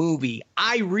 stupid movie.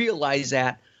 I realize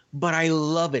that, but I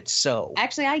love it so.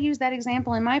 Actually, I use that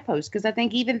example in my post because I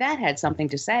think even that had something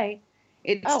to say.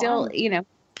 It's still.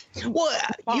 Well,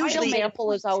 usually the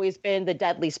example has always been The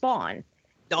Deadly Spawn.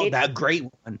 Oh, that great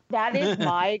one. That is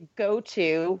my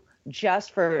go-to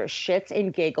just for shits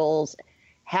and giggles,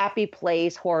 happy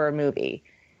place horror movie.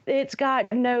 It's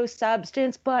got no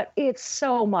substance, but it's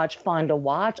so much fun to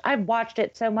watch. I've watched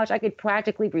it so much I could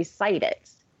practically recite it.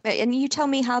 And you tell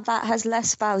me how that has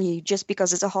less value just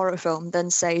because it's a horror film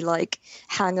than, say, like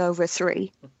Hangover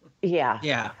 3. Yeah.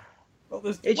 Yeah. Well,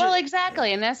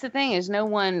 exactly. And that's the thing is no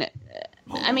one,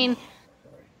 I mean,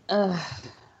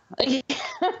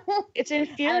 it's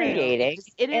infuriating.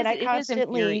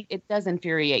 It does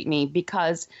infuriate me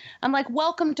because I'm like,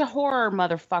 welcome to horror,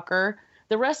 motherfucker.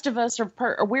 The rest of us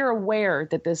we're aware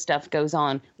that this stuff goes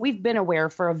on. We've been aware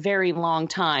for a very long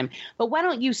time. But why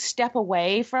don't you step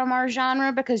away from our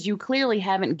genre because you clearly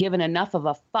haven't given enough of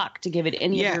a fuck to give it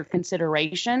any of your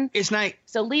consideration. It's not.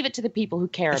 So leave it to the people who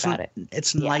care about it.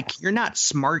 It's like you're not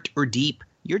smart or deep.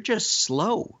 You're just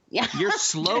slow. Yeah. You're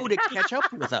slow to catch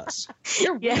up with us.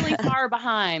 You're really far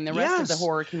behind the rest of the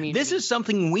horror community. This is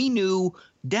something we knew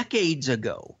decades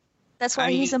ago. That's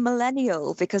why he's a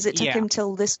millennial, because it took him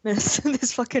till this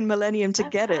fucking millennium to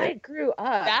get it. I grew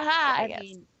up,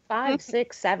 5,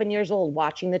 6, 7 years old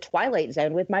watching The Twilight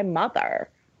Zone with my mother.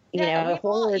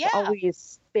 Horror has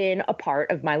always been a part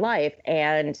of my life.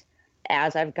 And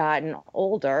as I've gotten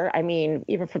older, I mean,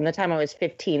 even from the time I was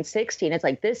 15, 16, it's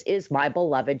like, this is my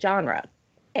beloved genre.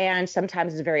 And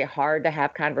sometimes it's very hard to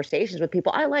have conversations with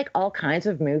people. I like all kinds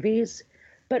of movies,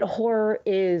 but horror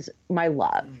is my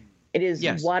love. It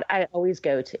is what I always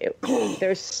go to.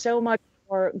 There's so much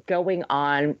more going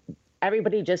on.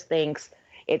 Everybody just thinks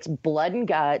it's blood and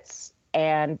guts,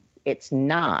 and it's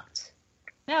not.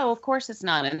 No, of course it's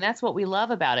not. And that's what we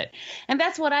love about it. And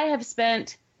that's what I have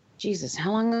spent, Jesus,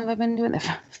 how long have I been doing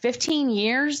that? 15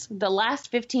 years? The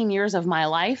last 15 years of my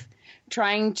life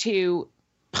trying to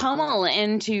pummel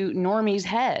into normies'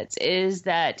 heads is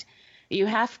that You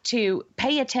have to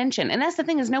pay attention. And that's the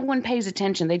thing, is no one pays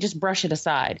attention. They just brush it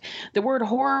aside. The word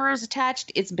horror is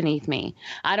attached. It's beneath me.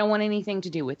 I don't want anything to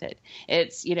do with it.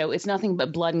 It's, it's nothing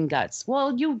but blood and guts.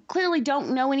 Well, you clearly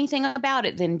don't know anything about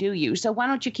it then, do you? So why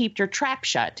don't you keep your trap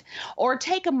shut? Or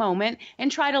take a moment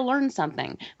and try to learn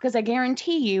something. Because I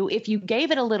guarantee you, if you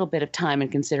gave it a little bit of time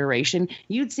and consideration,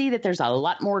 you'd see that there's a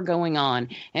lot more going on.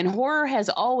 And horror has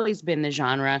always been the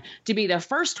genre to be the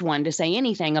first one to say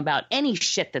anything about any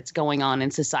shit that's going on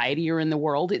in society or in the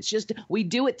world. It's just we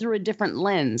do it through a different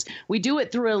lens. We do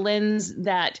it through a lens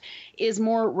that is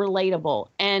more relatable.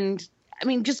 And I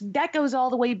mean, just that goes all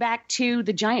the way back to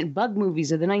the giant bug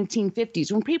movies of the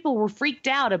 1950s, when people were freaked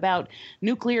out about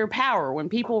nuclear power, when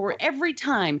people were, every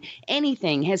time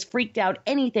anything has freaked out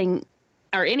anything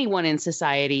or anyone in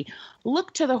society,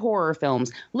 look to the horror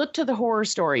films, look to the horror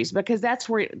stories, because that's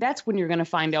when you're going to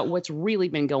find out what's really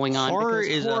been going on.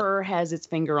 Horror has its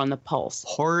finger on the pulse.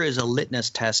 Horror is a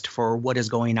litmus test for what is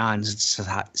going on in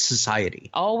society.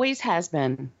 Always has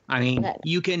been. I mean,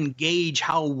 you can gauge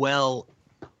how well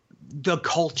the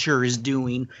culture is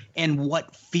doing and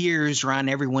what fears are on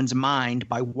everyone's mind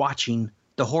by watching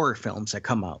the horror films that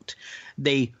come out.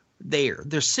 They're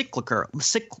cyclical.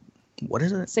 What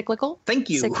is it? Cyclical? Thank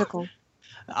you. Cyclical.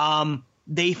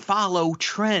 They follow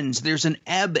trends. There's an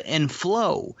ebb and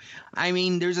flow. I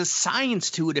mean, there's a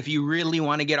science to it if you really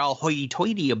want to get all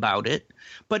hoity-toity about it.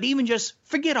 But even just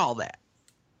forget all that.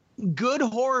 Good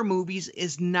horror movies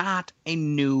is not a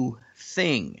new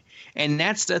thing. And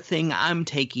that's the thing I'm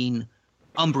taking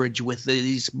umbrage with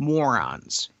these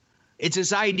morons. It's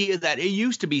this idea that it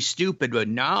used to be stupid, but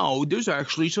now there's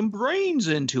actually some brains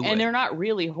into it. And they're not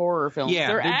really horror films. Yeah,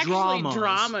 they're actually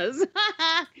dramas.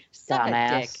 Suck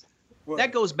a dick.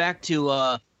 That goes back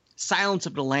to Silence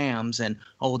of the Lambs and,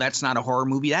 that's not a horror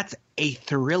movie. That's a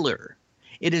thriller.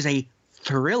 It is a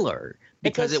thriller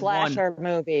because it's a slasher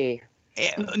movie.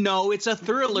 No, it's a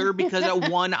thriller because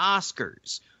it won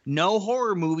Oscars. No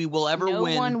horror movie will ever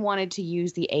win. No one wanted to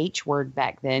use the H word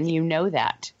back then. You know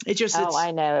that.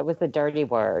 I know. It was the dirty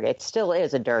word. It still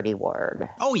is a dirty word.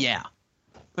 Oh, yeah.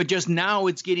 But just now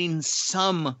it's getting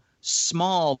some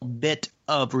small bit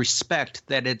of respect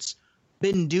that it's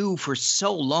been due for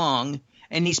so long,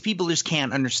 and these people just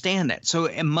can't understand that. So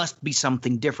it must be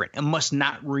something different. It must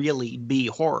not really be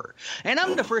horror. And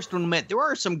I'm the first one to admit there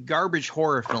are some garbage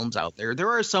horror films out there. There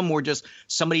are some where just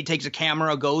somebody takes a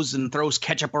camera, goes and throws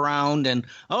ketchup around, and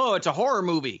it's a horror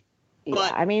movie.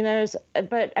 But I mean,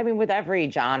 with every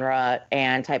genre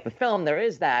and type of film, there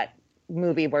is that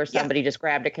movie where somebody just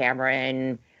grabbed a camera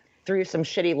and threw some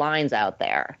shitty lines out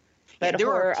there. But there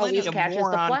are plenty always of catches the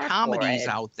moron flack comedies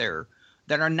for it. out there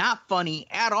that are not funny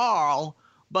at all,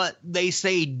 but they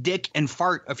say dick and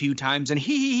fart a few times and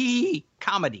hee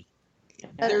comedy.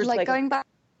 There's going back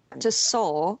to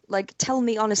Saw, tell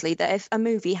me honestly that if a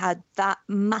movie had that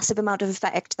massive amount of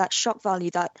effect, that shock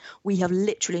value, that we have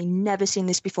literally never seen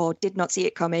this before, did not see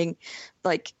it coming,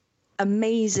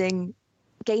 amazing,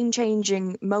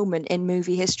 game-changing moment in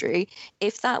movie history,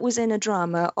 if that was in a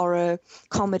drama or a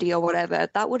comedy or whatever,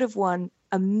 that would have won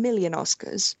 1 million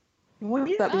Oscars. Well,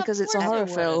 yeah, but because it's a horror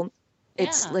film,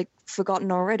 it's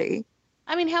forgotten already.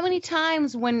 I mean, how many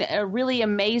times when a really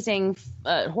amazing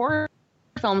horror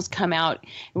films come out,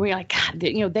 we're like, God,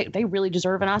 they really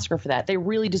deserve an Oscar for that. They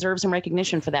really deserve some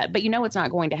recognition for that. But it's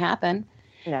not going to happen.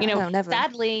 No, never.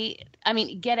 Sadly, I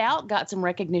mean, Get Out got some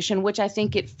recognition, which I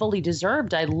think it fully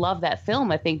deserved. I love that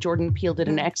film. I think Jordan Peele did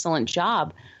an excellent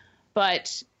job.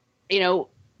 But,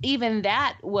 even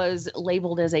that was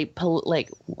labeled as a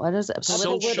what is it? A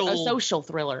social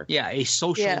thriller. Yeah, a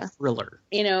social thriller.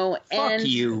 Fuck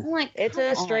you. It's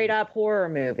a straight up horror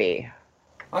movie.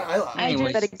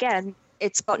 But again,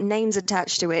 it's got names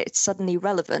attached to it. It's suddenly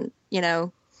relevant.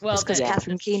 Well, just because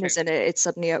Catherine Keener's in it, it's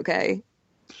suddenly okay.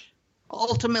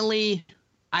 Ultimately,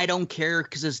 I don't care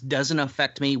because this doesn't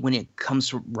affect me when it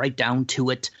comes right down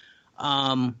to it.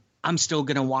 I'm still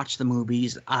gonna watch the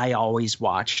movies I always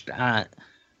watched.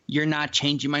 You're not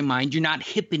changing my mind. You're not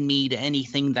hipping me to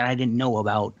anything that I didn't know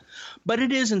about. But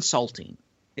it is insulting.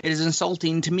 It is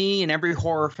insulting to me and every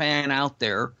horror fan out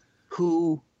there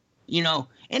who,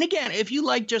 and again, if you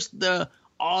like just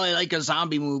all I like is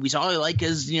zombie movies, all I like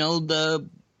is, the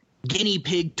guinea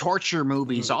pig torture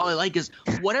movies, all I like is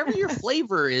whatever your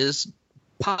flavor is,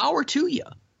 power to you.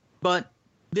 But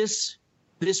this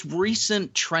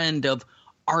recent trend of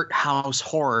art house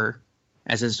horror,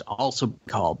 as it's also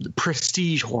called, the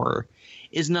prestige horror,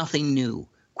 is nothing new.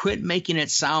 Quit making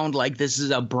it sound like this is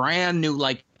a brand new,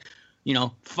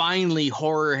 finally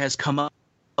horror has come up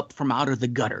from out of the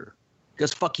gutter.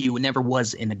 Because fuck you, it never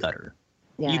was in the gutter.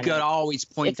 Yeah, you could always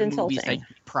point to movies that you're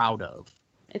proud of.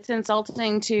 It's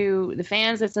insulting to the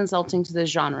fans. It's insulting to the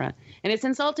genre. And it's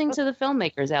insulting to the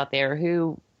filmmakers out there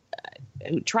who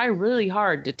try really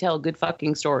hard to tell good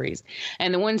fucking stories.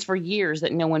 And the ones for years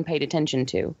that no one paid attention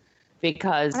to.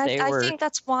 Because I think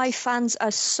that's why fans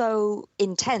are so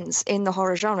intense in the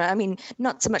horror genre. I mean,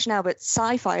 not so much now, but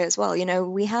sci-fi as well. You know,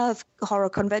 we have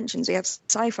horror conventions, we have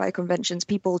sci-fi conventions.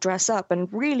 People dress up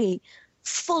and really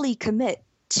fully commit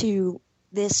to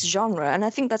this genre. And I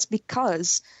think that's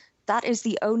because that is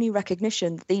the only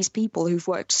recognition that these people who've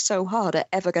worked so hard are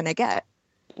ever going to get.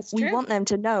 We want them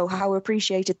to know how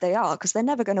appreciated they are, because they're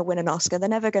never going to win an Oscar. They're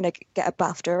never going to get a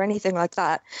BAFTA or anything like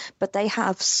that. But they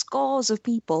have scores of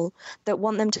people that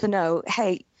want them to know,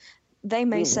 hey, they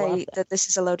may say that this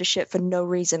is a load of shit for no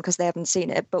reason because they haven't seen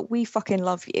it, but we fucking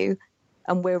love you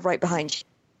and we're right behind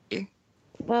you.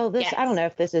 Well, I don't know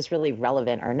if this is really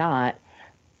relevant or not,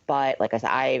 but like I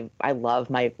said, I love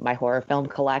my horror film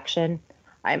collection.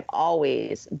 I'm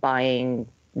always buying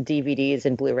DVDs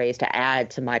and Blu-rays to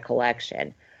add to my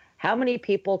collection. How many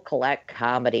people collect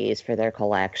comedies for their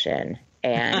collection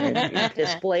and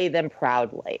display them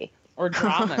proudly? Or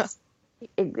dramas.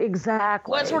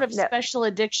 Exactly. What sort of special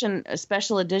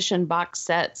edition box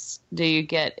sets do you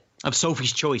get? Of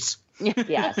Sophie's Choice.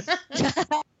 Yes.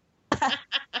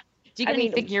 Do you get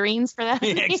any figurines for that?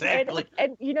 Yeah, exactly.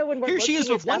 And you know, when we're here she is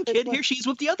with one kid, here she's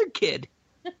with the other kid.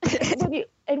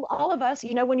 And all of us,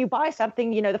 you know, when you buy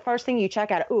something, you know, the first thing you check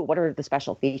out, what are the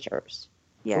special features?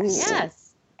 Yes. Yes.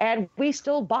 And we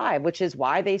still buy, which is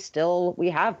why we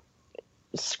have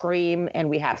Scream and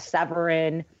we have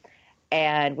Severin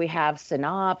and we have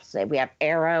Synopsis and we have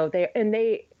Arrow.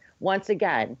 They once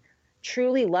again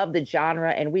truly love the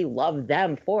genre, and we love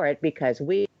them for it because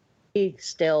we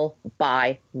still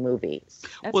buy movies.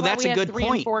 That's a good point.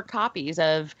 3 and 4 copies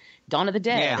of Dawn of the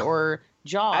Dead or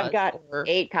Jaws. I've got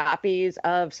 8 copies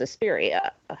of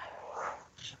Suspiria.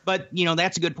 But, you know,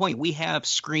 that's a good point. We have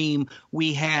Scream,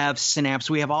 we have Synapse,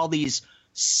 we have all these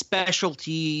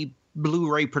specialty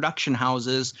Blu-ray production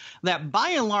houses that, by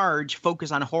and large,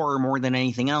 focus on horror more than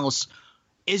anything else.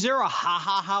 Is there a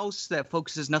Ha-Ha house that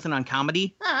focuses nothing on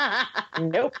comedy?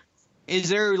 Nope. Is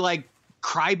there, like,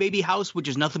 Crybaby House, which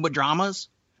is nothing but dramas?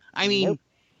 I mean,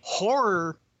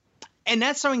 horror, and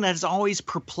that's something that has always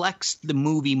perplexed the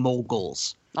movie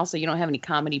moguls. Also, you don't have any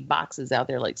comedy boxes out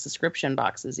there, like subscription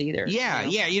boxes either. Yeah,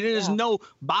 you know? There's no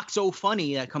Box-O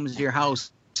Funny that comes to your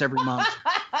house every month.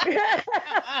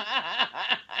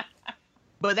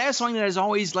 But that's something that is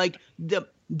always, like, the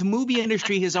movie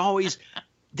industry has always,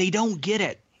 they don't get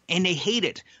it, and they hate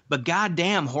it. But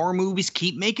goddamn, horror movies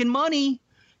keep making money.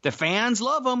 The fans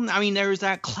love them. I mean, there's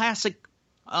that classic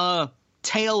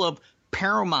tale of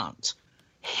Paramount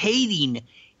hating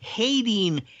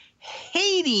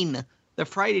the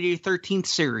Friday the 13th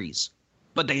series.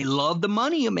 But they loved the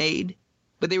money it made.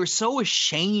 But they were so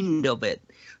ashamed of it.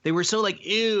 They were so like,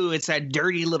 ew, it's that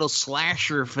dirty little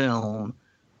slasher film.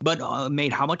 But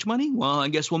made how much money? Well, I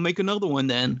guess we'll make another one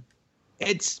then.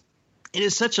 It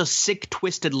is such a sick,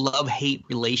 twisted love-hate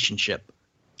relationship.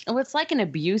 Oh, it's like an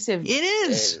abusive. It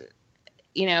is.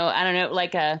 I don't know,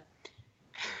 like a.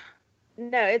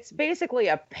 No, it's basically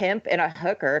a pimp and a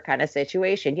hooker kind of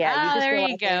situation. Yeah, you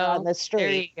just go on the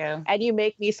street. There you go. And you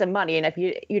make me some money, and if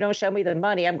you don't show me the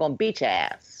money, I'm going to beat your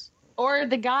ass. Or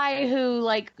the guy who,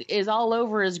 like, is all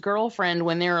over his girlfriend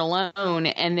when they're alone,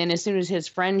 and then as soon as his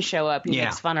friends show up, he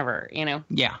makes fun of her, you know?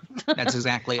 Yeah, that's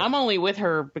exactly it. I'm only with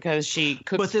her because she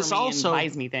cooks for me and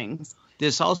buys me things.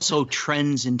 This also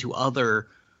trends into other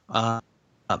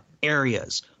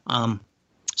areas.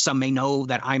 Some may know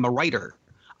that I'm a writer.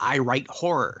 I write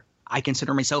horror. I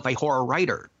consider myself a horror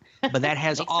writer. But that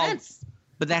has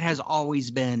always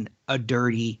been a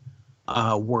dirty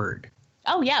word.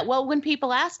 Oh, yeah. Well, when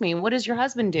people ask me, what does your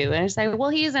husband do? And I say, well,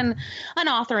 he's an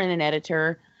author and an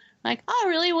editor. Like, oh,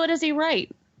 really? What does he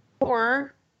write?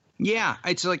 Or. Yeah.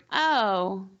 It's like.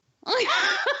 Oh.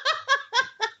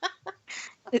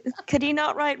 Could he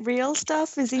not write real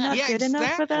stuff? Is he not good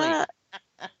enough for that?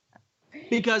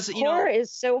 Because, horror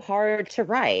is so hard to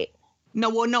write.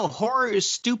 No, horror is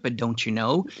stupid, don't you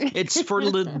know? It's for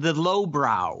the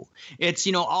lowbrow.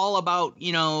 It's, all about,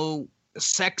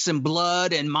 sex and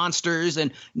blood and monsters,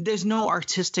 and there's no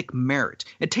artistic merit.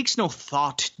 It takes no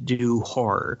thought to do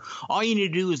horror. All you need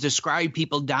to do is describe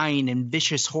people dying in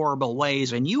vicious, horrible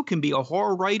ways, and you can be a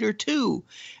horror writer too.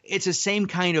 It's the same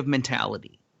kind of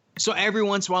mentality. So every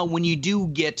once in a while, when you do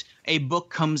get a book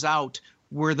comes out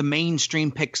where the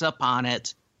mainstream picks up on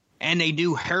it, and they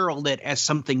do herald it as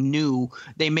something new,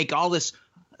 they make all this.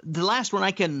 The last one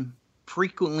I can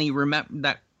frequently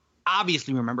remember,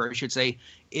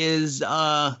 is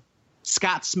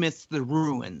Scott Smith's The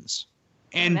Ruins.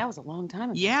 And that was a long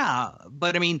time ago. Yeah,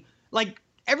 but I mean, like,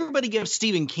 everybody gives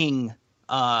Stephen King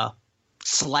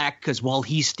slack because, well,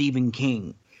 he's Stephen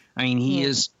King. I mean, he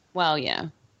is. Well, yeah.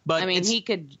 But I mean, he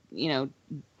could,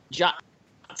 jot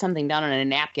something down on a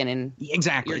napkin and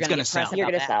exactly, it's going to sell. You're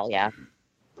going to sell, yeah.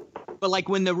 But like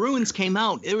when The Ruins came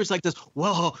out, it was like this,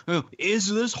 well, is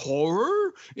this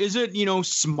horror? Is it,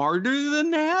 smarter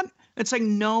than that? It's like,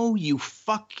 no, you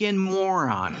fucking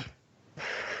moron.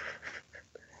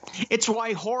 It's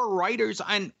why horror writers,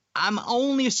 and I'm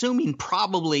only assuming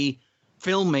probably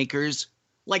filmmakers,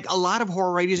 like a lot of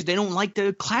horror writers, they don't like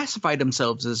to classify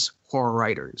themselves as horror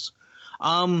writers.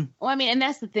 Well, I mean, and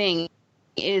that's the thing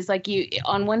is like you,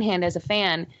 on one hand, as a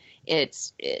fan,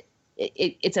 it's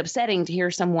upsetting to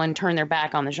hear someone turn their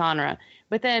back on the genre,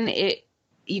 but then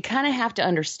you kind of have to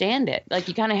understand it. Like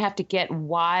you kind of have to get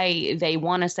why they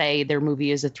want to say their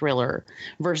movie is a thriller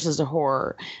versus a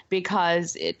horror,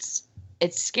 because it's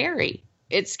scary.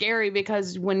 It's scary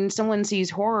because when someone sees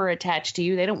horror attached to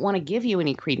you, they don't want to give you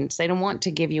any credence. They don't want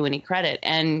to give you any credit,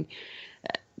 and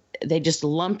they just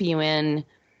lump you in.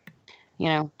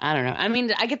 I don't know. I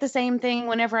mean, I get the same thing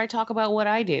whenever I talk about what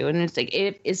I do. And it's like,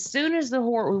 as soon as the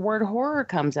word horror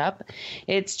comes up,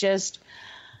 it's just,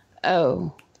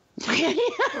 I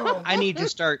need to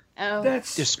start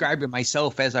describing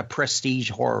myself as a prestige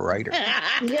horror writer.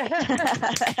 I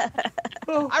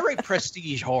write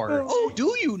prestige horror. Oh,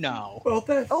 do you now? Well,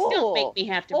 don't make me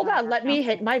have to. Hold on, let me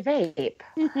hit my vape.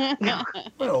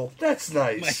 Well, that's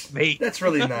nice. That's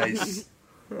really nice.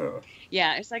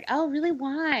 Yeah, it's like, oh, really?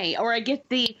 Why? Or I get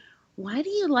the, why do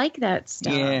you like that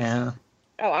stuff? Yeah.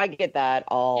 Oh, I get that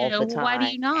all the time. Why do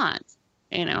you not?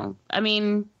 I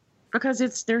mean,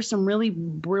 because there's some really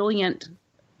brilliant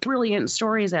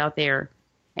stories out there,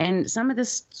 and some of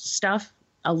this stuff,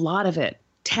 a lot of it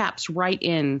taps right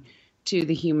in to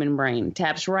the human brain,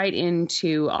 taps right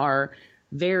into our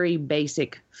very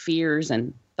basic fears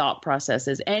and thought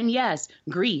processes, and yes,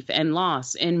 grief and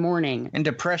loss and mourning and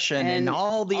depression and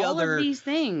all of these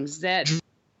things that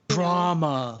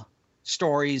drama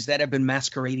stories that have been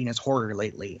masquerading as horror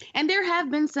lately. And there have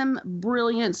been some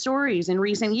brilliant stories in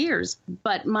recent years,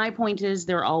 but my point is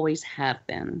there always have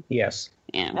been. Yes.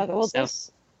 Yeah. Okay, well,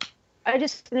 I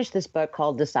just finished this book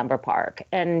called December Park,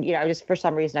 and just for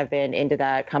some reason I've been into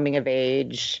that coming of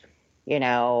age,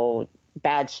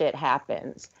 bad shit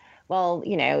happens. Well,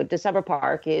 December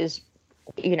Park is,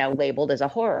 labeled as a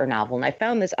horror novel. And I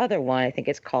found this other one, I think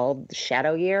it's called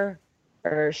Shadow Year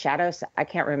or Shadows. I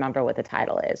can't remember what the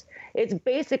title is. It's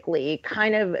basically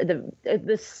kind of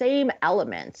the same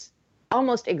elements,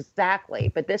 almost exactly.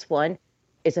 But this one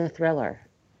is a thriller.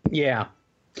 Yeah.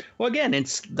 Well, again,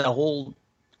 it's the whole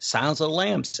Silence of the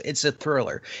Lambs. It's a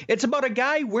thriller. It's about a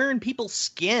guy wearing people's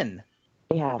skin.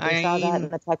 Yeah, we saw that in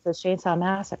the Texas Chainsaw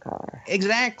Massacre.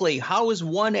 Exactly. How is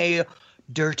one a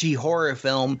dirty horror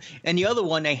film and the other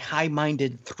one a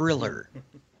high-minded thriller?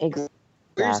 Exactly.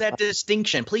 Where's that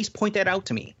distinction? Please point that out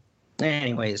to me.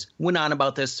 Anyways, went on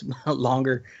about this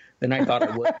longer than I thought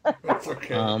I would. That's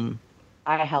okay.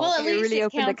 I helped. Well, you really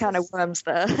opened a can of worms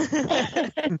there.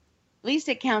 At least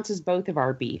it counts as both of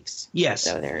our beefs. Yes.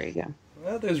 So there you go.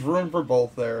 Well, there's room for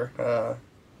both there.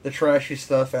 The trashy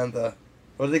stuff and the,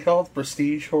 what do they call it?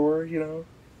 Prestige horror,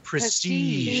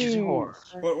 Prestige horror.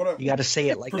 You got to say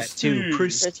it like that, too.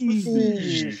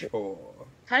 Prestige horror.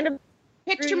 Kind of.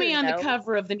 Picture me on the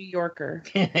cover of the New Yorker.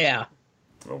 Yeah.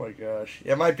 Oh my gosh.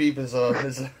 Yeah, my beef is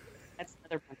That's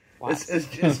another one.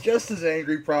 It's just as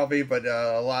angry probably, but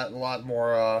a lot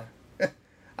more.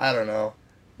 I don't know.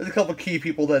 There's a couple key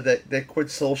people that quit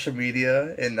social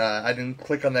media, and I didn't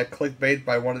click on that clickbait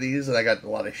by one of these, and I got a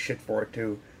lot of shit for it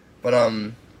too. But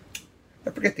I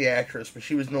forget the actress, but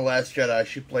she was in The Last Jedi.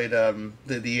 She played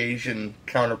the Asian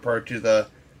counterpart to the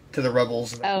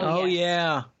Rebels. Oh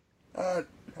yeah.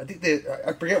 I think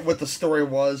I forget what the story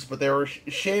was, but they were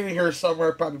shaming her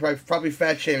somewhere, probably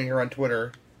fat shaming her on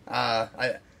Twitter.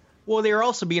 Well, they were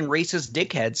also being racist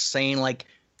dickheads, saying like,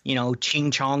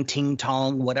 ching chong, ting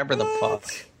tong, whatever the fuck.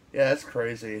 Yeah, that's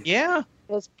crazy. Yeah.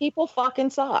 Those people fucking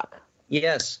suck.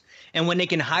 Yes. And when they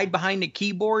can hide behind the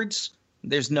keyboards,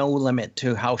 there's no limit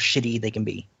to how shitty they can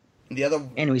be. The other.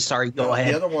 Anyway, sorry, go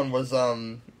ahead. The other one was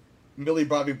Millie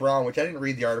Bobby Brown, which I didn't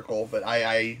read the article, but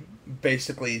I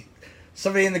basically,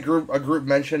 somebody in a group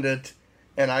mentioned it,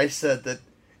 and I said that,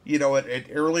 at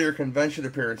earlier convention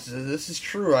appearances, this is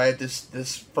true. I had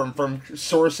this from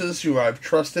sources who I've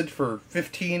trusted for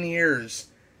 15 years,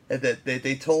 and that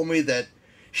they told me that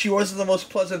she wasn't the most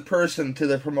pleasant person to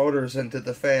the promoters and to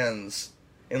the fans.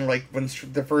 And like when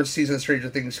the first season of Stranger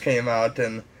Things came out,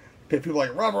 and people were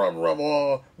like,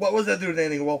 rubble, what was that doing to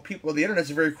anything? Well, the internet's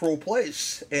a very cruel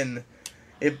place, and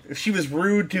if she was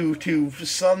rude to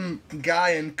some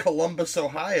guy in Columbus,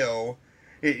 Ohio,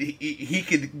 he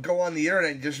could go on the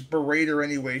internet and just berate her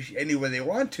any way they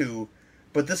want to.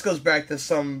 But this goes back to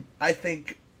some, I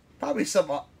think, probably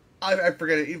some, I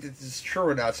forget if this is true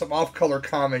or not, some off-color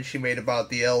comment she made about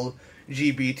the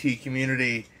LGBT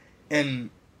community, and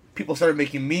people started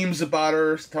making memes about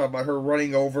her, talking about her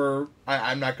running over,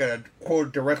 I'm not going to quote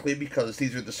it directly because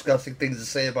these are disgusting things to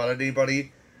say about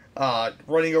anybody,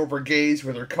 running over gays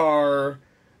with her car,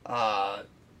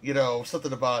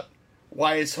 something about,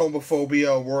 why is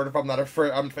homophobia a word if I'm not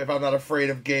afraid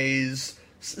of gays?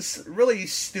 Really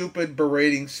stupid,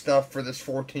 berating stuff for this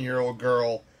 14-year-old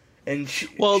girl, and she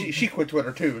quit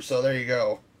Twitter too. So there you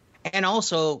go. And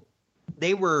also,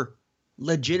 they were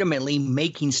legitimately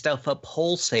making stuff up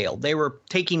wholesale. They were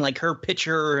taking like her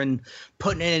picture and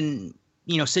putting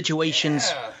in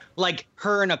situations like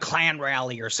her in a Klan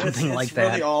rally or something like that.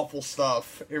 It's really awful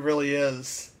stuff. It really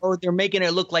is. Or they're making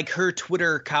it look like her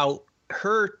Twitter account,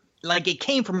 like it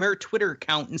came from her Twitter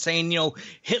account and saying,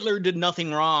 Hitler did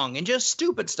nothing wrong and just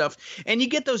stupid stuff. And you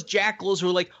get those jackals who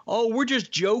are like, oh, we're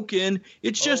just joking.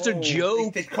 It's just a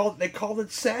joke. They called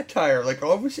it satire. Like,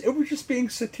 oh, it was just being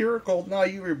satirical. No,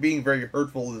 you were being very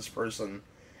hurtful to this person.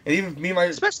 And even me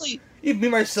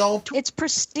myself. It's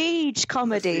prestige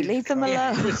comedy. Leave them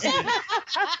alone.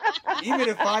 Even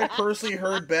if I personally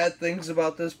heard bad things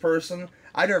about this person,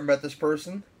 I never met this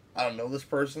person. I don't know this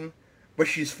person. But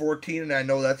she's 14, and I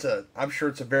know I'm sure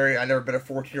it's I've never been a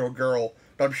 14-year-old girl,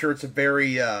 but I'm sure it's a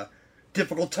very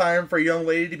difficult time for a young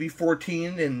lady to be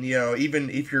 14, and, even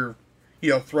if you're,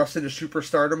 thrust into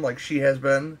superstardom like she has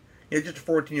been, just a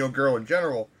 14-year-old girl in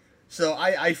general. So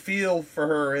I feel for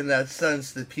her in that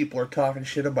sense that people are talking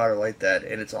shit about her like that,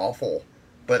 and it's awful.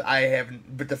 But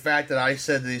the fact that I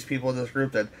said to these people in this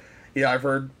group that, I've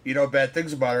heard, bad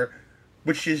things about her,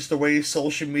 which is the way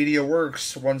social media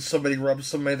works. Once somebody rubs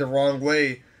somebody the wrong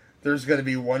way, there's going to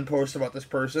be one post about this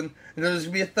person, and there's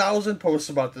going to be 1,000 posts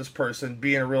about this person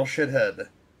being a real shithead.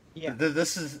 Yeah.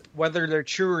 This is whether they're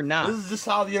true or not. This is just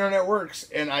how the internet works,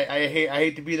 and I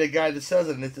hate to be the guy that says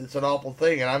it. And it's an awful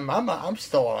thing, and I'm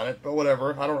still on it. But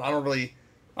whatever. I don't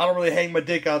really hang my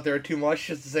dick out there too much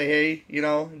just to say, hey,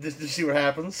 just to see what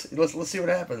happens. Let's see what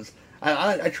happens.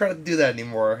 I try not to do that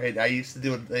anymore. I used to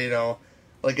do it,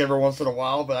 like every once in a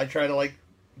while, but I try to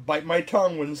bite my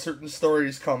tongue when certain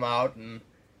stories come out, and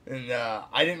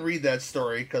I didn't read that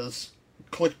story because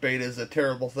clickbait is a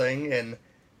terrible thing, and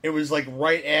it was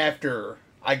right after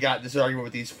I got this argument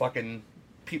with these fucking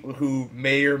people who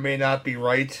may or may not be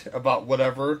right about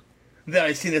whatever, then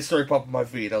I seen this story pop up on my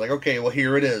feed. I'm like, okay, well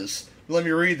here it is. Let me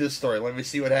read this story. Let me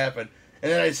see what happened.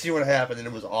 And then I see what happened, and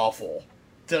it was awful.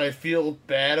 Did I feel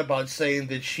bad about saying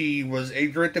that she was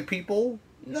ignorant to people?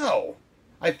 No.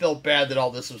 I felt bad that all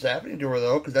this was happening to her,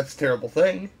 though, because that's a terrible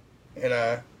thing.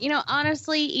 And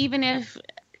honestly, even if,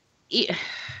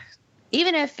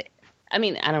 I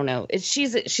mean, I don't know.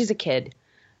 She's a kid,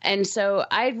 and so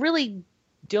I really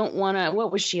don't want to.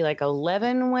 What was she,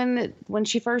 11 when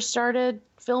she first started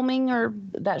filming or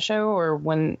that show, or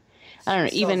when I don't know.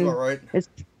 Sounds even about right.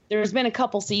 There's been a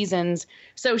couple seasons,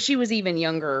 so she was even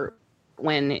younger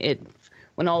when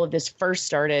all of this first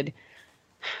started.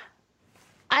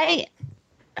 I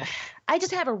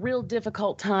just have a real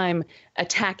difficult time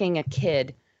attacking a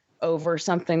kid over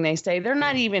something they say. They're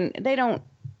not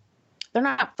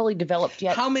fully developed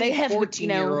yet. How many they have,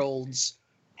 14-year-olds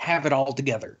have it all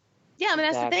together? Yeah, I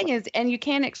mean, that's the thing is, and you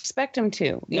can't expect them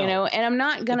to, and I'm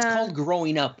not going to. It's called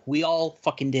growing up. We all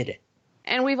fucking did it.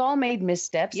 And we've all made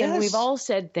missteps, and we've all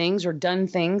said things or done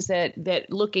things that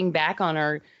looking back on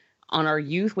our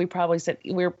youth, we're probably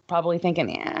thinking,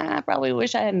 yeah, I probably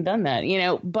wish I hadn't done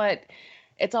that, but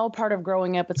it's all part of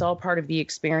growing up. It's all part of the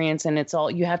experience, and it's all,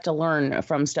 you have to learn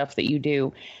from stuff that you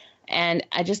do. And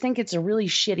I just think it's a really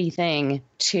shitty thing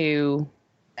to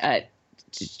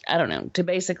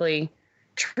basically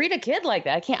treat a kid like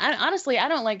that. Honestly, I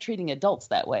don't like treating adults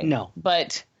that way. No.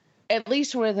 But at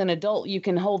least with an adult, you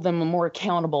can hold them more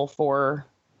accountable for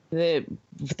the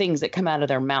things that come out of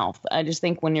their mouth. I just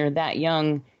think when you're that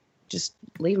young, just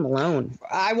leave them alone.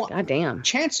 God damn.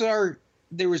 Chances are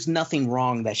there was nothing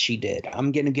wrong that she did.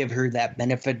 I'm going to give her that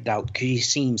benefit of doubt because she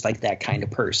seems like that kind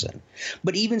of person.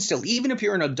 But even still, even if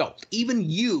you're an adult, even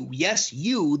you, yes,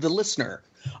 you, the listener,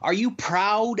 are you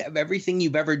proud of everything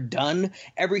you've ever done,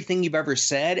 everything you've ever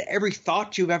said, every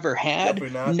thought you've ever had?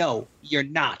 Definitely not. No, you're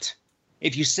not.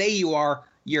 If you say you are,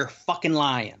 you're fucking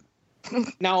lying.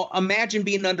 Now, imagine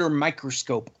being under a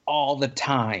microscope all the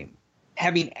time,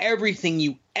 having everything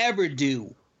you ever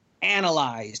do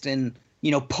analyzed and,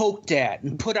 poked at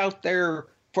and put out there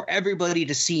for everybody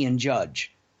to see and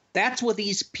judge. That's what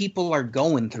these people are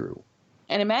going through.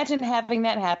 And imagine having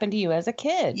that happen to you as a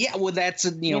kid. Yeah, well, that's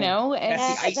and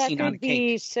that's the icing that on the could cake.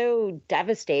 be so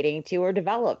devastating to her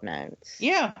development.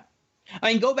 Yeah,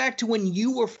 I mean, go back to when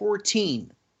you were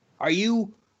 14. Are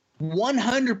you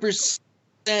 100%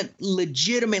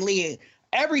 legitimately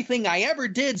everything I ever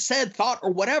did, said, thought,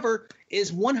 or whatever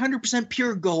is 100%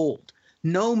 pure gold?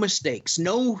 No mistakes,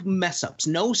 no mess ups,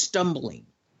 no stumbling.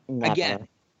 Never. Again,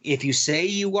 if you say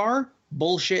you are,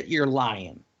 bullshit, you're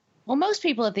lying. Well, most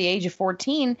people at the age of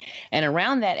 14 and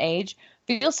around that age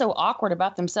feel so awkward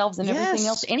about themselves and everything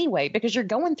else anyway, because you're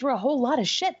going through a whole lot of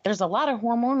shit. There's a lot of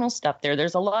hormonal stuff there.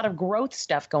 There's a lot of growth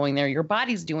stuff going there. Your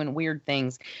body's doing weird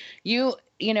things. And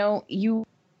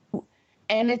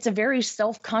it's a very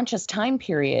self-conscious time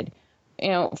period,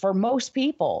 for most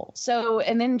people. So,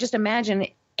 and then just imagine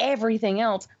everything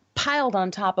else piled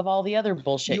on top of all the other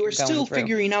bullshit You're still through.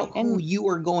 figuring out who you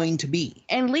are going to be.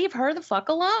 And leave her the fuck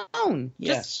alone.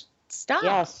 Yes. Just stop.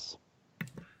 Yes.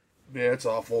 Yeah, it's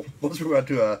awful. Let's move on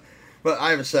to but I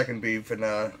have a second beef, and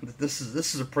this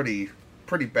is a pretty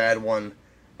bad one.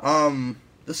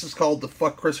 This is called the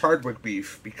fuck Chris Hardwick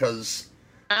beef, because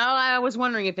I was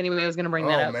wondering if anybody was going to bring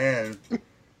that up. Oh man,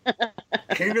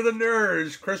 King of the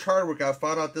Nerds, Chris Hardwick. I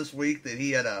found out this week that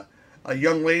he had a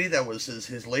young lady that was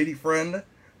his lady friend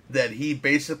that he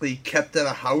basically kept at a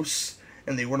house,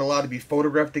 and they weren't allowed to be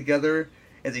photographed together.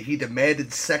 And that he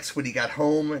demanded sex when he got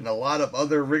home, and a lot of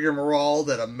other rigmarole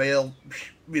that a male,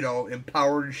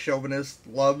 empowered chauvinist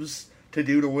loves to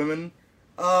do to women.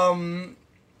 I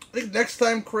think next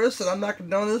time, Chris, and I'm not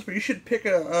condoning this, but you should pick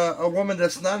a woman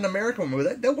that's not an American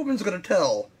woman. That woman's going to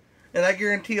tell. And I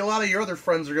guarantee a lot of your other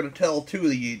friends are going to tell, too,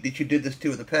 that you did this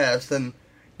to in the past. And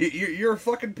you're a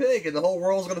fucking pig, and the whole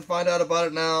world's going to find out about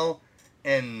it now.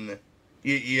 And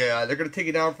yeah, they're going to take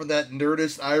you down from that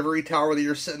Nerdist ivory tower that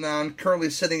you're currently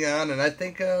sitting on. And I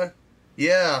think, I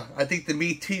think the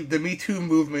Me Too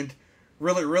movement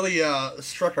really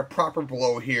struck a proper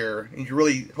blow here. And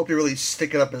hope you really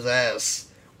stick it up his ass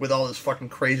with all this fucking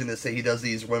craziness that he does to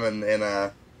these women.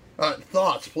 And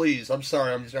thoughts, please. I'm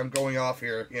sorry, I'm going off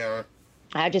here.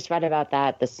 I just read about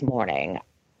that this morning,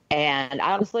 and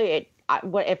honestly,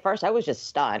 at first I was just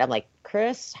stunned. I'm like,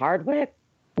 Chris Hardwick?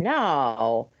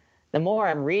 No. The more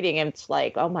I'm reading, it's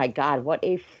like, oh my god, what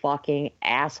a fucking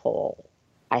asshole!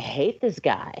 I hate this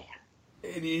guy.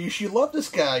 And you should love this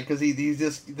guy because he's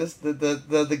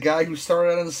the guy who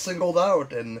started out as singled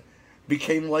out and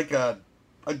became like a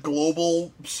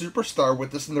global superstar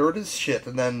with this Nerdist shit,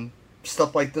 and then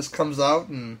stuff like this comes out,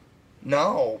 and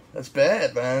no, that's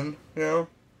bad, man.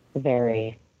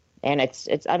 Very, and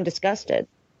I'm disgusted.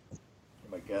 Oh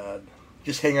my god,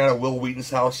 just hanging out at Will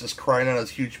Wheaton's house, just crying on his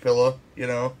huge pillow,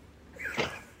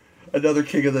 Another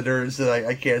King of the Nerds that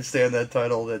I can't stand that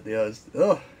title. That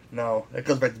no, that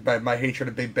goes back to my hatred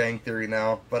of Big Bang Theory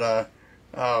now. But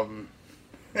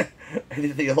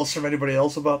anything else from anybody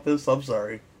else about this? I'm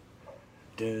sorry.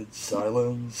 Dead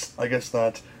silence. I guess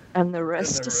not. And the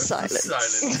rest is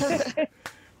silence.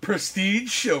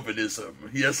 Prestige chauvinism.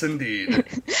 Yes, indeed.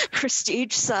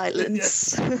 Prestige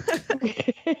silence.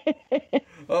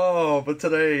 Oh, but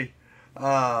today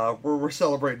we're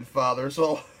celebrating fathers.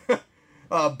 Well,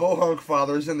 bohunk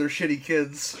fathers and their shitty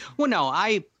kids. Well, no,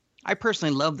 I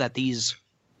personally love that these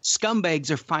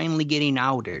scumbags are finally getting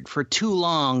outed. For too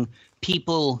long,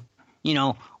 people,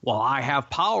 I have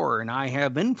power and I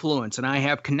have influence and I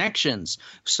have connections.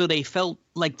 So they felt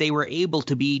like they were able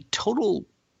to be total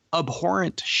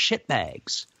abhorrent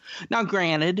shitbags. Now,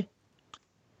 granted,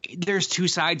 there's two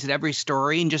sides to every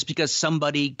story, and just because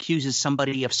somebody accuses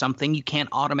somebody of something, you can't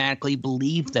automatically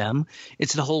believe them.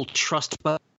 It's the whole trust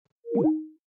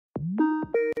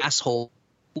asshole.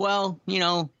 Well,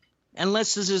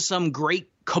 unless this is some great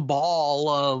cabal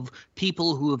of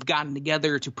people who have gotten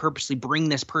together to purposely bring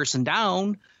this person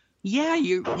down,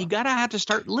 you gotta have to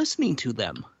start listening to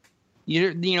them.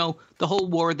 The whole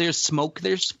war, there's smoke,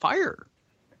 there's fire.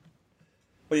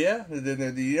 But yeah,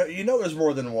 there's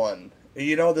more than one.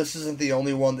 This isn't the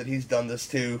only one that he's done this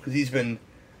to, because he's been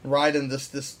riding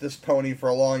this pony for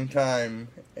a long time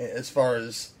as far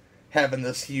as having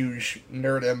this huge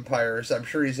nerd empire. So I'm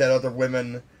sure he's had other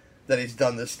women that he's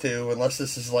done this to, unless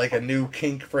this is like a new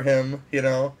kink for him,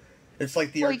 It's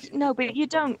like no, but you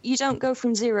don't go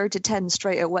from 0 to 10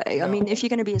 straight away. No. I mean, if you're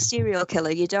going to be a serial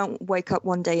killer, you don't wake up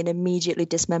one day and immediately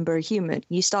dismember a human.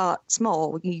 You start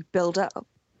small, you build up.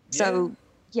 Yeah. So,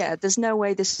 yeah, there's no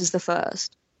way this is the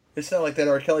first. It's not like that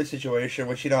R. Kelly situation,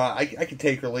 which, I could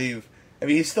take or leave. I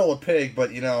mean, he's still a pig, but,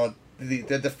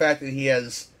 the fact that he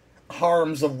has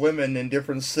harms of women in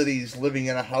different cities living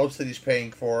in a house that he's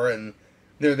paying for, and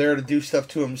they're there to do stuff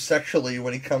to him sexually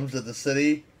when he comes to the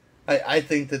city. I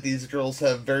think that these girls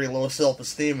have very low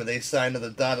self-esteem, and they sign to the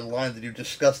dotted line to do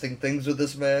disgusting things with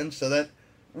this man. So that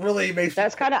really makes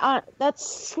that's kind of on.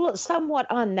 That's somewhat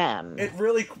on them. It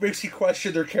really makes you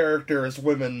question their character as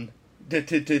women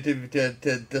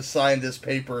to sign this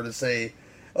paper to say,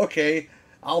 okay,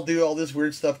 I'll do all this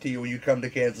weird stuff to you when you come to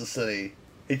Kansas City.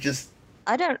 It just.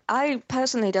 I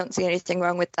personally don't see anything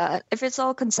wrong with that. If it's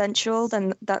all consensual,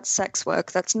 then that's sex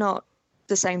work. That's not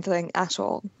the same thing at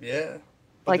all. Yeah.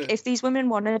 Like, if these women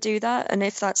want to do that, and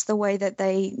if that's the way that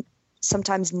they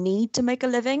sometimes need to make a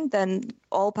living, then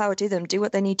all power to them. Do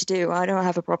what they need to do. I don't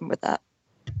have a problem with that.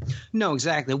 No,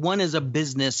 exactly. One is a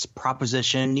business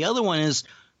proposition. The other one is,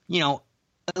 at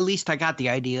least I got the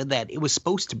idea that it was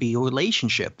supposed to be a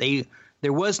relationship.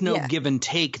 There was no give and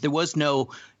take. There was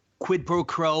no quid pro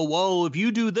quo. Well, if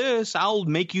you do this, I'll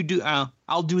make you do.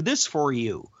 I'll do this for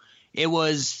you. It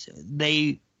was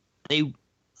they.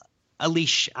 At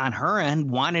least on her end,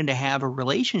 wanted to have a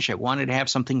relationship, wanted to have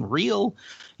something real.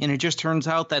 And it just turns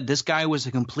out that this guy was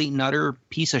a complete and utter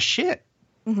piece of shit.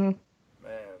 Mm-hmm.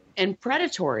 And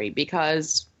predatory,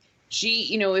 because she,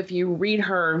 if you read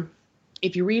her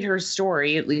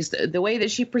story, at least the way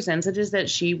that she presents it is that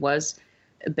she was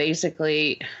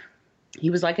basically,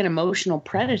 he was like an emotional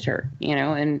predator,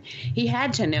 and he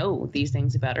had to know these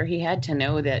things about her. He had to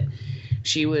know that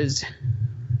she was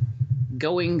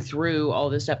going through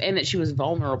all this stuff and that she was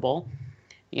vulnerable,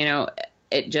 but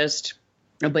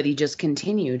he just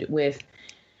continued with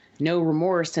no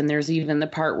remorse. And there's even the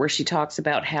part where she talks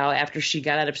about how after she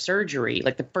got out of surgery,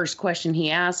 like the first question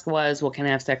he asked was, well, can I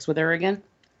have sex with her again?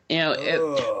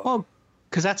 Well,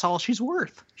 because that's all she's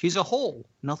worth. She's a whole,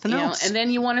 nothing else. And then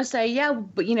you want to say, yeah,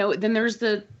 but then there's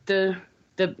the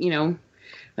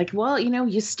like, well,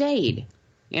 you stayed,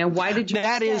 why did you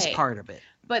That stay? is part of it.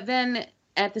 But then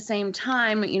at the same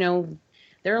time,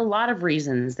 there are a lot of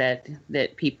reasons that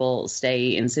people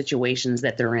stay in situations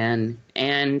that they're in,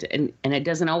 and it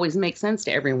doesn't always make sense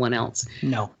to everyone else.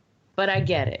 No. But I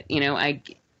get it.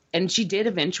 And she did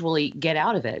eventually get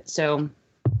out of it. So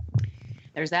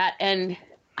there's that. And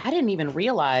I didn't even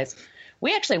realize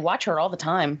we actually watch her all the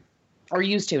time, or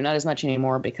used to, not as much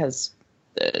anymore because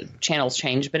the channels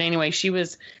changed. But anyway, she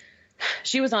was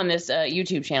on this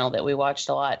YouTube channel that we watched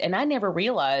a lot, and I never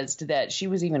realized that she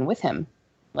was even with him.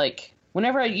 Like,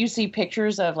 whenever you see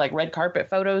pictures of like red carpet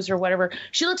photos or whatever,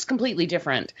 she looks completely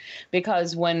different,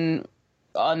 because when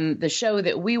on the show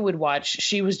that we would watch,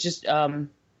 she was just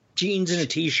jeans and a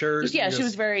t-shirt. Yeah, she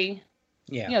was very,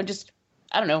 just,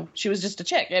 I don't know, she was just a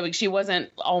chick. I mean, she wasn't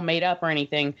all made up or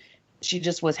anything. She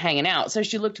just was hanging out, so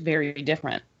she looked very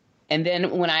different. And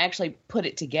then when I actually put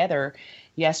it together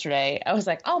yesterday, I was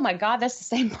like, oh my God, that's the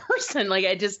same person. Like,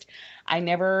 I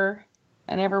never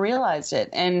realized it.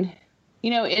 And,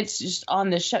 it's just on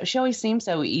the show. She always seems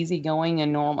so easygoing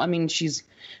and normal. I mean, she's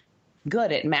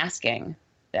good at masking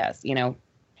this, and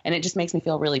it just makes me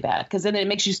feel really bad, because then it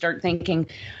makes you start thinking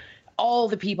all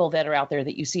the people that are out there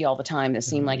that you see all the time that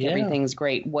seem like everything's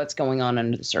great. What's going on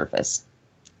under the surface?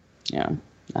 I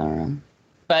don't know.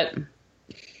 But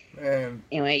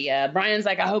anyway, Brian's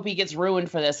like, I hope he gets ruined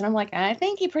for this. And I'm like, I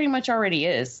think he pretty much already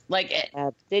is. Like,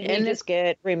 didn't he just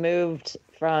get removed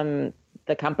from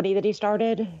the company that he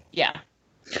started? Yeah.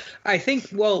 I think,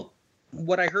 well,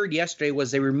 what I heard yesterday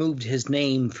was they removed his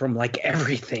name from like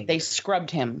everything. They scrubbed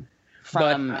him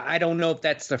from. But I don't know if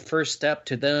that's the first step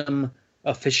to them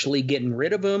officially getting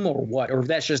rid of him or what, or if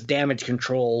that's just damage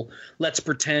control. Let's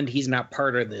pretend he's not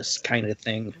part of this kind of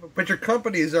thing. But your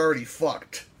company is already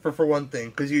fucked, for one thing,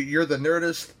 because you're the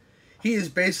Nerdist. He is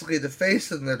basically the face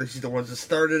of the Nerdist. He's the one that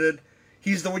started it.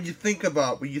 He's the one you think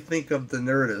about when you think of the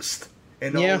Nerdist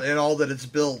and all that it's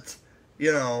built,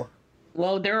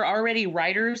 Well, there are already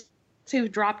writers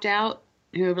who've dropped out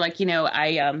who are like,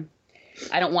 I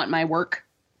don't want my work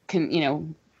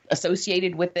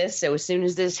associated with this. So as soon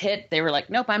as this hit, they were like,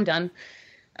 nope, I'm done.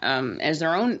 As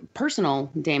their own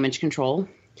personal damage control,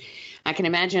 I can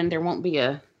imagine there won't be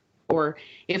or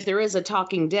if there is a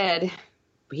talking dead,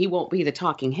 he won't be the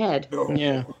talking head.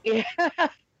 Yeah. And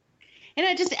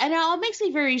it makes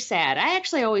me very sad. I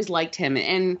actually always liked him,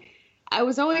 and I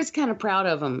was always kind of proud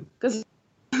of him, because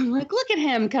I'm like, look at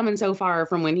him coming so far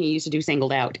from when he used to do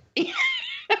Singled Out.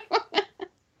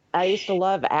 I used to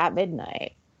love At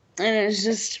Midnight. And it's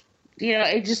just,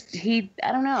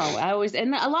 I don't know.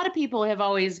 And a lot of people have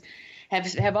always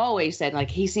said, like,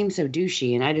 he seems so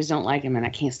douchey and I just don't like him and I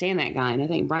can't stand that guy. And I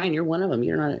think, Brian, you're one of them.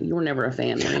 You were never a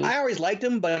fan, right? I always liked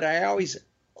him, but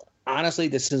honestly,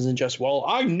 this isn't just, well,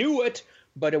 I knew it,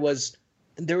 but it was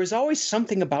there was always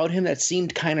something about him that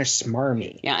seemed kind of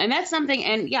smarmy. Yeah, and that's something,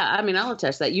 and yeah, I mean, I'll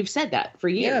attest that. You've said that for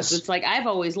years. Yes. It's like, I've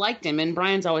always liked him, and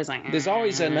Brian's always like, There's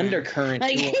always an undercurrent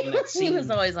Like, to him that he was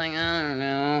always like, I don't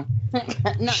know.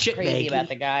 Not Shit crazy Maggie. about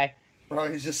the guy.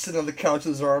 Right, he's just sitting on the couch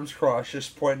with his arms crossed,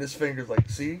 just pointing his fingers like,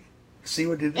 see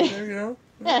what did it there, you know?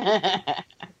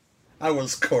 I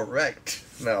was correct.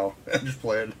 No, I'm just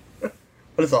playing. But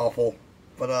it's awful.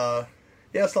 But,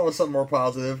 yeah, it's always something more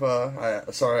positive. I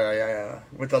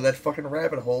went down that fucking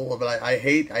rabbit hole. But I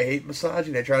hate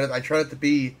misogyny. I try not to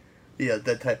be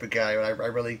that type of guy. But I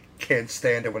really can't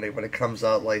stand it when it comes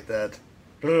out like that.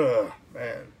 Ugh,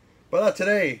 man. But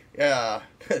today,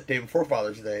 day before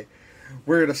Father's Day,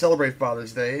 we're going to celebrate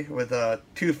Father's Day with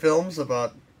 2 films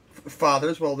about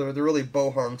fathers. Well, they're really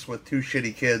bohunks with 2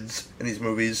 shitty kids in these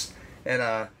movies.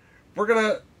 And we're going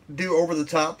to do Over the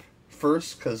Top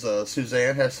first, because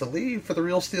Suzanne has to leave for the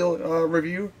Real Steel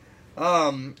review.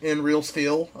 In Real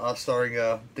Steel, starring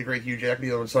the great Hugh Jackman,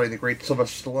 the other one starring the great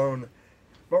Sylvester Stallone.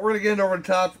 But we're going to get into Over the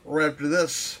Top right after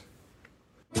this.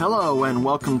 Hello, and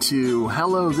welcome to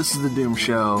Hello, This is the Doom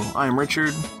Show. I'm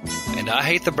Richard. And I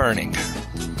hate the burning.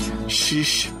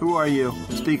 Shh, who are you?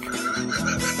 Speak.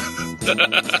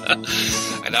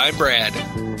 And I'm Brad.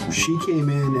 She came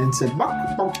in and said,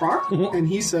 "Buck, buck, buck," and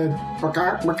he said, "Buck,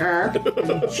 buck, buck,"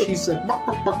 and she said, "Buck,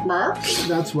 buck, buck, buck."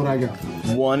 That's what I got.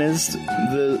 One is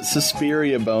the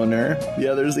Suspiria boner, the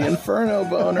other's the Inferno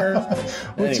boner.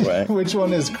 Anyway. Which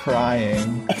one is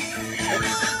crying?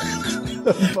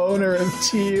 The boner of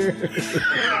tears.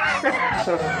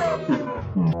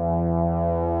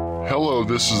 Hello,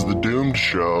 This is the Doomed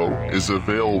Show is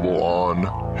available on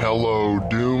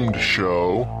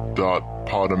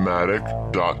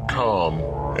hellodoomedshow.podomatic.com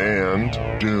and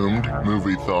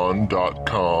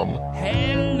doomedmoviethon.com.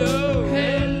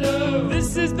 Hello,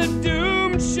 this is the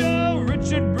Doom Show.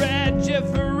 Richard, Brad,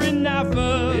 Jeffrey,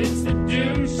 Nava. It's the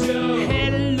Doom Show.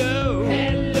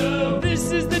 Hello,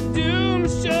 this is the Doom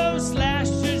Show.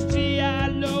 Slashers,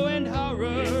 giallo, and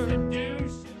horror. It's the Doom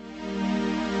Show.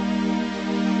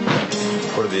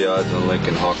 What are the odds on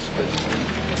Lincoln Hawks split?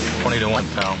 20 to 1,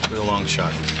 pal. Real long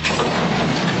shot.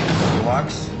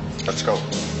 Locks, let's go.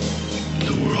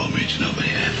 The world meets nobody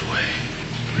halfway.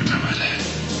 Remember that.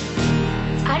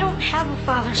 I don't have a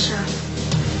father, sir.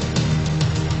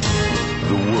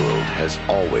 The world has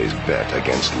always bet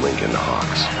against Lincoln Hawks.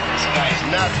 This guy's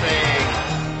nothing.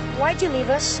 Why'd you leave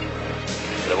us?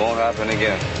 It won't happen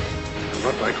again.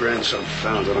 What my grandson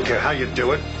found, I don't care how you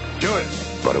do it. Do it.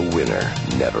 But a winner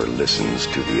never listens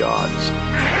to the odds.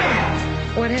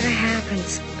 Whatever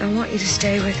happens, I want you to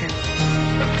stay with him.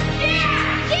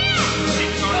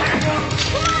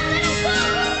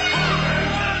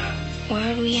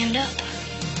 Where'd we end up?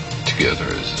 Together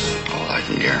is all I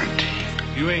can guarantee.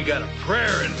 You ain't got a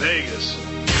prayer in Vegas.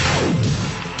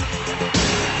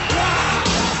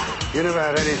 You never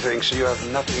had anything, so you have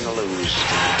nothing to lose.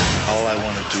 All I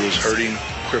want to do is hurt him,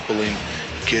 cripple him,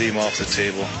 get him off the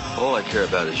table. All I care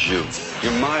about is you.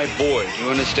 You're my boy, you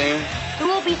understand? There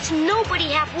will be to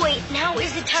nobody halfway. Now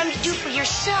is the time to do for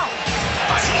yourself.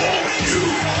 I want you.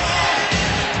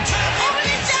 Over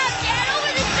the top, Dad!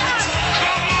 Over the top!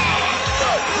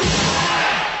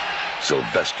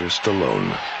 Sylvester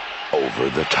Stallone, Over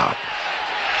the Top.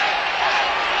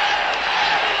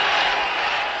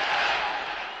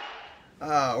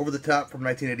 Over the Top from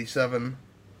 1987.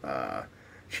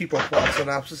 Cheapo plot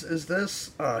synopsis is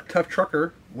this. Tough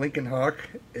trucker, Lincoln Hawk,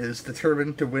 is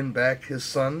determined to win back his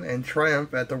son and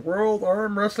triumph at the World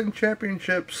Arm Wrestling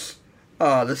Championships.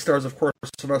 This stars, of course,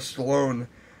 Sylvester Stallone,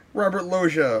 Robert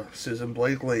Loggia, Susan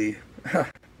Blakely.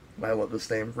 I love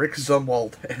this name. Rick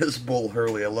Zumwalt as Bull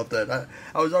Hurley. I love that.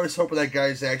 I was always hoping that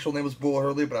guy's actual name was Bull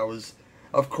Hurley, but I was,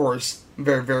 of course,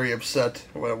 very, very upset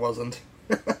when it wasn't.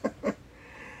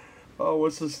 Oh,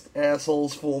 what's this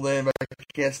asshole's full name? I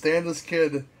can't stand this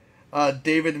kid.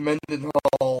 David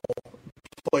Mendenhall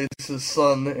plays his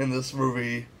son in this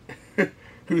movie,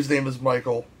 whose name is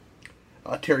Michael.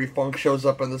 Terry Funk shows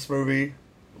up in this movie.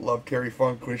 Love Terry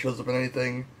Funk when he shows up in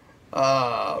anything.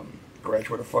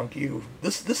 Graduate of Funk U.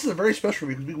 This is a very special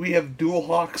review because we have dual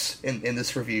Hawks in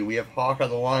this review. We have Hawk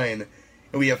on the line,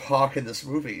 and we have Hawk in this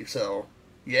movie. So,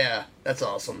 yeah, that's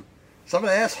awesome. So I'm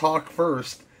going to ask Hawk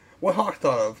first. What Hawk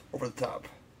thought of Over the Top?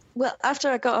 Well, after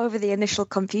I got over the initial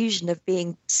confusion of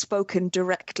being spoken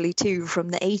directly to from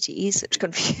the 80s, which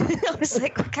confused, I was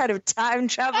like, what kind of time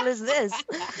travel is this?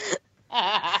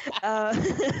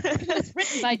 It was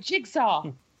written by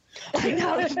Jigsaw. I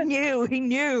know, he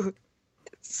knew.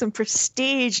 Some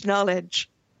prestige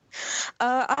knowledge.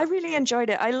 I really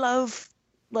enjoyed it. I love,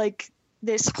 like,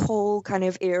 this whole kind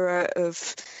of era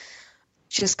of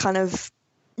just kind of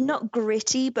not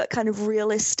gritty, but kind of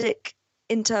realistic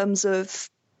in terms of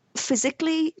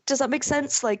physically. Does that make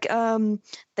sense? Like,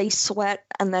 they sweat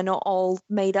and they're not all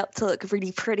made up to look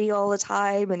really pretty all the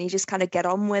time, and you just kind of get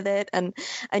on with it, and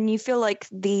you feel like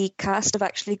the cast have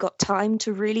actually got time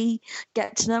to really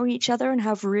get to know each other and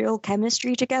have real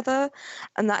chemistry together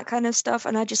and that kind of stuff.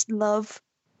 And I just love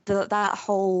that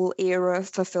whole era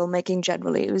for filmmaking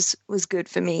generally. It was good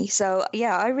for me. So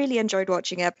yeah, I really enjoyed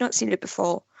watching it. I've not seen it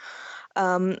before,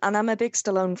 and I'm a big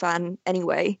Stallone fan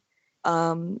anyway.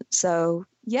 So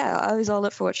yeah, I was all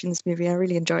up for watching this movie. I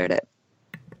really enjoyed it.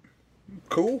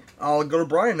 Cool. I'll go to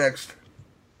Brian next.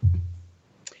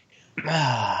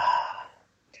 I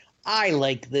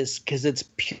like this because it's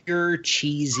pure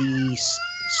cheesy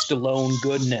Stallone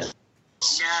goodness.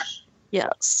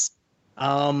 Yes.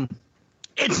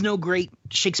 It's no great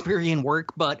Shakespearean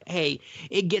work, but hey,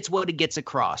 it gets what it gets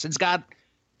across. It's got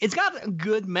a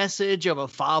good message of a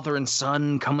father and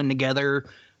son coming together,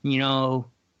 you know,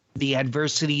 the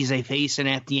adversities they face, and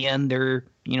at the end they're,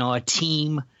 you know, a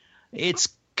team. It's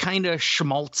kind of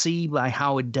schmaltzy by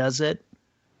how it does it.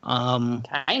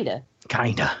 Kinda.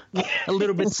 A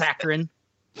little bit saccharine.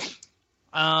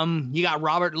 You got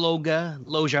Robert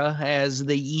Loggia as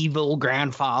the evil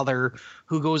grandfather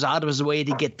who goes out of his way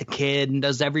to get the kid and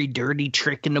does every dirty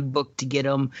trick in the book to get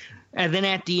him. And then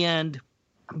at the end,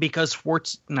 because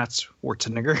not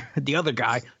Schwarzenegger, the other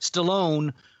guy,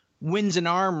 Stallone, wins an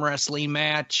arm wrestling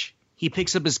match, he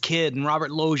picks up his kid, and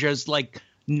Robert Loggia's like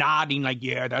nodding like,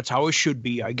 yeah, that's how it should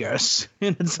be, I guess.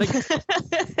 And it's like,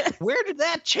 where did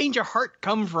that change of heart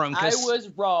come from? I was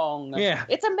wrong. Yeah.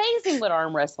 It's amazing what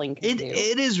arm wrestling can do.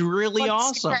 It is really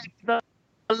awesome. The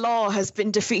law has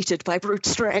been defeated by brute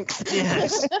strength.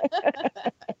 Yes.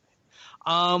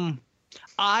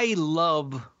 I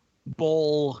love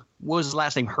Bull. What was his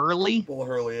last name? Hurley? Bull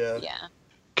Hurley, yeah. Yeah.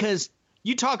 Because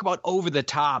you talk about over the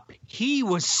top. He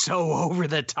was so over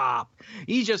the top.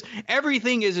 He just,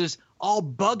 everything is just all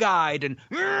bug-eyed and,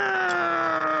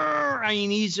 I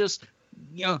mean, he's just,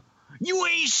 you know, you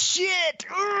ain't shit.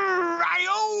 I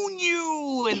own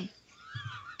you. And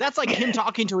that's like him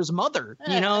talking to his mother.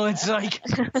 You know, it's like,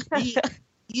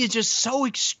 he is just so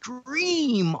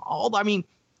extreme. I mean,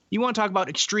 you want to talk about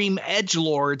extreme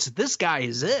edgelords, this guy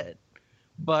is it.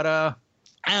 But, I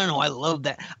don't know. I love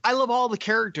that. I love all the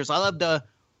characters. I love the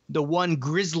one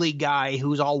grizzly guy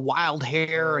who's all wild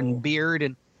hair and beard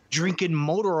and drinking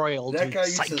motor oil. That guy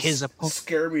used to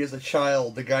scare me as a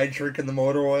child. The guy drinking the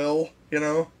motor oil, you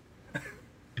know?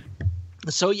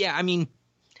 So, yeah, I mean...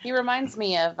 He reminds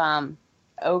me of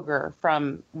Ogre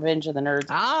from Revenge of the Nerds.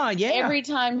 Ah, yeah. Every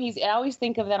time I always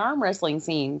think of that arm wrestling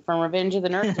scene from Revenge of the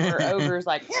Nerds where Ogre's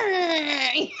like...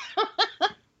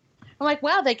 I'm like,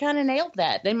 wow, they kind of nailed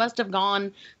that. They must have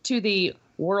gone to the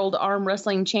World Arm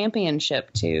Wrestling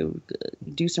Championship to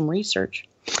do some research.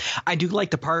 I do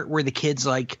like the part where the kid's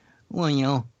like, well, you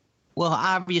know, well,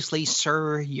 obviously,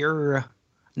 sir, you're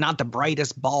not the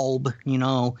brightest bulb, you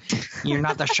know. You're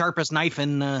not the sharpest knife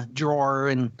in the drawer.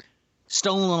 And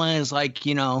Stallone is like,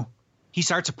 you know, he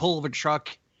starts to pull over the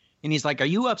truck, and he's like, are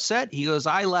you upset? He goes,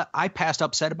 I passed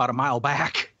upset about a mile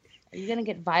back. Are you going to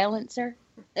get violent, sir?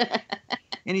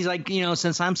 And he's like, you know,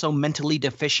 since I'm so mentally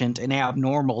deficient and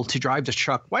abnormal to drive the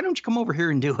truck, why don't you come over here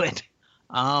and do it?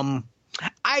 I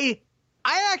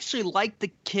actually like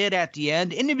the kid at the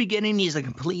end. In the beginning, he's a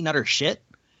complete and utter shit.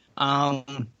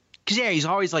 Because, yeah, he's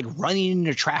always, like, running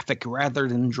into traffic rather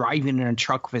than driving in a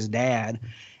truck with his dad.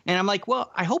 And I'm like,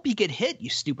 well, I hope you get hit,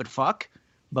 you stupid fuck.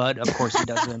 But, of course, he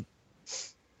doesn't.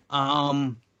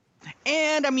 And,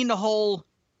 I mean, the whole,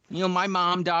 you know, my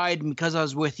mom died, and because I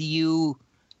was with you,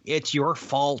 it's your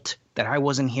fault that I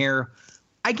wasn't here.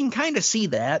 I can kind of see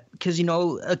that because, you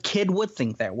know, a kid would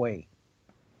think that way.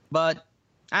 But,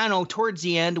 I don't know, towards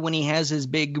the end when he has his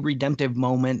big redemptive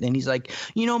moment and he's like,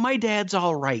 you know, my dad's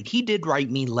all right. He did write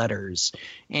me letters.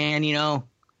 And, you know,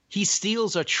 he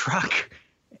steals a truck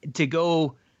to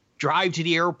go drive to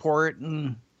the airport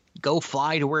and go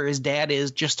fly to where his dad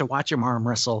is just to watch him arm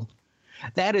wrestle.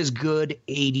 That is good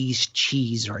 80s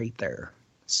cheese right there.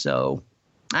 So...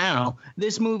 I don't know.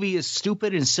 This movie is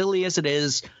stupid and silly as it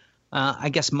is. I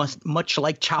guess much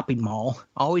like Chopping Mall.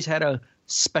 Always had a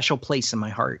special place in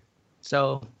my heart.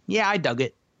 So, yeah, I dug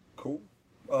it. Cool.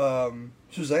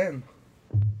 Suzanne.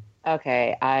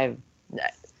 Okay, I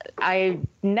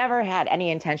never had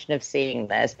any intention of seeing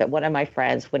this, but one of my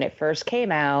friends, when it first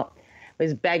came out,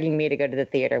 was begging me to go to the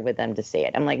theater with them to see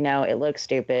it. I'm like, no, it looks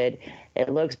stupid. It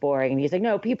looks boring. And he's like,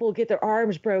 no, people get their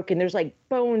arms broken. There's, like,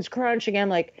 bones crunching. I'm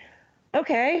like...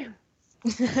 Okay.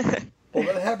 Well,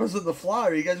 that happens in The Fly.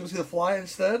 Are you guys going to see The Fly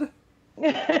instead?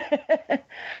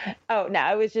 Oh,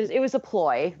 no, it was a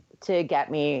ploy to get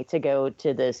me to go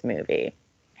to this movie.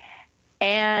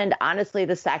 And honestly,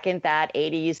 the second that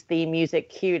 80s theme music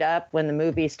queued up when the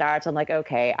movie starts, I'm like,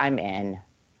 okay, I'm in.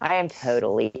 I am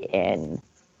totally in.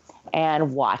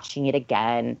 And watching it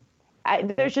again,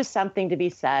 there's just something to be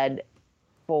said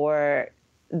for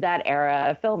that era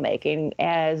of filmmaking.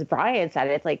 As Brian said,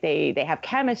 it's like they have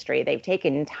chemistry. They've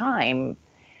taken time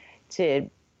to,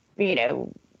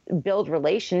 build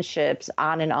relationships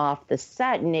on and off the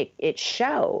set, and it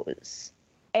shows.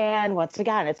 And once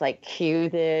again, it's like cue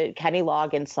the Kenny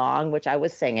Loggins song, which I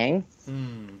was singing.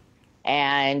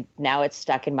 And now it's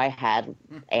stuck in my head,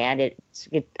 and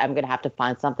I'm going to have to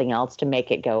find something else to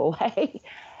make it go away.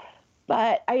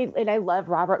 But I love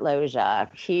Robert Loggia.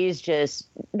 He's just,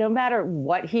 no matter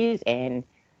what he's in,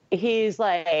 he's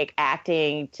like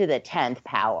acting to the 10th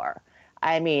power.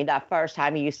 I mean, the first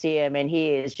time you see him and he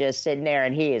is just sitting there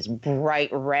and he is bright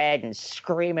red and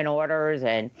screaming orders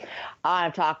and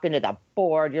I'm talking to the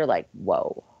board, you're like,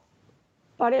 whoa.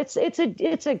 But it's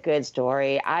a good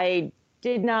story. I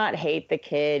did not hate the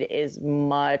kid as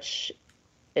much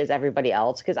as everybody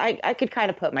else because I could kind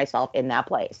of put myself in that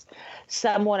place.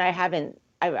 Someone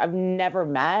I've never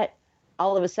met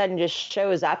all of a sudden just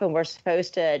shows up and we're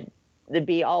supposed to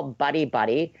be all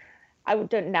buddy. I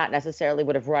would not necessarily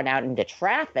would have run out into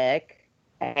traffic,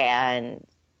 and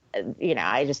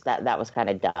I just that was kind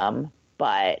of dumb.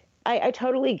 But I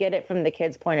totally get it from the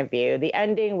kid's point of view. The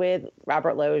ending with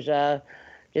Robert Loggia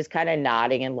just kind of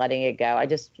nodding and letting it go, I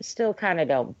just still kind of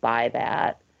don't buy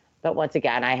that. But once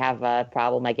again, I have a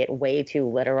problem. I get way too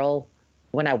literal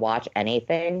when I watch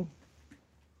anything.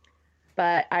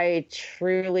 But I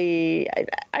truly,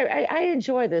 I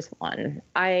enjoy this one.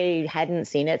 I hadn't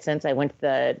seen it since I went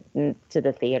to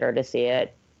the theater to see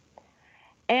it.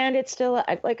 And it's still,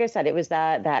 like I said, it was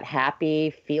that happy,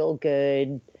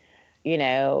 feel-good,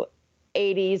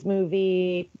 80s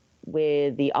movie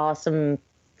with the awesome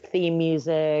theme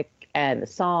music and the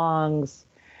songs.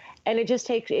 And it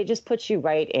just puts you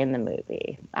right in the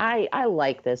movie. I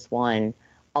like this one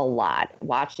a lot.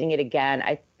 Watching it again,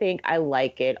 I think I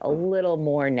like it a little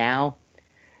more now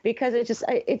because it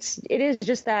is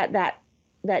just that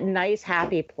nice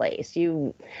happy place.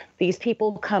 These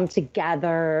people come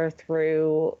together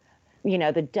through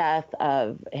the death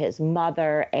of his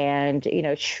mother and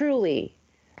truly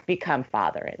become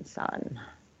father and son.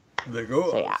 They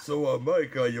go, so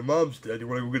Mike, your mom's dead. You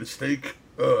want to go get a steak?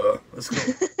 Let's go.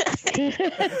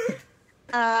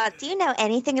 Do you know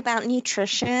anything about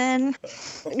nutrition?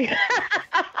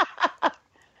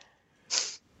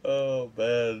 Oh,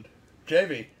 man.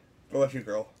 Jamie, what about you,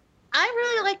 girl? I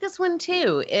really like this one,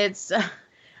 too. It's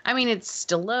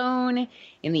Stallone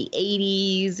in the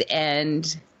 80s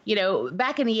and,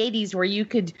 back in the 80s where you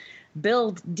could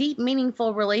build deep,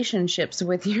 meaningful relationships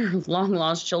with your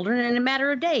long-lost children in a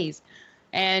matter of days.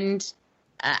 And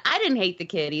I didn't hate the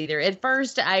kid either. At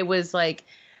first, I was like,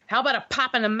 how about a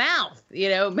pop in the mouth,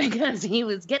 because he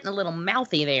was getting a little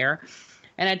mouthy there.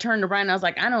 And I turned around and I was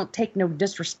like, I don't take no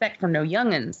disrespect from no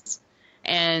youngins.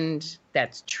 And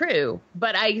that's true.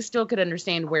 But I still could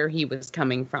understand where he was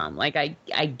coming from. Like,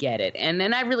 I get it. And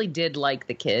then I really did like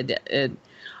the kid.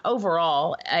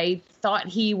 Overall, I thought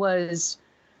he was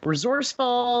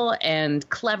resourceful and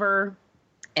clever.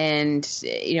 And,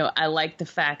 I like the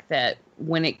fact that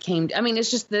when it came to,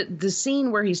 it's just the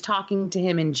scene where he's talking to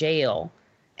him in jail.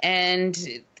 And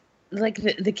like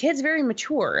the kid's very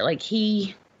mature. Like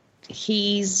he's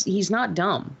not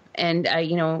dumb. And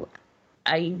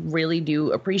I really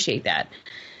do appreciate that.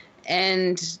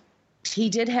 And he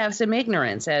did have some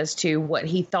ignorance as to what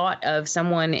he thought of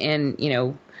someone in,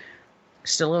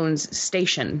 Stallone's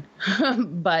station.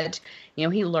 But,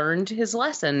 he learned his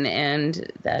lesson,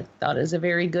 and that thought is a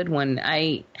very good one.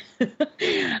 I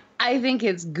think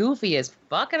it's goofy as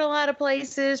fuck in a lot of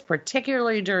places,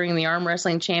 particularly during the Arm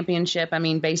Wrestling Championship.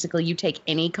 Basically, you take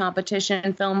any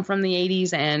competition film from the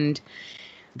 80s, and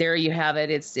there you have it.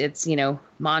 It's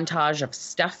montage of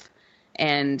stuff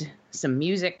and some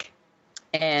music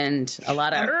and a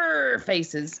lot of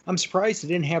faces. I'm surprised it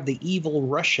didn't have the evil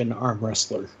Russian arm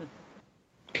wrestler.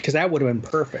 Because that would have been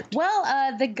perfect.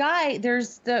 Well, the guy,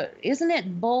 isn't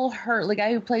it Bull Hurley, the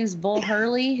guy who plays Bull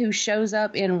Hurley, who shows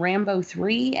up in Rambo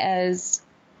 3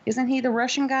 isn't he the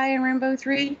Russian guy in Rambo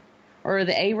 3? Or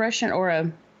the Russian,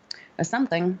 or a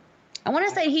something. I want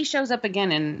to say he shows up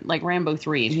again in, Rambo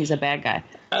 3, and he's a bad guy.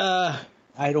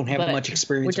 I don't have much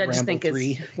experience with Rambo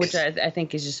 3. Which I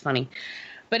think is just funny.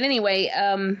 But anyway,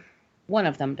 one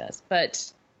of them does.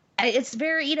 But it's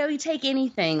very, you take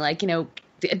anything,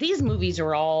 these movies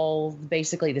are all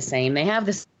basically the same. They have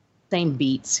the same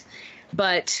beats,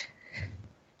 but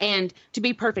And to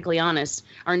be perfectly honest,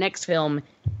 our next film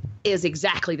is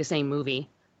exactly the same movie.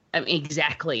 I mean,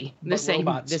 exactly the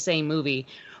same movie,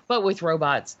 but with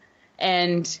robots.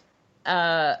 And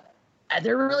there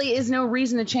really is no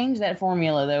reason to change that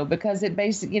formula, though, because it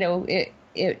basically,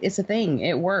 it's a thing.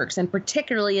 It works. And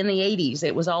particularly in the 80s,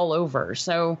 it was all over.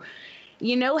 So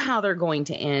you know how they're going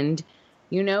to end.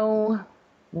 You know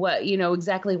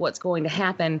exactly what's going to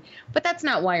happen. But that's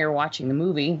not why you're watching the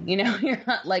movie. You're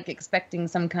not like expecting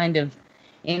some kind of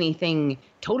anything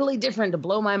totally different to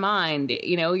blow my mind.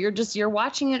 You're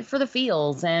watching it for the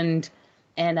feels, and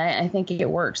I think it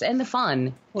works, and the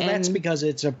fun. Well, that's because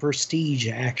it's a prestige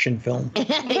action film.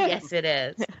 Yes, it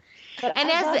is. But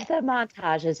I love the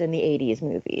montages in the 80s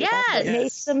movies. Yes. It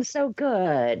makes them so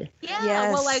good. Yeah,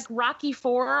 Yes. well, like Rocky IV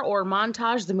or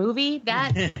Montage the movie,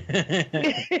 that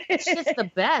shit's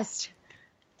the best.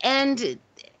 And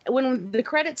when the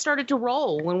credits started to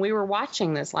roll, when we were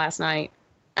watching this last night,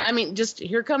 I mean, just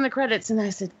here come the credits, and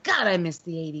I said, God, I miss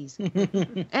the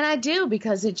 80s. And I do,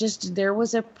 because there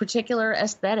was a particular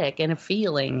aesthetic and a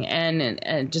feeling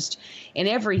and just in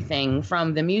everything,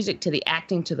 from the music to the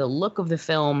acting to the look of the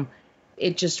film.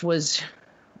 It just was,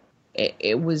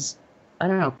 it was, I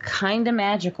don't know, kind of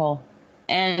magical.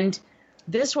 And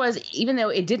this was, even though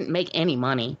it didn't make any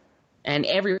money, and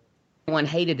everyone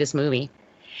hated this movie,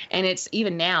 and it's,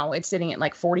 even now, it's sitting at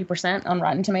like 40% on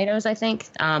Rotten Tomatoes, I think.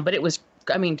 But it was,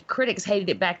 I mean, critics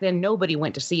hated it back then. Nobody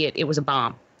went to see it. It was a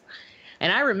bomb.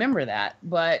 And I remember that.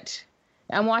 But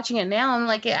I'm watching it now. I'm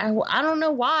like, I don't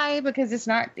know why, because it's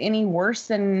not any worse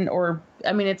than,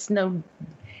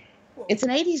 it's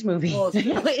an 80s movie. Well,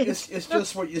 it's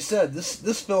just what you said.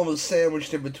 This film is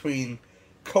sandwiched in between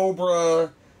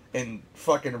Cobra and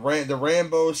fucking the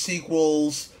Rambo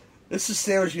sequels. This is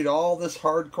sandwiched in all this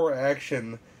hardcore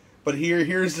action. But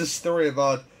here's this story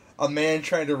about a man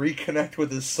trying to reconnect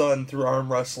with his son through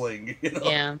arm wrestling.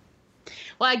 Yeah.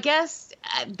 Well, I guess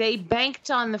they banked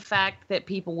on the fact that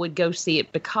people would go see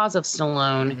it because of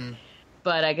Stallone. Mm-hmm.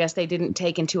 But I guess they didn't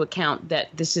take into account that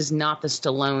this is not the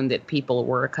Stallone that people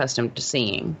were accustomed to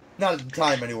seeing. Not at the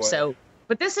time, anyway. So,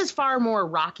 but this is far more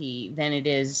Rocky than it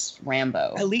is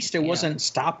Rambo. At least it wasn't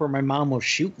Stop or My Mom Will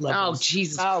Shoot levels. Oh,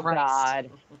 Jesus Christ. God.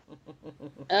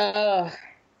 I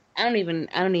don't even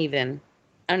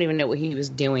know what he was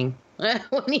doing. I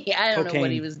don't know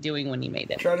what he was doing when he made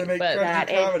it. Trying to make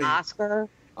comedy. Oscar.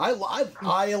 I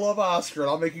love Oscar, and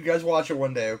I'll make you guys watch it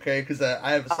one day, okay? Because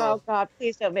I have a soft... Oh, God,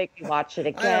 please don't make me watch it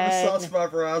again. I have a soft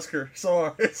spot for Oscar.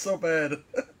 It's so bad.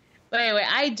 But anyway,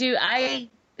 I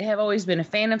have always been a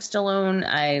fan of Stallone.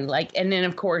 And then,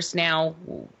 of course, now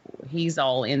he's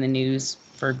all in the news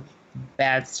for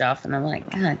bad stuff, and I'm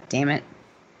like, God damn it.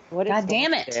 God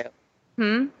damn it.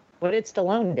 What did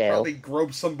Stallone do? Probably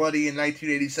groped somebody in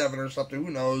 1987 or something.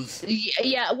 Who knows?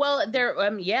 Yeah. Well,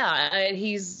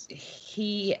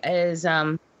 he is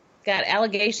got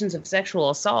allegations of sexual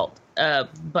assault.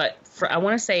 But I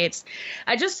want to say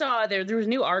I just saw there was a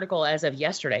new article as of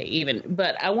yesterday even,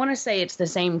 but I want to say it's the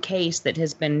same case that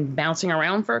has been bouncing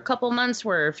around for a couple months,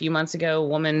 where a few months ago a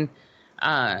woman,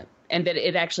 and that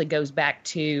it actually goes back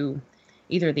to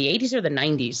either the 80s or the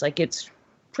 90s. Like, it's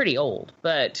pretty old,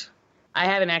 but I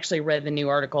haven't actually read the new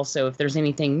article, so if there's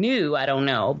anything new, I don't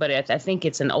know. But I think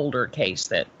it's an older case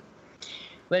that...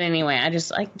 But anyway, I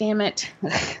just, like, damn it.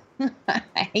 I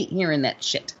hate hearing that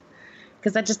shit.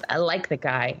 Because I like the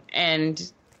guy. And,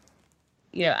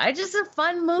 just a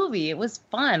fun movie. It was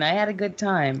fun. I had a good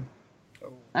time.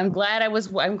 I'm glad I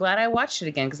watched it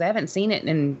again, because I haven't seen it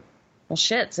in,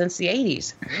 since the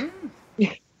 80s.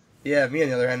 Yeah, me on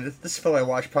the other hand, this film I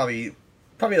watch probably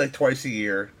like twice a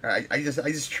year. I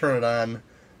just turn it on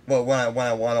when I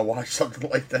want to watch something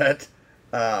like that.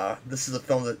 This is a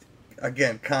film that,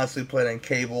 again, constantly played on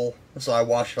cable, so I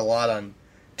watched it a lot on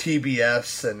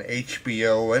TBS and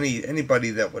HBO.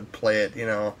 Anybody that would play it,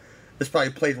 this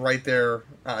probably played right there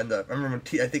on the. I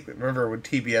remember when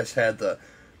TBS had the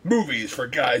movies for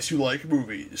guys who like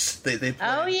movies. They played,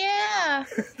 oh yeah.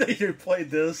 They played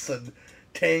this and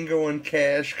Tango and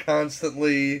Cash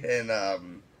constantly, and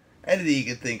anything you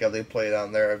could think of, they played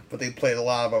on there. But they played a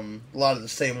lot of the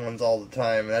same ones all the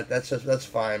time. And that's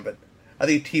fine. But I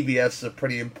think TBS is a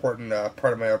pretty important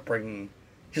part of my upbringing.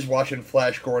 Just watching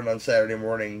Flash Gordon on Saturday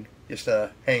morning, just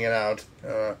hanging out.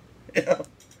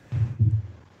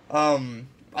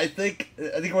 I think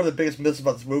one of the biggest myths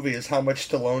about this movie is how much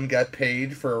Stallone got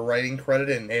paid for a writing credit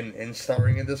and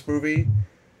starring in this movie.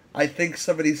 I think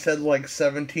somebody said like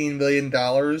 $17 million,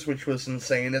 which was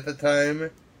insane at the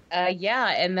time. Yeah,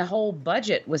 and the whole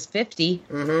budget was 50.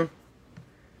 Mm-hmm.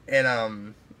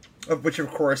 And which of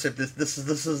course, if this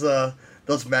is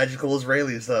those magical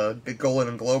Israelis, Big Golan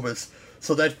and Globus,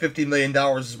 So that $50 million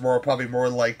is probably more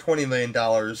like $20 million.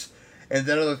 And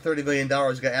that other $30 million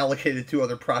got allocated to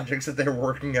other projects that they're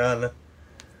working on.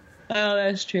 Oh,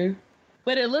 that's true.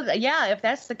 But it looked, if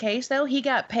that's the case, though, he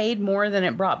got paid more than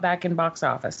it brought back in box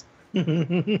office. So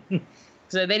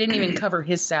they didn't even cover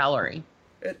his salary.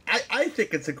 I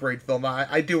think it's a great film.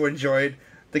 I do enjoy it.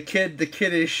 The kid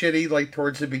is shitty, like,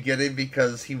 towards the beginning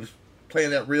because he was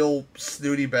playing that real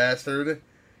snooty bastard.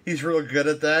 He's real good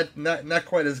at that. Not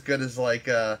quite as good as, like,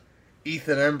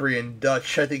 Ethan Embry in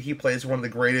Dutch. I think he plays one of the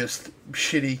greatest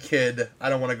shitty kid, I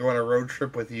don't want to go on a road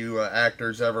trip with you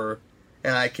actors ever.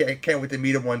 And I can't wait to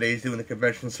meet him one day. He's doing the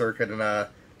convention circuit, and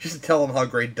just to tell him how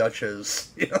great Dutch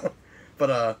is, you know.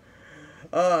 But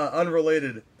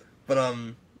unrelated. But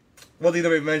one thing that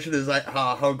we mentioned is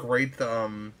how great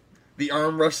the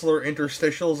arm wrestler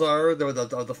interstitials are.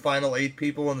 The final 8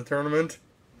 people in the tournament.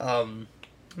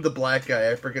 The black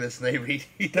guy, I forget his name.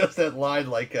 He does that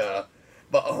line like,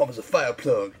 "My arm is a fire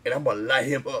plug, and I'm gonna light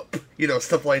him up," you know,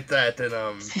 stuff like that.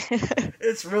 And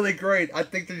it's really great. I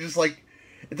think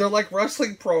they're like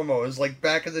wrestling promos, like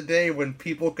back in the day when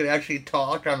people could actually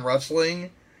talk on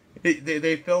wrestling.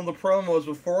 They filmed the promos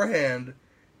beforehand,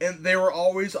 and they were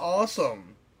always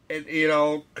awesome. And, you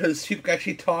know, because people could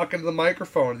actually talk into the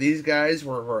microphone. These guys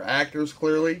were actors,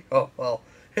 clearly. Oh, well,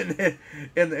 in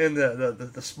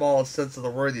the smallest sense of the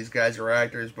word, these guys are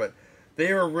actors, but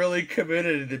they were really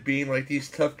committed to being like these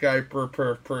tough guy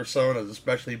personas,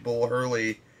 especially Bull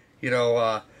Hurley. You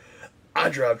know, I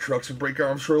drive trucks and break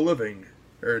arms for a living.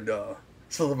 Or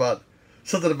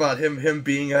something about him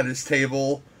being at his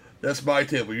table. That's my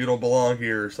table. You don't belong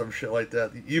here. Or some shit like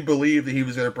that. You believed that he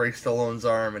was going to break Stallone's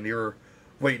arm, and you were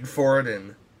waiting for it.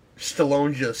 And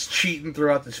Stallone just cheating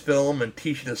throughout this film and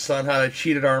teaching his son how to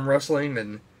cheat at arm wrestling.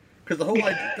 And because the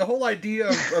whole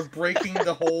idea of breaking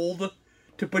the hold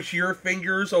to put your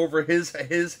fingers over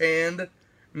his hand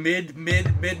mid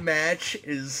match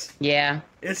is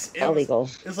it's illegal.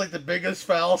 It's like the biggest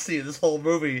fallacy in this whole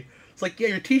movie. It's like,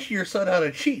 you're teaching your son how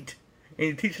to cheat, and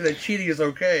you're teaching that cheating is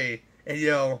okay, and,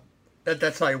 you know,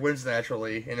 that's how he wins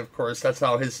naturally, and of course, that's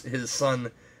how his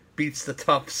son beats the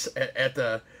toughs at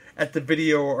the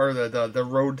video, or the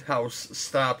roadhouse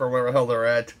stop, or wherever the hell they're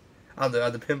at, on the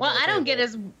pinball Well, I don't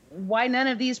get why none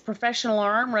of these professional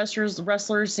arm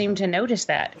wrestlers seem to notice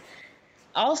that.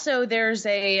 Also, there's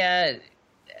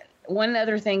one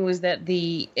other thing was that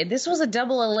this was a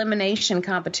double elimination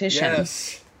competition.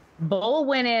 Yes. Bull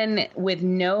went in with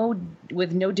no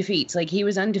defeats, like he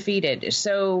was undefeated.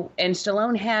 So, and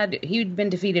Stallone he'd been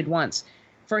defeated once.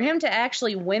 For him to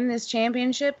actually win this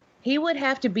championship, he would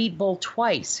have to beat Bull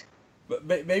twice.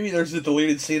 But maybe there's a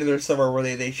deleted scene in there somewhere where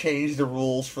they changed the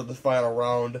rules for the final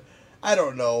round. I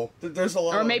don't know. There's a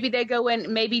lot. Or maybe they go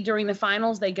in. Maybe during the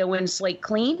finals they go in slate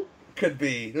clean. Could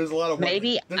be. There's a lot of I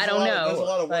don't know. There's a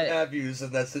lot of what have yous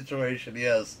in that situation.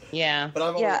 Yes. Yeah.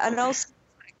 But and also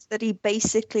that he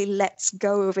basically lets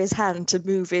go of his hand to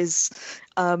move his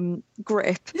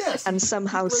grip, and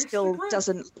somehow still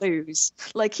doesn't lose.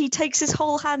 Like, he takes his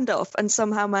whole hand off and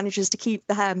somehow manages to keep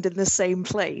the hand in the same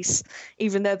place,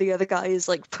 even though the other guy is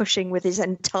like pushing with his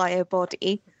entire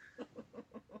body.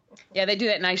 Yeah, they do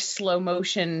that nice slow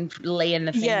motion, laying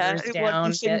the fingers down.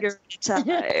 One finger at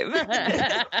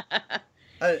a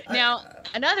time. Now,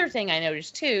 another thing I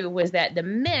noticed too was that the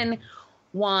men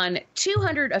won a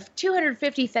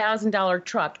 $250,000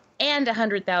 truck and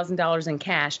 $100,000 in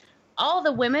cash. All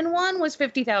the women won was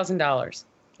 $50,000.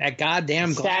 That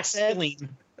goddamn glass ceiling.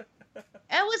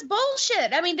 That was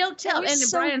bullshit. I mean, don't tell. And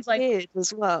so Brian's like, weird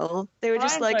as well. They were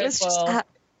just like,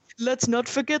 let's not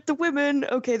forget the women.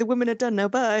 Okay, the women are done now.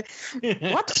 Bye.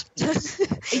 What?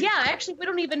 Yeah, actually, we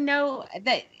don't even know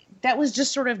that was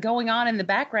just sort of going on in the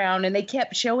background, and they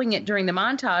kept showing it during the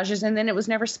montages, and then it was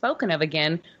never spoken of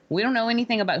again. We don't know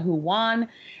anything about who won.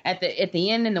 At the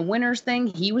end in the winners thing,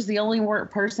 he was the only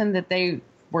person that they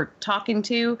were talking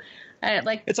to.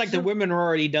 It's like the women were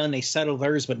already done. They settled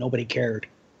theirs, but nobody cared.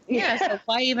 Yeah, so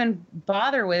why even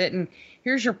bother with it? And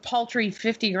here's your paltry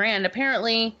 $50,000.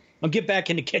 Apparently, I'll get back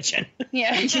in the kitchen.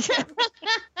 Yeah.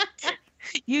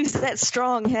 Use that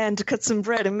strong hand to cut some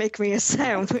bread and make me a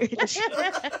sandwich.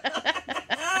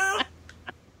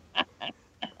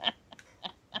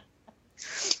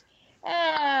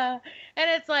 And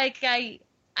it's like I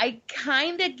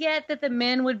kind of get that the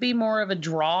men would be more of a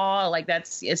draw. Like,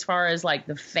 that's as far as like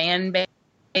the fan base.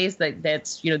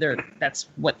 That's that's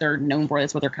what they're known for.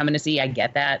 That's what they're coming to see. I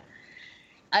get that.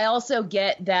 I also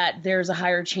get that there's a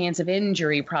higher chance of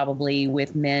injury probably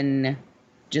with men,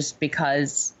 just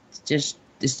because it's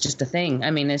just a thing.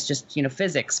 I mean, it's just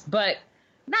physics, but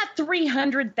not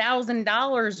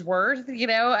 $300,000 worth.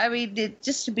 I mean,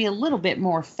 just to be a little bit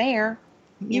more fair.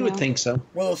 You would think so.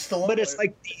 Well, Stallone, but it's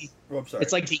like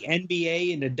it's like the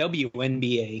NBA and the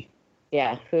WNBA.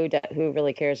 Yeah, who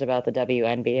really cares about the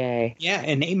WNBA? Yeah,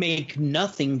 and they make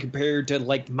nothing compared to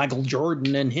like Michael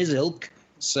Jordan and his ilk.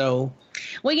 So,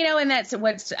 well, and that's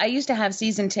what's. I used to have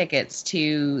season tickets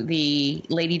to the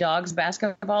Lady Dogs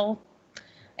basketball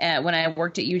when I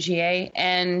worked at UGA,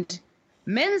 and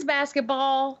men's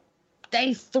basketball,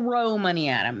 they throw money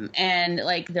at them, and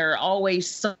like they're always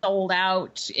sold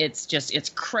out. It's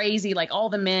crazy. Like all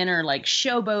the men are like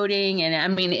showboating, and I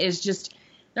mean, it's just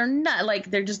they're not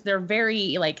like they're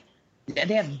very like.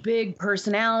 They have big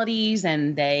personalities,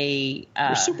 and they're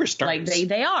superstars. Like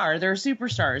they're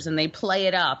superstars, and they play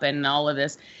it up and all of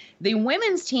this. The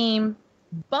women's team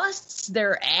busts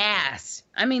their ass.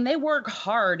 I mean, they work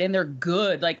hard and they're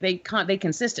good. Like they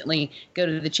consistently go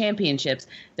to the championships.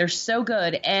 They're so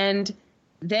good, and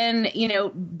then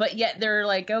but yet they're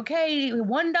like, okay,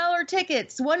 $1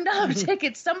 tickets, $1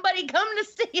 tickets. Somebody come to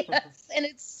see us, and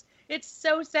it's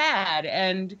so sad.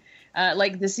 And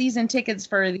like the season tickets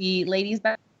for the ladies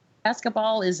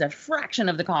basketball is a fraction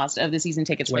of the cost of the season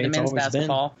tickets for the men's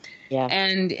basketball. Yeah.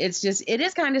 And it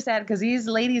is kind of sad because these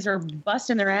ladies are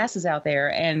busting their asses out there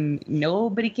and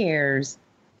nobody cares.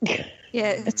 Yeah,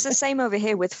 it's the same over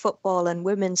here with football and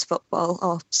women's football,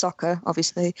 or soccer,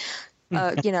 obviously.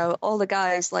 All the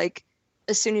guys, like,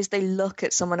 as soon as they look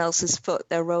at someone else's foot,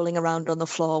 they're rolling around on the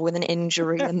floor with an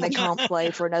injury and they can't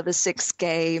play for another 6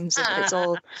 games. And it's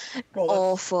all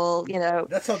awful,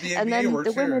 That's how the NBA and then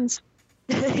works the women's,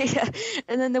 yeah.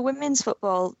 And then the women's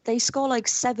football, they score like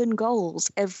 7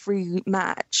 goals every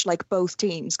match, like both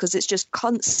teams, because it's just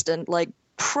constant, like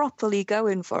properly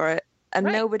going for it. And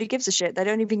nobody gives a shit. They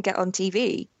don't even get on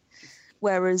TV.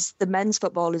 Whereas the men's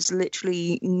football is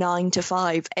literally 9 to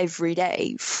 5 every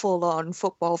day, full on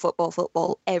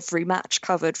football, every match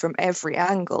covered from every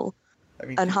angle.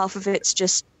 And half of it's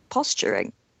just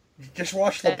posturing. Just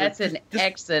watch that's an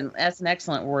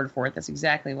excellent word for it. That's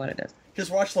exactly what it is.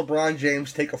 Just watch LeBron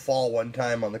James take a fall one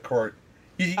time on the court.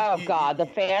 God, the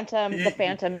phantom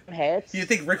hits. You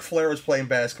think Ric Flair was playing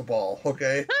basketball,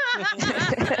 okay?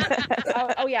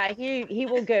 oh yeah, he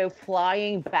will go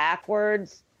flying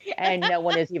backwards. And no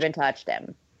one has even touched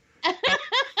him.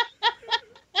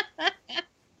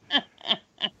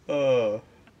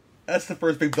 That's the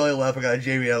first big belly laugh I got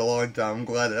Jamie in a long time. I'm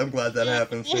glad that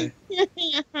happened. See? No,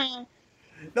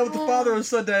 but the father and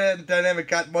son dynamic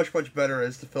got much better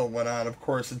as the film went on, of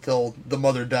course, until the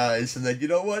mother dies, and then you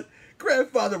know what?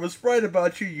 Grandfather was right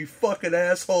about you, you fucking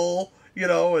asshole,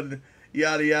 and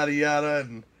yada yada yada,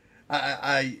 and.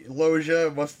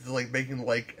 Loja must have like making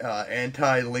like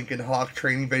anti-Lincoln Hawk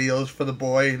training videos for the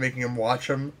boy, making him watch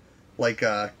them, like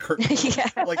Kurt,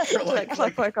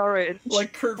 Clockwork Orange,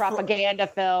 like Kurt propaganda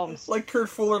films, like Kurt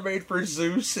Fuller made for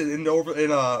Zeus in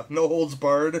No Holds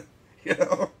Barred.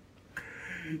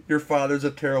 Your father's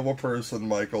a terrible person,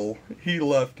 Michael. He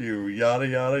left you. Yada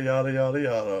yada yada yada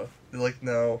yada. They're like,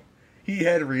 no, he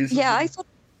had reasons. Yeah, I thought.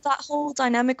 That whole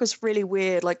dynamic was really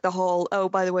weird, like the whole, oh,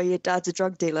 by the way, your dad's a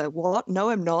drug dealer. What?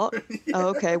 No, I'm not. Yeah. Oh,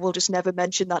 okay, we'll just never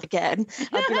mention that again.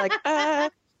 I'd be like,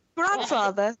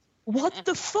 grandfather, what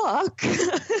the fuck?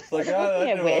 Like,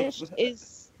 I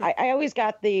always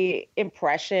got the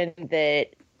impression that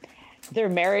their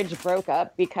marriage broke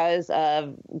up because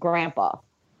of Grandpa.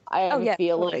 I have a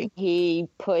feeling he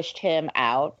pushed him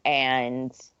out,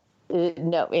 and...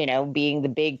 being the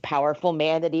big, powerful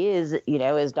man that he is,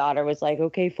 his daughter was like,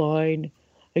 okay, fine.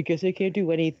 I guess I can't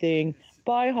do anything.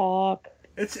 Bye, Hawk.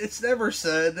 It's never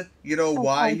said,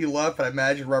 why he left, but I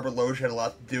imagine Robert Loja had a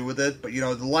lot to do with it. But,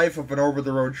 the life of an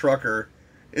over-the-road trucker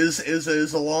is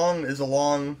a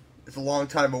long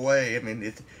time away. I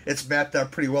mean, it's mapped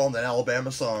out pretty well in that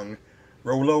Alabama song.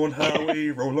 Roll on highway,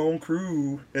 roll on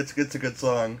crew. It's a good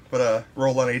song. But,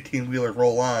 roll on 18-wheeler,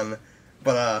 roll on.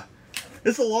 But,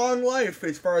 it's a long life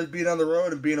as far as being on the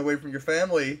road and being away from your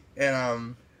family.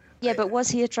 And yeah, but was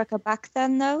he a trucker back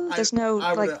then though? There's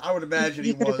I would imagine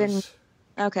he was. Been...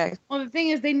 Okay. Well, the thing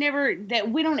is,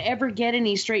 we don't ever get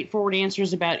any straightforward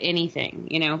answers about anything,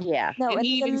 Yeah. No, and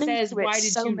he even says, "Why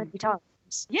did you?" Many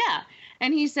times. Yeah,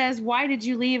 and he says, "Why did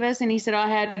you leave us?" And he said, "I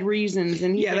had reasons."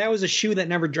 And that was a shoe that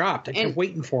never dropped. I kept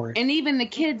waiting for it. And even the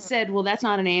kid said, "Well, that's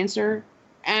not an answer."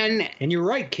 And you're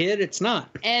right, kid, it's not.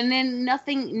 And then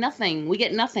nothing. We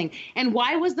get nothing. And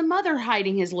why was the mother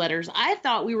hiding his letters? I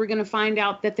thought we were going to find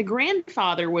out that the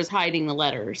grandfather was hiding the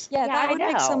letters. Yeah, that would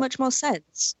make so much more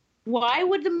sense. Why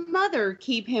would the mother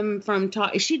keep him from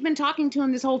talking? She'd been talking to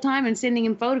him this whole time and sending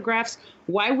him photographs.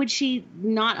 Why would she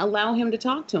not allow him to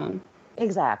talk to him?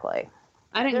 Exactly.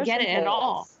 I didn't get it at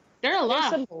all. There are a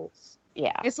lot of holes.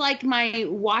 Yeah. It's like my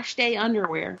wash day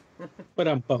underwear.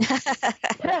 But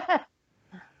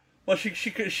Well, she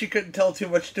couldn't tell too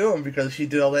much to him because she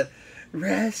did all that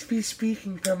raspy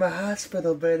speaking from a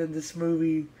hospital bed in this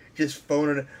movie. Just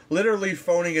literally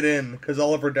phoning it in because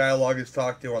all of her dialogue is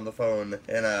talked to on the phone,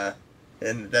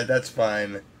 and that's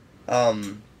fine.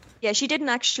 Yeah, she didn't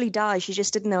actually die. She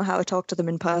just didn't know how to talk to them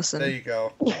in person. There you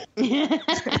go.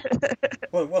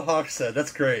 what Hawk said.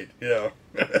 That's great.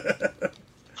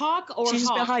 Hawk or She's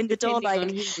Hawk, behind the door like,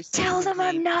 tell them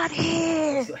I'm not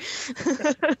here.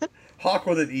 Hawk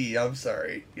with an E. I'm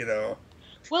sorry.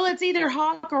 Well, it's either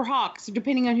Hawk or Hawks,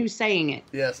 depending on who's saying it.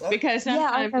 Yes. Because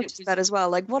I noticed that as well.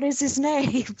 Like, what is his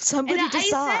name? Somebody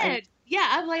decide.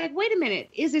 I'm like, wait a minute.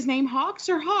 Is his name Hawks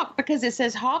or Hawk? Because it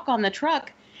says Hawk on the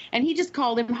truck, and he just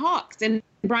called him Hawks. And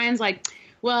Brian's like,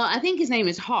 well, I think his name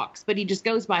is Hawks, but he just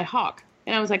goes by Hawk.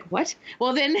 And I was like, what?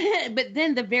 Well, then, but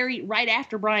then right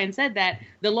after Brian said that,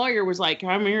 the lawyer was like,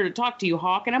 I'm here to talk to you,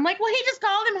 Hawk. And I'm like, well, he just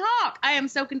called him Hawk. I am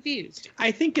so confused.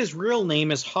 I think his real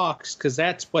name is Hawks because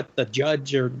that's what the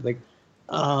judge or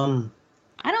I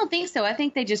don't think so. I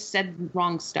think they just said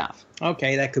wrong stuff.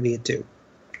 Okay, that could be it too.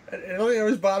 It only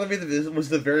always bothered me that this was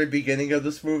the very beginning of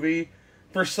this movie.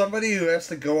 For somebody who has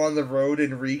to go on the road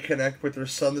and reconnect with their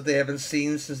son that they haven't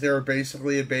seen since they were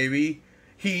basically a baby,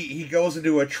 he goes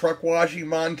into a truck washing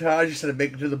montage instead of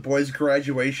making it to the boy's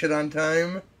graduation on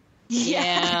time.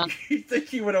 Yeah. You'd think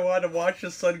he would have wanted to watch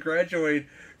his son graduate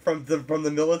from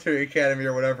the military academy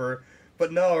or whatever.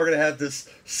 But no, we're going to have this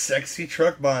sexy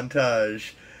truck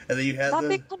montage. And then you have that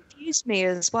bit confused me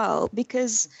as well,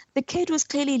 because the kid was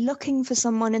clearly looking for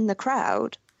someone in the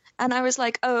crowd. And I was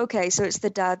like, oh, okay, so it's the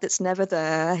dad that's never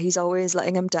there. He's always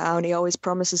letting him down. He always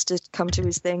promises to come to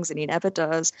his things, and he never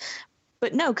does.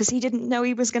 But no, because he didn't know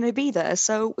he was going to be there.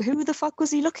 So who the fuck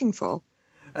was he looking for?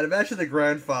 I'd imagine the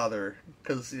grandfather,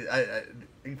 because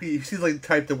he seems like the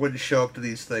type that wouldn't show up to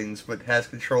these things, but has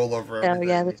control over everything.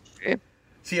 Oh, yeah, that's true.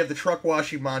 So you have the truck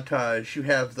washing montage. You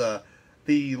have the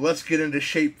let's get into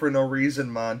shape for no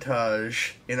reason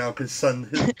montage. Because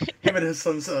him and his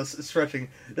son's stretching.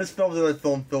 This film's another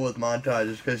film filled with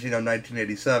montages because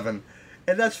 1987,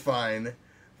 and that's fine.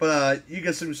 But you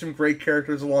get some great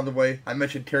characters along the way. I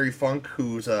mentioned Terry Funk,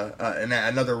 who's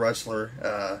another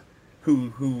wrestler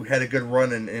who had a good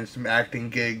run in some acting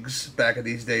gigs back in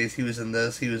these days. He was in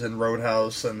this. He was in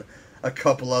Roadhouse and a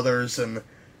couple others. And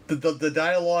the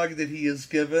dialogue that he is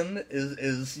given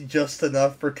is just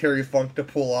enough for Terry Funk to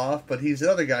pull off. But he's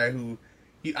another guy who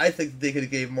I think they could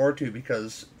have gave more to,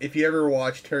 because if you ever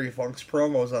watch Terry Funk's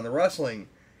promos on the wrestling,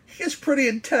 he is pretty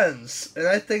intense. And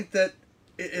I think that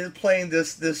in playing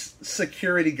this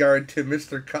security guard to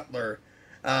Mr. Cutler,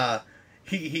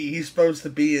 he's supposed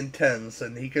to be intense,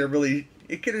 and it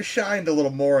could have shined a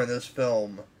little more in this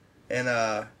film.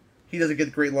 And he doesn't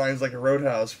get great lines like a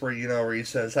Roadhouse where he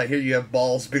says, I hear you have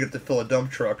balls big enough to fill a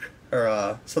dump truck,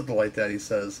 or something like that he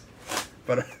says.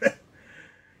 But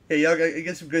yeah, you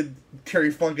get some good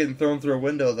Terry Funk getting thrown through a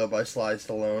window though by Sly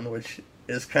Stallone, which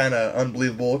is kind of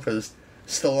unbelievable because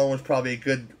Stallone was probably a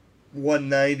good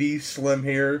 190 slim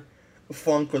here.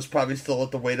 Funk was probably still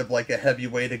at the weight of like a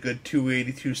heavyweight, a good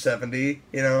 280, 270,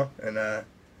 and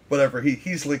whatever.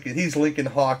 He's Lincoln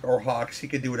Hawk or Hawks. He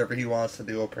can do whatever he wants to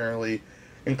do, apparently,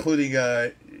 including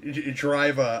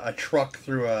drive a truck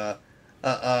through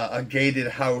a gated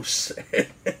house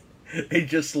and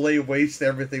just lay waste to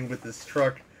everything with this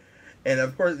truck. And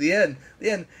of course, the end,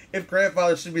 if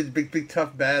Grandfather should be the big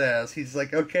tough badass, he's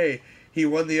like, okay, he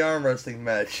won the arm wrestling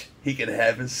match. He can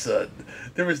have his son.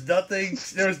 There was nothing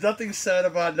said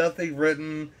about, nothing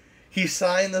written. He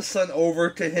signed the son over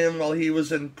to him while he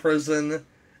was in prison,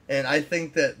 and I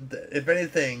think that if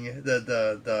anything,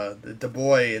 the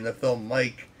boy in the film,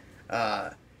 Mike,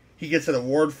 he gets an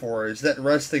award for is that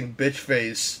resting bitch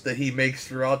face that he makes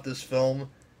throughout this film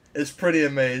is pretty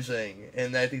amazing,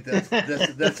 and I think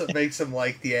that's what makes him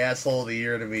like the asshole of the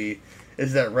year to me.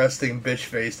 Is that resting bitch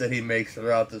face that he makes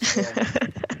throughout this film.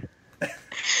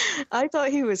 I thought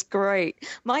he was great.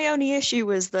 My only issue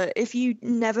was that if you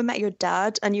never met your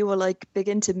dad and you were like big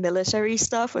into military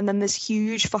stuff, and then this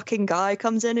huge fucking guy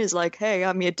comes in and is like, hey,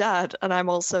 I'm your dad and I'm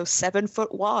also 7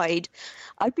 foot wide,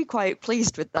 I'd be quite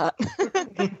pleased with that.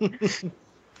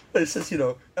 It says,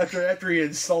 after he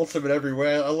insults him in every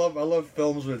way. I love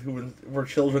films where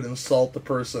children insult the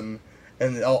person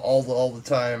and all the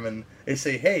time, and they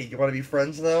say, hey, you want to be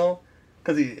friends now?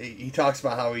 Because he talks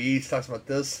about how he eats, talks about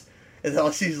this, and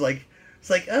all she's like, it's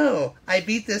like, oh, I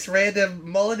beat this random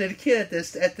mulleted kid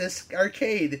at this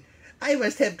arcade. I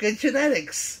must have good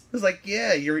genetics. It's like,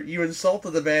 yeah, you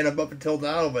insulted the man up until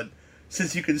now, but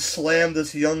since you can slam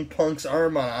this young punk's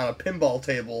arm on a pinball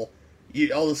table,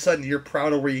 all of a sudden you're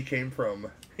proud of where you came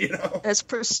from. You know, That's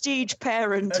prestige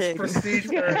parenting. that's prestige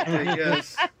parenting.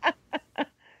 Yes.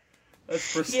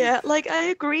 That's prestige. Yeah, like I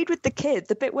agreed with the kid,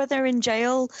 the bit where they're in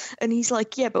jail and he's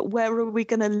like, yeah, but where are we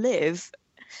going to live?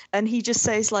 And he just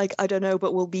says like, I don't know,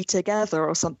 but we'll be together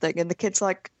or something. And the kid's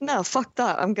like, no, fuck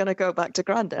that. I'm going to go back to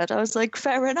Granddad. I was like,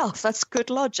 fair enough. That's good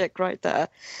logic right there.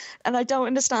 And I don't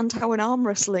understand how an arm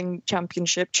wrestling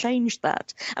championship changed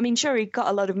that. I mean, sure, he got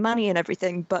a lot of money and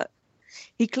everything, but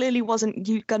he clearly wasn't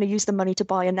going to use the money to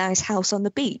buy a nice house on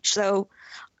the beach. So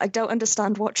I don't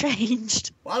understand what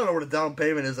changed. Well, I don't know what the down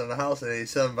payment is on the house in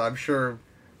 '87, but I'm sure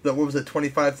that, what was it,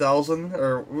 $25,000,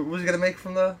 or what was he going to make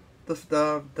from the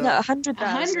No, 100,000.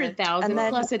 100,000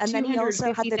 plus a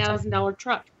 $250,000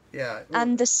 truck. Yeah.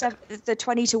 And the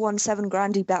 20 to 1 $7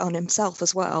 grand he bet on himself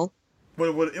as well.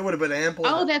 It would have been ample.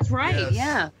 Oh, that's right. Yes.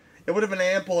 Yeah. It would have been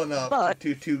ample enough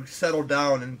to settle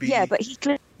down and be. Yeah, but he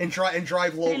and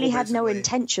drive local. Clearly had no basically.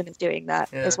 intention of doing that.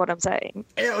 Yeah. Is what I'm saying.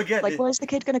 Yeah, again, like, where's the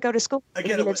kid going to go to school if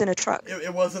he lives in a truck?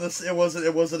 It wasn't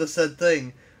a said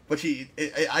thing. But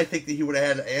I think that he would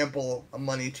have had ample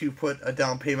money to put a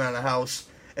down payment on a house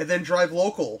and then drive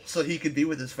local so he could be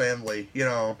with his family. You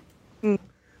know.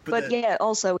 But yeah,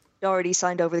 also he already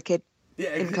signed over the kid.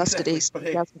 In custody, so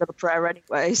he hasn't got a prayer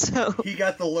anyway. So he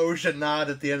got the Loja nod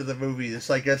at the end of the movie.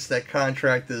 So I guess that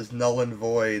contract is null and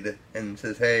void, and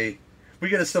says, "Hey, we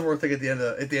get a similar thing at the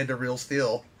end of Real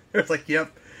Steel." It's like,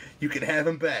 "Yep, you can have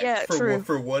him back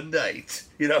for one night."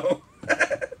 You know.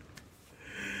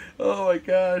 Oh my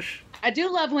gosh! I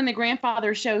do love when the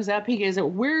grandfather shows up. He goes,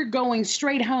 "We're going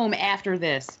straight home after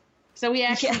this." So he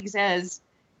actually says,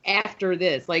 after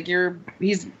this, like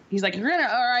he's like, you're gonna,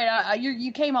 all right,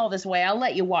 you came all this way, I'll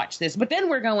let you watch this, but then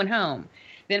we're going home.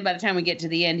 Then by the time we get to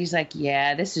the end, he's like,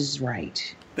 yeah, this is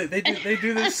right. They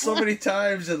do this so many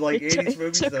times in like 80s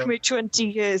movies. It took me 20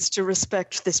 years to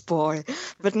respect this boy,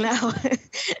 but now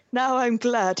I'm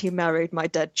glad he married my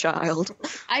dead child.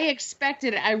 I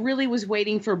expected it. I really was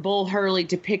waiting for Bull Hurley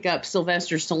to pick up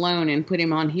Sylvester Stallone and put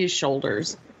him on his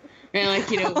shoulders, and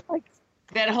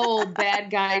that whole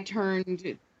bad guy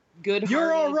turned good.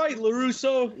 You're all right,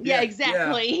 LaRusso. Yeah,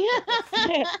 exactly.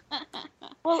 Yeah.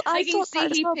 Well, I can see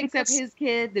he picks up his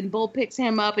kid, then Bull picks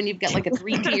him up, and you've got like a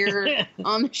 3-tier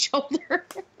on the shoulder.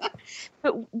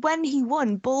 But when he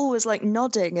won, Bull was like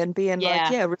nodding and being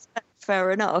like, yeah, respect,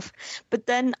 fair enough. But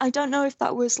then I don't know if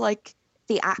that was like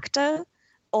the actor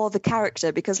or the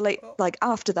character, because like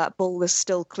after that, Bull was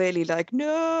still clearly like,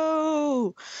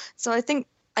 no. So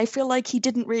I feel like he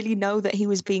didn't really know that he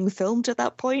was being filmed at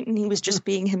that point, and he was just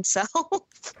being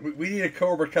himself. We need a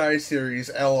Cobra Kai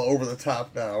series, Ella Over the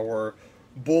Top now, where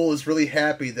Bull is really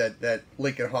happy that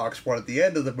Lincoln Hawks won at the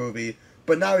end of the movie,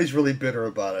 but now he's really bitter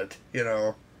about it, you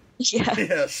know? Yeah.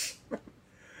 Yes.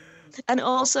 And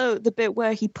also the bit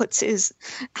where he puts his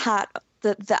hat,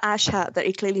 the ash hat that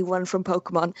he clearly won from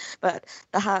Pokemon, but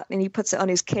the hat, and he puts it on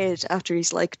his kid after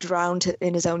he's like drowned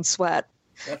in his own sweat.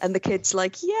 And the kid's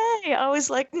like, yay! I was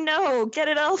like, no, get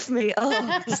it off me.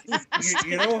 Oh.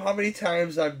 you know how many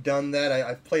times I've done that?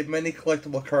 I've played many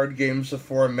collectible card games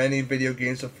before, many video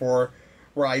games before,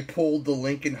 where I pulled the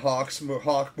Lincoln Hawk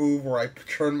move, where I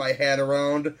turned my hat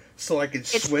around so I could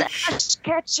switch. It's the Ash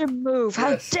Ketchum move.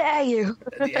 How dare you?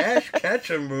 The Ash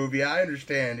Ketchum move, yeah, I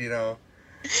understand, you know.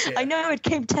 Yeah. I know it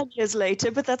came 10 years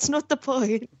later, but that's not the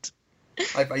point.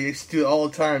 I used to do it all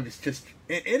the time, just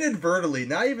inadvertently,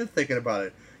 not even thinking about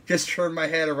it. Just turn my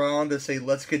hat around to say,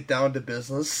 let's get down to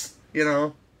business, you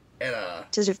know? And,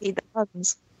 to defeat the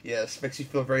Huns. Yes, makes you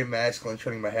feel very masculine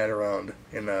turning my hat around.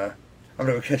 And, I'm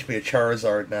gonna go catch me a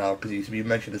Charizard now, because you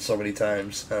mentioned it so many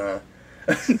times. No,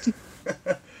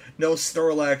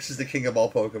 Snorlax is the king of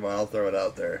all Pokemon, I'll throw it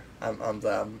out there. I'm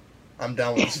down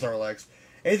with Snorlax.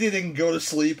 Anything that can go to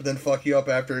sleep and then fuck you up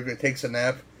after it takes a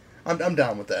nap, I'm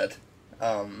down with that.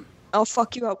 I'll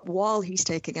fuck you up while he's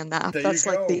taking a nap. That's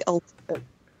like the ultimate.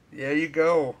 There you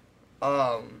go.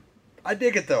 I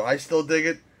dig it though. I still dig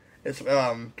it. It's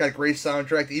got a great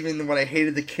soundtrack. Even when I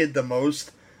hated the kid the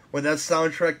most, when that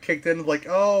soundtrack kicked in, like,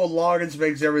 oh, Loggins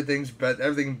makes everything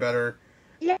better.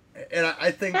 Yeah. And I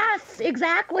think yes,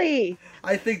 exactly.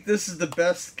 I think this is the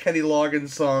best Kenny Loggins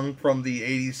song from the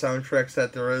 '80s soundtracks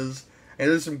that there is.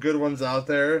 And there's some good ones out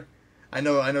there. I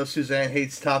know Suzanne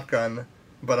hates Top Gun.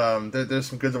 But there's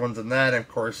some good ones in that, and of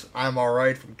course, I'm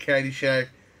Alright from Caddyshack.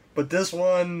 But this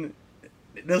one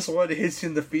hits you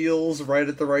in the feels right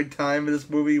at the right time in this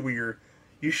movie, where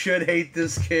you should hate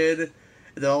this kid,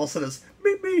 and then all of a sudden it's,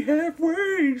 meet me halfway.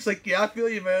 It's like, yeah, I feel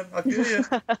you, man. I feel you.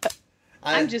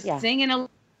 I'm just singing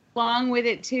along with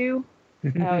it, too.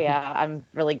 Oh, yeah. I'm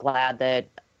really glad that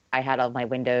I had all my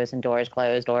windows and doors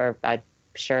closed, or I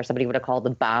sure somebody would have called the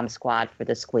bomb squad for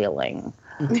the squealing.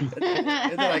 And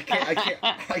then I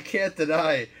can't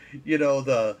deny,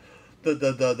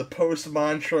 the post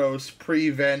Montrose pre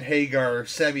Van Hagar,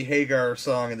 Sammy Hagar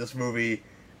song in this movie.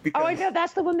 Oh, I know,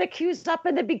 that's the one that cues up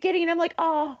in the beginning, and I'm like,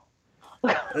 oh.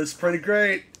 It's pretty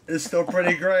great. It's still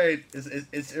pretty great.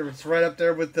 It's right up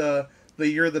there with the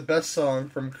 "You're the Best" song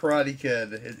from Karate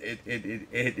Kid.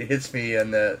 It hits me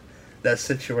in that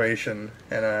situation.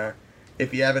 And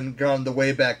if you haven't gone the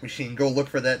Wayback Machine, go look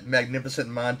for that magnificent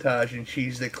montage and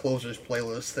Cheese That Closers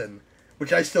playlist, and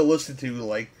which I still listen to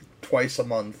like twice a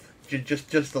month,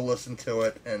 just to listen to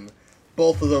it. And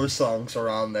both of those songs are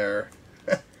on there.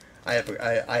 I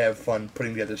have fun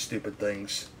putting together stupid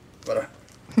things, but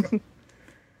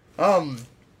I'm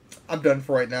done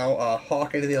for right now.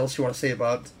 Hawk, anything else you want to say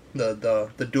about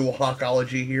the dual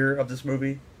Hawkology here of this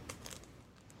movie?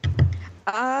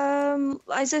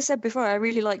 As I said before, I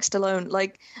really like Stallone.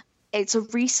 Like, it's a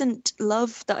recent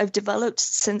love that I've developed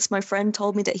since my friend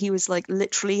told me that he was like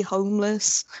literally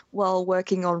homeless while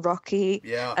working on Rocky.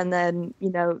 Yeah. And then,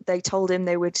 they told him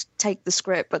they would take the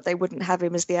script, but they wouldn't have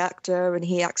him as the actor, and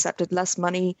he accepted less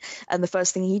money. And the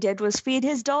first thing he did was feed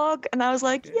his dog, and I was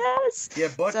like, yes. Yeah,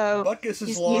 Butkus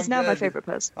is long he's now dead. my favorite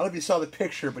person. I don't know if you saw the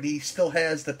picture, but he still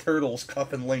has the turtles,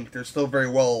 Cuff and Link. They're still very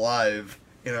well alive,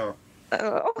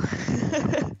 Oh.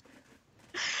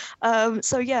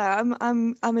 So yeah,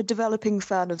 I'm a developing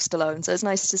fan of Stallone, so it's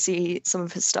nice to see some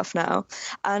of his stuff now.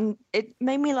 And it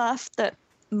made me laugh that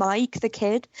Mike, the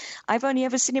kid, I've only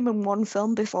ever seen him in one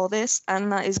film before this,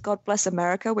 and that is God Bless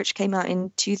America, which came out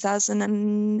in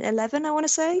 2011, I want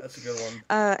to say. That's a good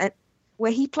one.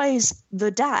 Where he plays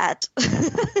the dad.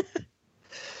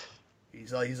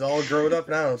 He's all grown up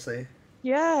now, see?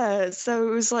 Yeah, so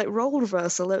it was like role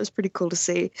reversal. That was pretty cool to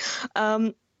see.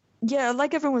 Yeah,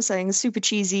 like everyone was saying, super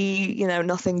cheesy,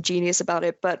 nothing genius about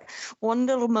it. But one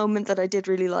little moment that I did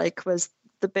really like was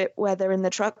the bit where they're in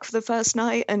the truck for the first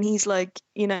night, and he's like,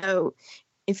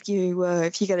 if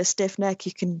you get a stiff neck,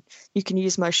 you can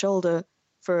use my shoulder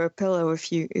for a pillow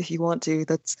if you want to.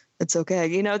 That's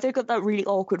okay. They've got that really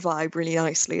awkward vibe really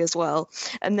nicely as well.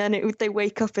 And then they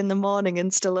wake up in the morning and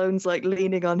Stallone's like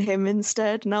leaning on him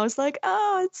instead, and I was like,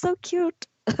 oh, it's so cute.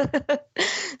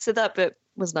 So that bit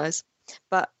was nice.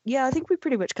 But yeah, I think we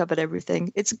pretty much covered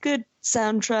everything. It's a good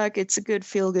soundtrack. It's a good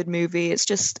feel-good movie. It's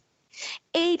just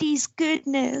 80s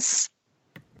goodness.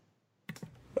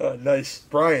 Nice.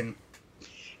 Brian.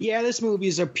 Yeah, this movie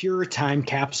is a pure time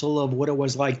capsule of what it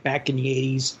was like back in the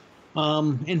 80s.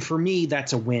 And for me,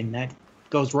 that's a win. That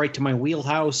goes right to my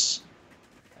wheelhouse.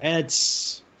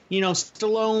 It's,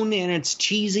 Stallone, and it's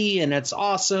cheesy, and it's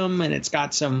awesome, and it's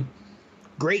got some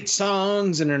great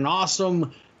songs and an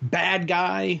awesome bad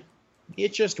guy.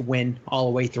 It just win all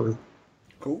the way through.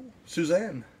 Cool.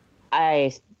 Suzanne.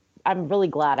 I'm really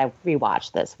glad I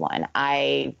rewatched this one.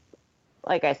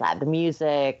 Like I said, the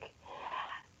music,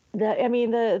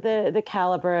 the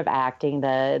caliber of acting,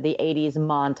 the 80s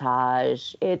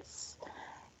montage. It's,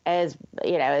 as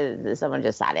someone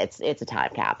just said, it's a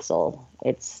time capsule.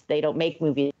 They don't make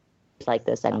movies like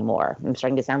this anymore. I'm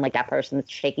starting to sound like that person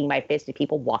that's shaking my fist at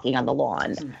people walking on the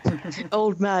lawn.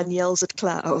 Old man yells at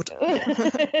cloud.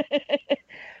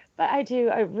 But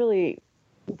I really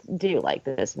do like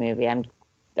this movie.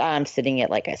 I'm sitting at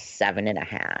like a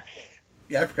 7.5.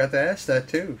 Yeah, I forgot to ask that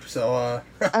too. So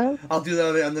I'll do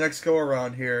that on the next go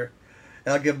around here,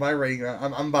 and I'll give my rating.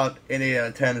 I'm about an 8 out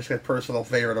of 10. It's a personal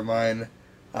favorite of mine.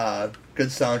 Good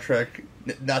soundtrack.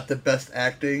 Not the best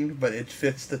acting, but it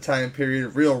fits the time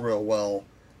period real well.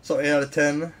 So 8 out of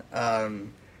 10.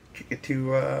 Kick it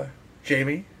to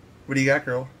Jamie. What do you got,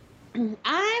 girl?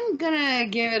 I'm gonna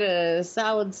give it a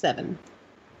solid 7.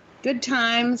 Good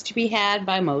times to be had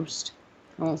by most.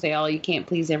 I won't say all. You can't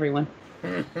please everyone.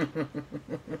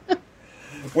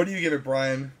 What do you give it,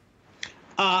 Brian?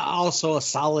 Also a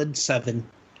solid 7.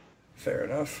 Fair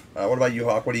enough. What about you,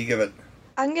 Hawk? What do you give it?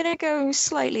 I'm going to go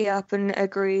slightly up and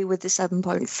agree with the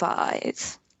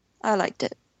 7.5. I liked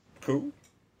it. Cool.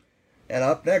 And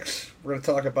up next, we're going to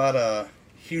talk about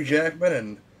Hugh Jackman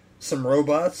and some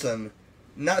robots, and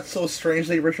not so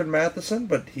strangely Richard Matheson,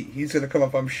 but he's going to come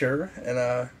up, I'm sure.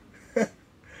 And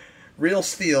Real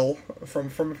Steel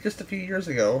from just a few years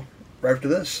ago, right after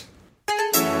this.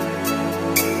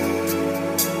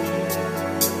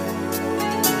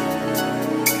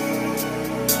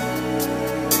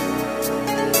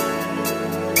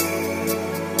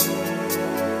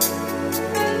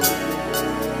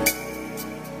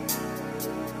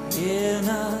 In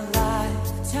a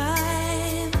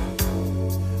lifetime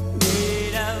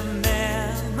made of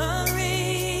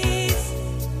memories,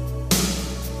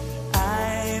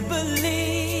 I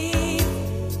believe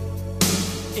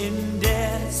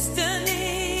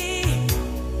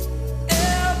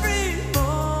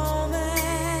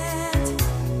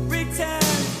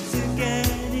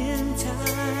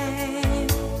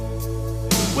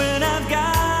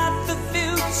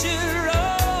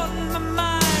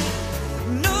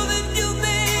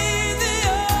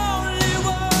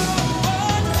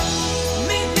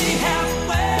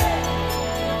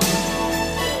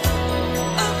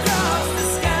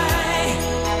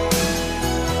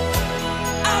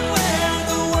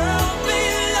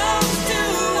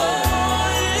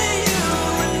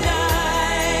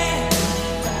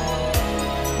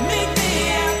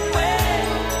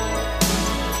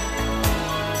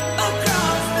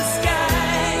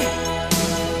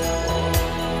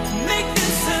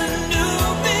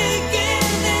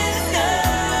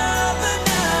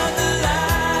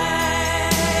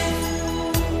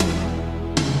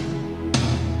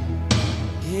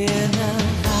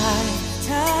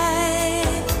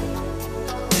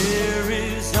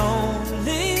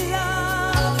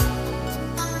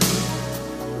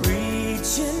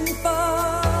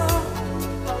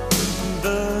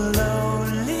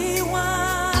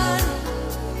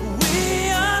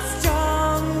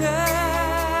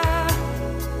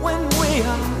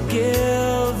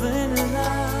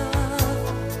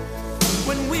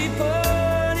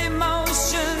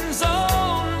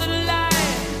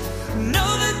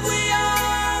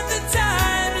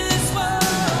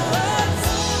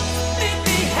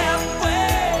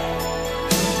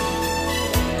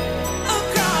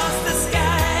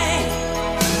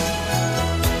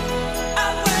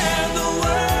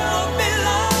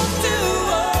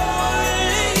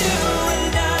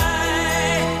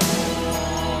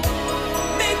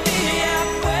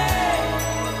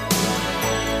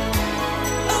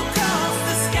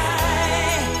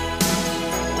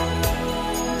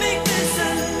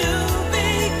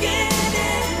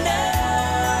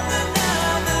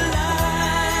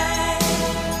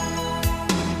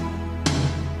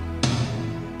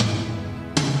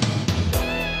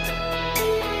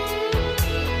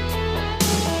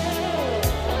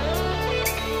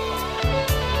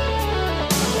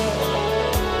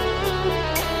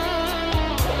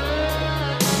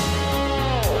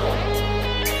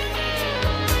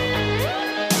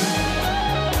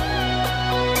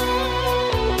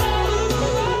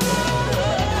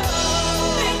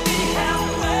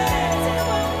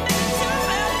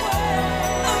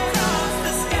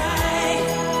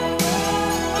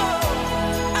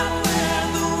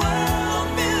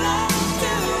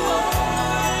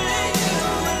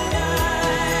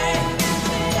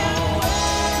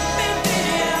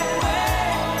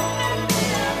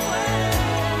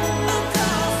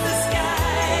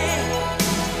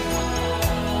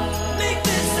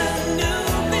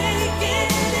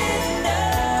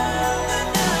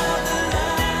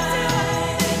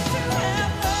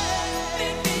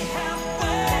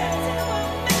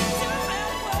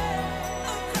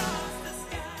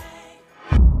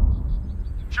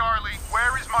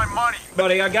my money?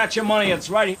 Buddy, I got your money. It's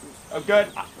right. Good.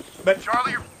 But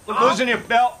Charlie, you're losing your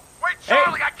belt. Wait,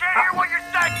 Charlie, I can't hear what you're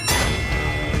saying.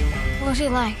 What's he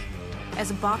like? As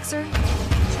a boxer,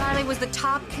 Charlie was the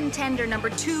top contender,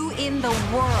 #2 in the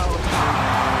world.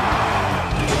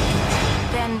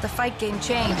 Then the fight game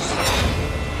changed.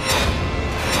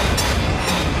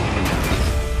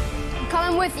 I'm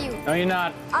coming with you. No, you're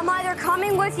not. I'm either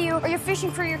coming with you or you're fishing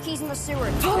for your keys in the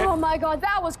sewer. Oh my god,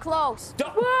 that was close.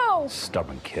 Whoa!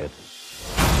 Stubborn kid.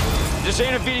 This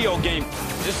ain't a video game.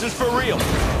 This is for real.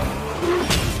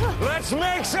 Let's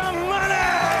make some money!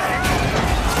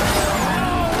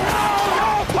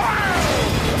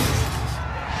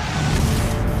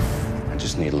 I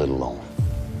just need a little loan.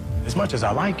 As much as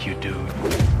I like you, dude,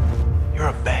 you're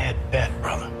a bad bet,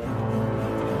 brother.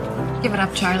 Give it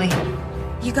up, Charlie.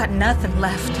 You got nothing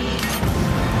left.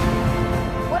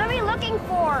 What are we looking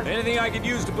for? Anything I could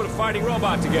use to put a fighting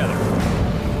robot together.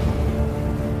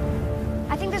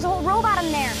 I think there's a whole robot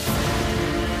in there.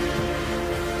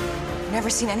 Never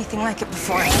seen anything like it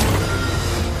before.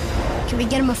 Can we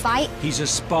get him a fight? He's a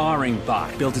sparring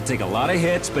bot, built to take a lot of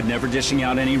hits, but never dishing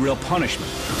out any real punishment.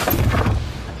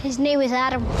 His name is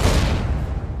Adam.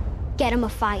 Get him a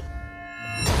fight.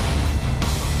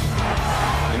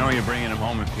 You know you're bringing him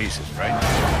home in pieces, right?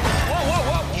 Whoa, whoa,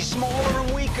 whoa! He's smaller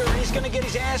and weaker. He's gonna get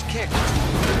his ass kicked.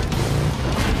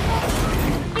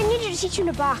 I need you to teach him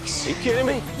to box. Are you kidding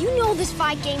me? You know this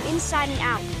fight game inside and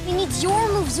out. He needs your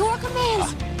moves, your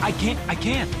commands. I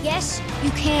can't. Yes, you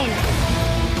can.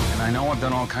 And I know I've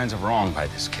done all kinds of wrong by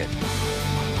this kid.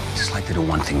 I just like to do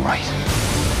one thing right.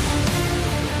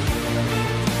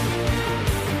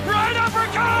 Right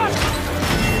uppercut!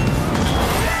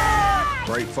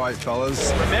 Great fight,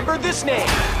 fellas. Remember this name,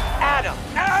 Adam.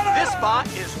 This bot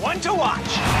is one to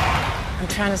watch. I'm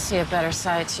trying to see a better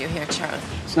side to you here, Charlie.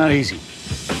 It's not easy.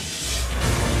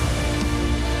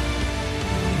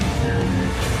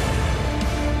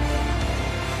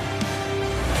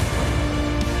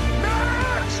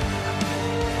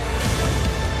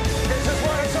 This is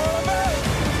what it's all about.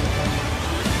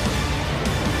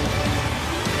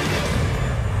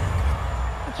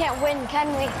 We can't win, can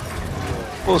we?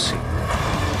 We'll see.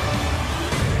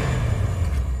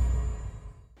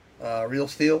 Real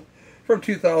Steel from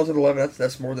 2011.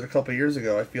 That's more than a couple years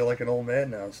ago. I feel like an old man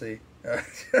now. See,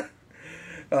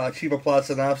 Chiba plot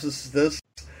synopsis is this: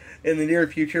 in the near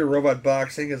future, robot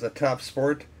boxing is a top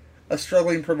sport. A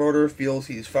struggling promoter feels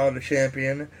he's found a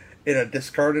champion in a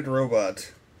discarded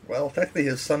robot. Well, technically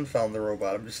his son found the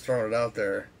robot. I'm just throwing it out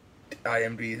there.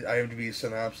 IMDb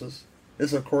synopsis.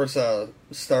 This, of course,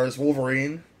 stars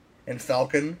Wolverine and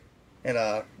Falcon and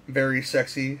a very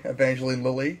sexy Evangeline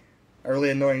Lilly, a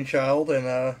really annoying child,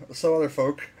 and some other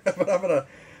folk. But I'm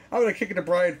gonna kick it to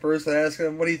Brian first and ask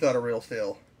him what he thought of Real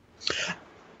Steel.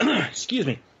 Excuse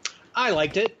me. I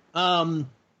liked it. I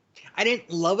didn't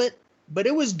love it, but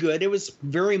it was good. It was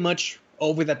very much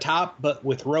over the top, but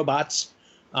with robots.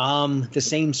 The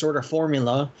same sort of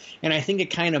formula, and I think it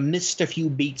kind of missed a few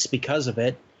beats because of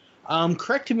it.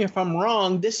 Correct me if I'm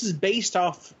wrong. This is based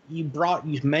off you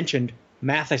mentioned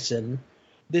Matheson.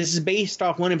 This is based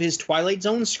off one of his Twilight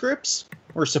Zone scripts,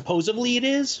 or supposedly it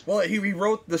is. Well, he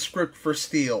rewrote the script for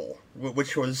Steel,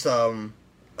 which was a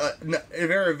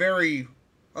very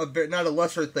not a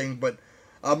lesser thing, but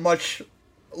a much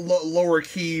lower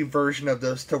key version of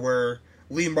this, to where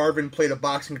Lee Marvin played a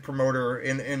boxing promoter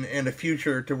in a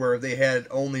future to where they had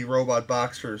only robot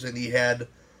boxers, and he had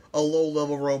a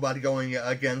low-level robot going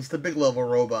against a big-level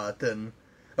robot, and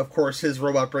of course his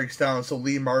robot breaks down, so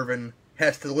Lee Marvin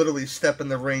has to literally step in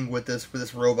the ring with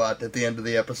this robot at the end of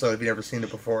the episode if you've never seen it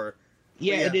before.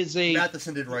 Yeah, it is a...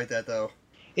 Matheson did write that, though.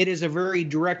 It is a very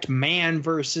direct man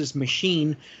versus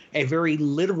machine, a very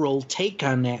literal take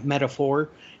on that metaphor,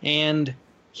 and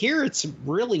here it's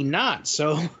really not,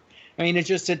 so... I mean,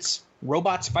 it's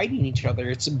robots fighting each other.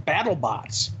 It's battle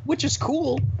bots, which is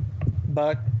cool,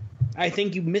 but I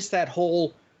think you missed that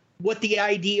whole what the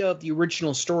idea of the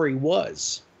original story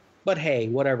was. But hey,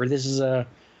 whatever. This is a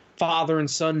father and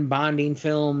son bonding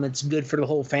film. It's good for the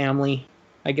whole family.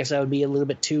 I guess that would be a little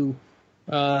bit too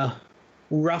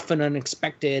rough and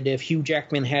unexpected if Hugh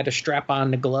Jackman had to strap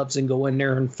on the gloves and go in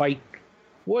there and fight.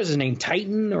 What was his name?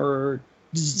 Titan or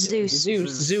Zeus?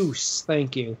 Zeus.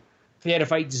 Thank you. He had to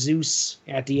fight Zeus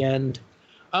at the end.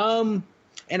 And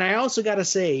I also got to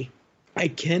say, I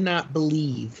cannot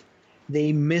believe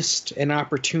they missed an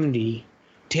opportunity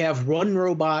to have one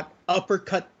robot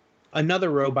uppercut another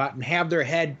robot and have their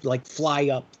head, like, fly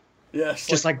up. Yes.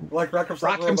 Just like Rock'em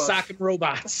Sock'em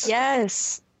Robots.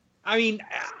 Yes. I mean,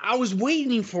 I was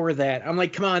waiting for that. I'm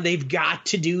like, come on, they've got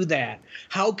to do that.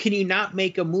 How can you not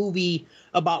make a movie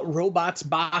about robots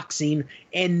boxing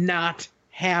and not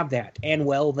have that? And,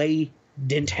 well, they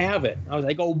didn't have it. I was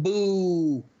like, oh,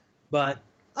 boo. But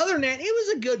other than that, it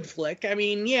was a good flick. I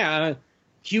mean, yeah,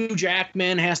 Hugh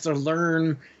Jackman has to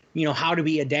learn, how to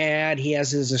be a dad. He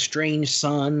has his estranged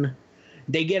son.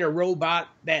 They get a robot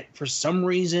that, for some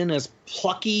reason, is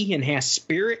plucky and has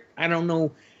spirit. I don't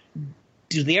know.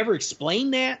 Do they ever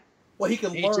explain that? Well, he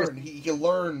can learn. He can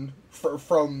learn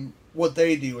from what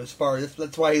they do. As far as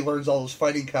that's why he learns all those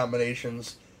fighting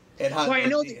combinations and how. Well, I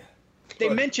know they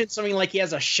mentioned something like he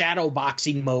has a shadow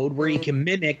boxing mode where he can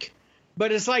mimic,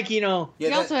 but it's like he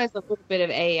also has a little bit of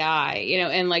AI,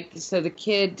 and so the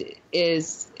kid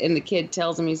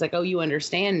tells him, he's like, "Oh, you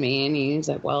understand me," and he's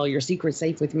like, "Well, your secret's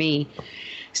safe with me."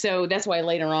 So that's why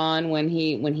later on, when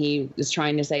he is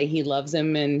trying to say he loves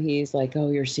him, and he's like,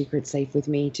 "Oh, your secret's safe with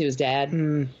me," to his dad.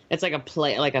 It's like a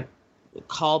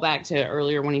callback to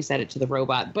earlier when he said it to the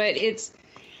robot. But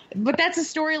that's a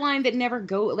storyline that never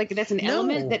that's an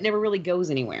element that never really goes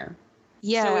ananywhere.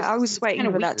 Yeah, So I was waiting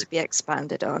for that weird. to be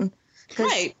expanded on.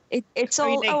 Right. It's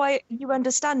all, you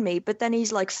understand me, but then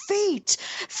he's like, fate,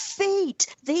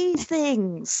 these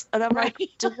things. And I'm like,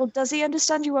 does he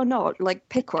understand you or not? Like,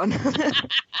 pick one.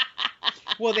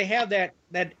 Well, they have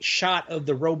that shot of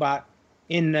the robot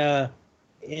in the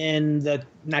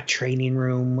not training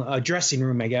room, dressing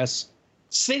room, I guess,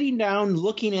 sitting down,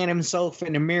 looking at himself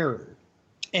in a mirror.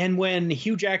 And when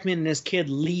Hugh Jackman and his kid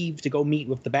leave to go meet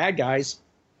with the bad guys,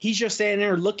 he's just standing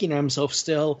there looking at himself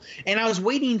still. And I was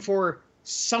waiting for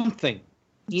something.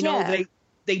 They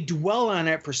dwell on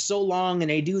it for so long, and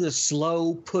they do the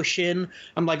slow push in.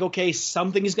 I'm like, okay,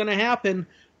 something is going to happen.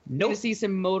 Nope. You see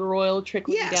some motor oil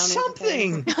trickling down.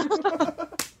 Something.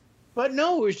 But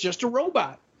no, it was just a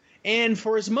robot. And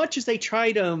for as much as they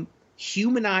try to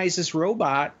humanize this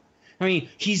robot, I mean,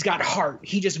 he's got heart.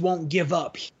 He just won't give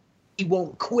up. He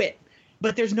won't quit.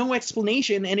 But there's no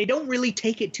explanation, and they don't really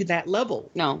take it to that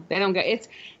level. No, they don't go.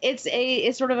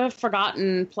 It's sort of a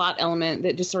forgotten plot element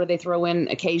that just sort of they throw in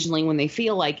occasionally when they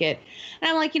feel like it. And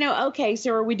I'm like, okay,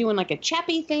 so are we doing like a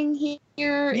Chappie thing here?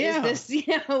 Yeah. Is this,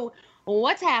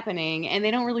 what's happening? And they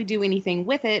don't really do anything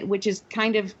with it, which is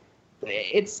kind of,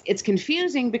 it's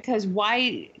confusing because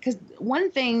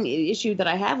one issue that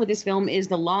I have with this film is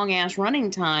the long ass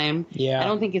running time. Yeah. I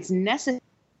don't think it's necessary.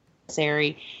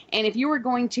 And if you were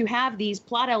going to have these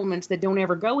plot elements that don't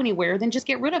ever go anywhere, then just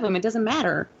get rid of them. It doesn't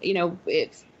matter.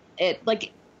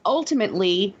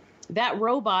 Ultimately that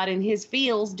robot and his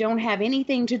feels don't have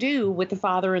anything to do with the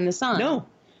father and the son. No.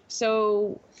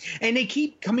 So, and they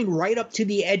keep coming right up to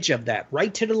the edge of that,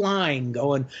 right to the line,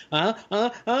 going, and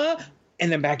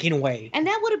then backing away. And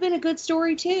that would have been a good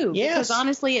story too. Yes. Because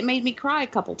honestly, it made me cry a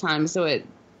couple times. So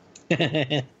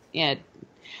yeah.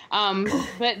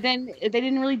 But then they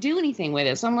didn't really do anything with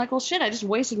it. So I'm like, well, shit, I just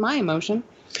wasted my emotion.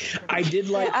 I did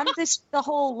like... And the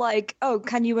whole like, oh,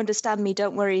 can you understand me?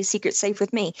 Don't worry, secret's safe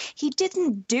with me. He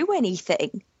didn't do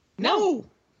anything. No.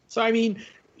 So, I mean,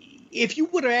 if you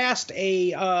would have asked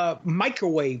a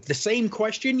microwave the same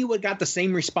question, you would have got the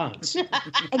same response.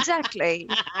 Exactly.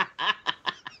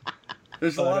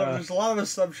 There's a lot of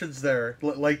assumptions there.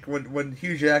 Like when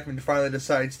Hugh Jackman finally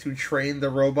decides to train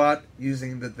the robot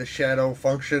using the shadow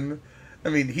function. I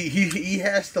mean, he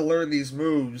has to learn these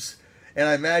moves, and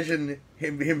I imagine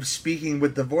him speaking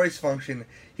with the voice function.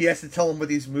 He has to tell him what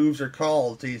these moves are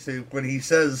called. So when he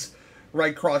says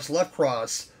right cross, left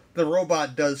cross, the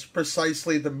robot does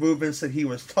precisely the movements that he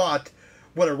was taught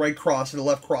what a right cross and a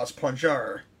left cross punch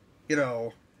are.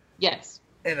 Yes.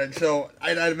 And so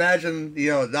I'd imagine,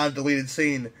 not a deleted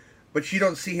scene, but you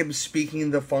don't see him speaking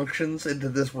the functions into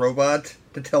this robot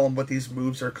to tell him what these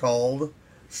moves are called.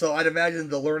 So I'd imagine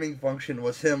the learning function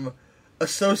was him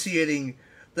associating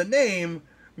the name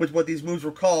with what these moves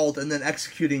were called and then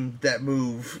executing that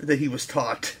move that he was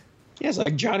taught. Yeah, it's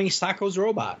like Johnny Sacco's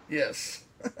robot. Yes.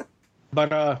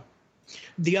 But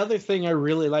the other thing I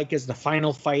really like is the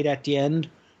final fight at the end.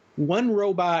 One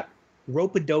robot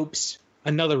rope-a-dopes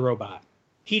another robot.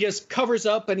 He just covers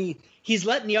up and he's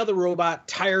letting the other robot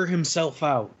tire himself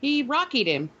out. He Rockied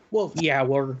him. Well, yeah,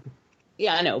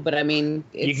 yeah, I know, but I mean,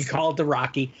 you can call it the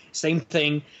Rocky, same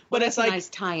thing. But it's a like nice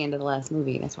tie into the last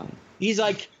movie. That's why he's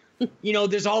like,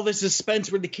 there's all this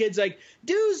suspense where the kid's like,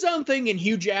 do something, and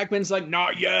Hugh Jackman's like,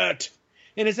 not yet,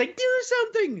 and it's like, do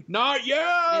something, not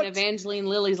yet. And Evangeline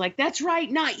Lilly's like, that's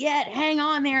right, not yet. Hang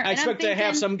on there. I expect to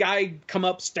have some guy come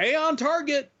up, stay on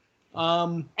target.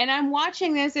 And I'm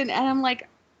watching this, and I'm like,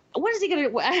 what is he gonna?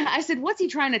 I said, what's he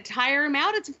trying to tire him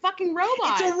out? It's a fucking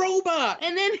robot. It's a robot.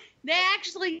 And then they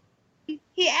actually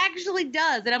He actually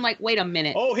does. And I'm like, wait a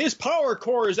minute. Oh, his power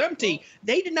core is empty.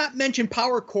 They did not mention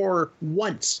power core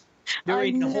once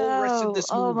during the whole rest of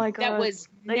this movie. Oh my god, that was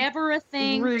never a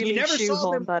thing. Really You never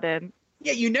saw them. that in.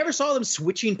 Yeah, you never saw them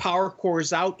switching power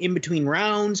cores out in between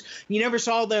rounds. You never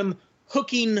saw them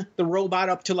hooking the robot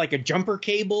up to like a jumper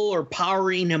cable or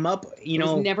powering him up. You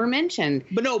know, it was never mentioned.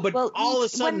 But no, but all of a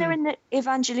sudden, when they're in the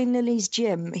Evangeline Lilly's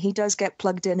gym, he does get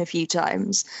plugged in a few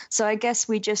times. So I guess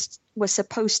we just were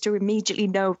supposed to immediately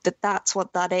know that that's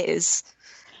what that is.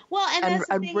 Well,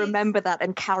 and remember that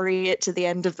and carry it to the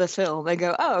end of the film and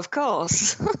go, oh, of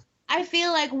course. I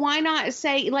feel like why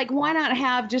not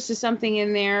have just something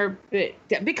in there?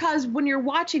 Because when you're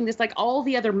watching this, like all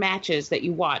the other matches that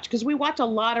you watch, because we watch a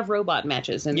lot of robot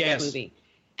matches in this movie,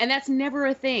 and that's never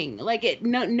a thing. Like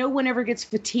no one ever gets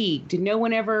fatigued. No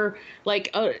one ever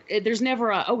there's never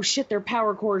a, oh shit, their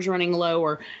power core's running low,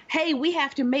 or hey, we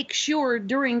have to make sure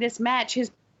during this match his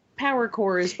power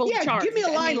core is fully charged. Give me a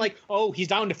line like, oh, he's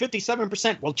down to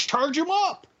 57%. Well, charge him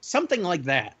up. Something like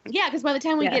that. Yeah, because by the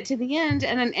time we get to the end,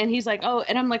 and he's like, oh,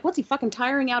 and I'm like, what's he fucking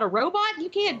tiring out a robot? You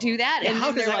can't do that. And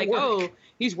how then they're does that like, work? oh,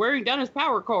 he's wearing down his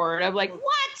power core. And I'm like,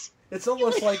 what? It's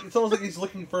almost like he's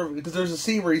looking for, because there's a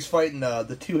scene where he's fighting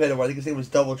the two-headed one. I think his name was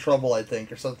Double Trouble, I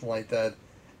think, or something like that.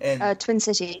 And Twin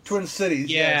Cities. Twin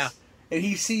Cities, yes. And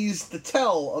he sees the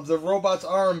tell of the robot's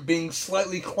arm being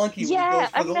slightly clunky when he goes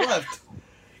for the left.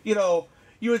 You know,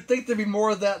 you would think there'd be more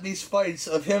of that in these fights,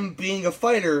 of him being a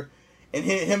fighter and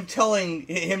him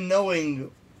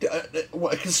knowing,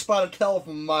 can spot a tell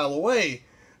from a mile away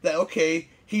that, okay,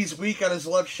 he's weak on his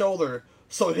left shoulder,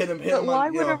 so hit him. But why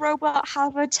would a robot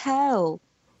have a tell?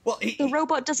 Well, the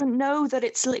robot doesn't know that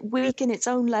it's weak in its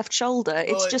own left shoulder.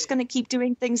 It's just going to keep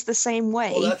doing things the same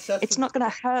way. Well, it's not going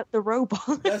to hurt the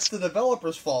robot. That's the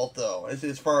developer's fault, though,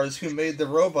 as far as who made the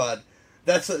robot.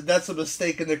 That's a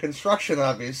mistake in the construction,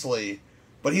 obviously.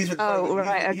 But he's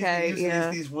been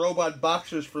using these robot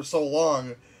boxers for so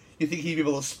long. You think he'd be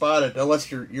able to spot it,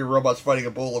 unless your robot's fighting a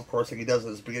bull, of course, like he does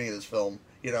at the beginning of this film.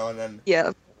 You know, and then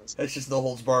it's just no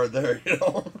holds barred there. You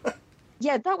know.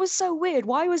 Yeah, that was so weird.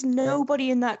 Why was nobody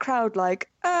in that crowd like,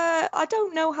 I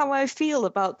don't know how I feel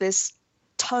about this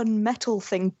ton metal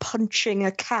thing punching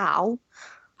a cow?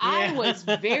 I was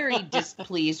very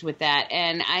displeased with that,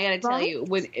 and I got to tell you,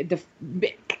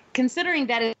 considering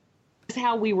that is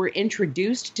how we were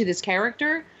introduced to this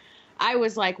character, I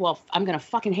was like, well, I'm gonna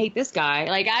fucking hate this guy.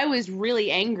 Like, I was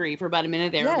really angry for about a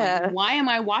minute there. Yeah. Like, why am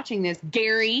I watching this,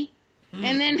 Gary?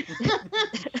 And then,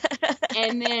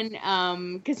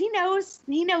 because he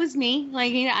knows me.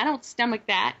 Like, I don't stomach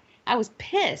that. I was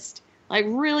pissed, like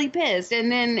really pissed.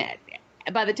 And then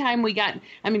by the time we got,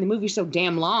 the movie's so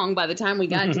damn long. By the time we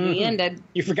got to the end,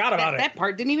 you forgot about it. That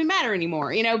part didn't even matter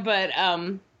anymore, you know. But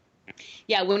when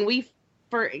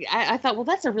I thought, well,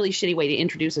 that's a really shitty way to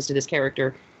introduce us to this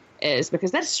character, is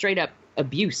because that's straight up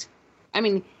abuse. I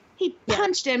mean, he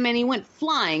punched him and he went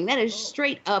flying. That is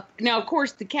straight up. Now, of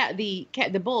course,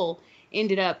 the bull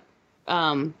ended up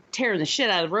tearing the shit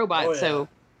out of the robot. Oh, yeah. So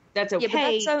that's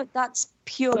okay. Yeah, but that's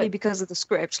purely because of the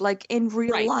script. Like in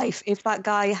real life, if that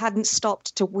guy hadn't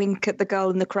stopped to wink at the girl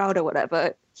in the crowd or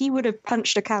whatever, he would have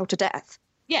punched a cow to death.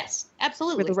 Yes,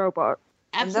 absolutely. With a robot.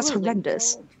 Absolutely. And that's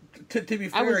horrendous. To be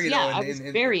fair, I was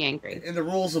very angry. In the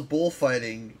rules of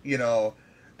bullfighting, you know,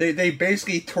 they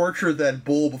basically torture that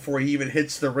bull before he even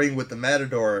hits the ring with the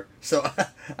matador. So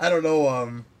I don't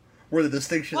know where the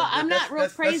distinction. Well, I'm not real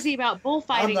crazy about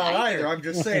bullfighting. I'm not either. I'm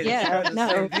just saying, it's kind of the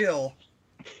same deal.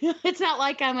 It's not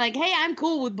like I'm like, hey, I'm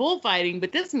cool with bullfighting,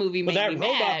 but this movie made me mad. But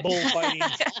that robot bullfighting,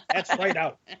 that's right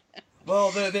out.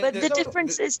 Well, but the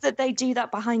difference is that they do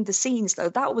that behind the scenes, though.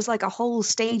 That was like a whole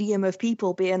stadium of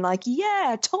people being like,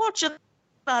 yeah, torture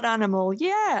that animal,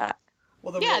 yeah.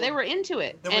 Well, they were into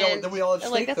it. Then we all have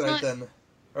steak tonight, then,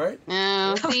 right?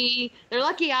 No, see, they're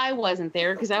lucky I wasn't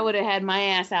there, because I would have had my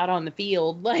ass out on the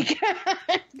field, like,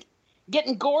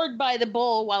 getting gored by the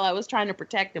bull while I was trying to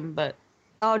protect him, but...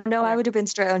 Oh, no, I would have been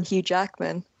straight on Hugh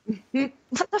Jackman.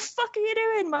 What the fuck are you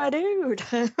doing, my dude?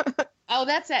 Oh,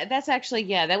 that's actually,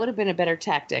 that would have been a better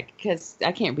tactic, because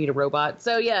I can't beat a robot.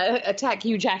 So, attack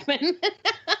Hugh Jackman.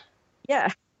 Yeah.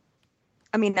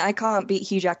 I mean, I can't beat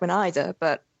Hugh Jackman either,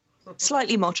 but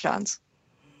slightly more chance.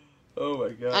 Oh, my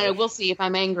God. I know, we'll see if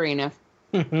I'm angry enough.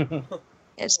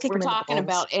 Just kick We're talking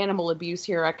about animal abuse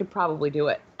here. I could probably do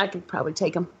it. I could probably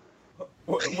take him.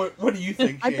 What do you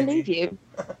think, Jamie? I believe you.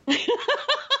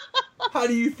 How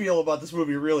do you feel about this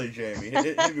movie, really, Jamie?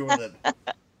 Hit me with it.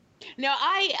 No,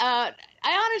 I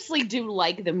honestly do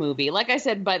like the movie. Like I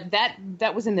said, but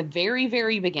that was in the very,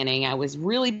 very beginning. I was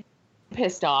really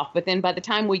pissed off. But then by the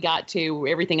time we got to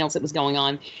everything else that was going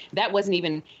on, that wasn't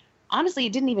even honestly,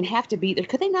 it didn't even have to be there.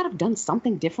 Could they not have done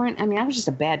something different? I mean, that was just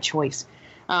a bad choice.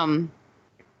 Now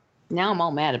I'm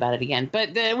all mad about it again.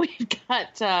 But we've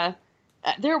got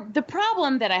the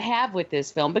problem that I have with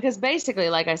this film, because basically,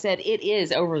 like I said, it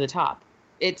is over the top.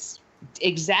 It's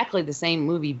exactly the same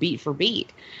movie beat for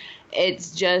beat.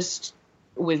 It's just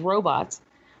with robots.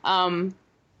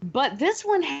 But this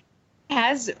one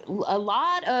has a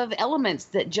lot of elements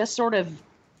that just sort of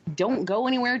don't go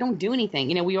anywhere, don't do anything.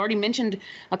 You know, we already mentioned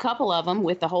a couple of them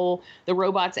with the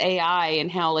robot's AI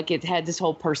and how like it had this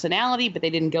whole personality, but they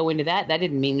didn't go into that. That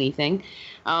didn't mean anything.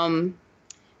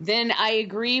 Then I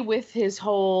agree with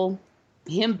him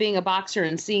being a boxer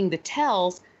and seeing the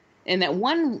tells in that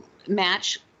one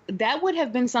match. That would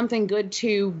have been something good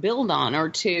to build on, or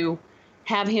to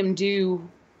have him do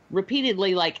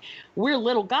repeatedly, like, we're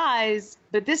little guys,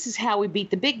 but this is how we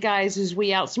beat the big guys, is we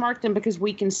outsmart them because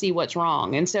we can see what's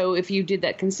wrong. And so if you did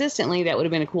that consistently, that would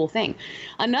have been a cool thing.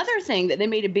 Another thing that they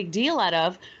made a big deal out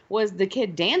of was the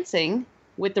kid dancing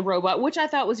with the robot, which I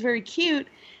thought was very cute.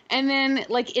 And then,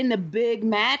 like, in the big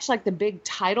match, like the big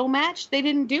title match, they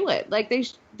didn't do it. Like,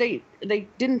 they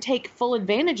didn't take full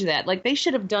advantage of that. Like, they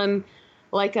should have done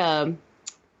like I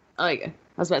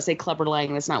was about to say Clubber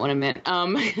Lang. That's not what I meant.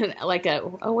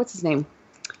 What's his name?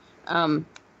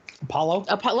 Apollo?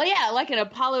 Yeah, like an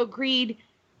Apollo Creed,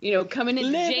 coming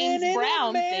into James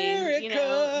Brown thing.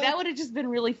 That would have just been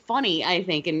really funny, I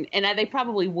think. And they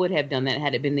probably would have done that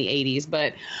had it been the 80s.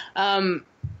 But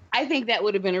I think that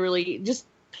would have been a really, just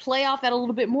play off that a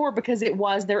little bit more, because it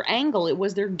was their angle. It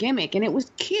was their gimmick, and it was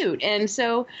cute. And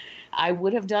so I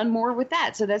would have done more with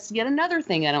that. So that's yet another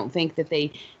thing I don't think that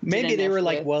they maybe they were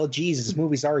like, well, geez, this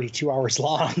movie's already 2 hours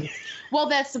long. Well,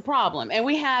 that's the problem. And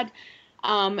we had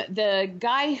the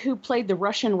guy who played the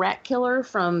Russian rat killer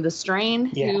from The Strain,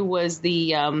 who was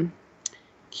the guy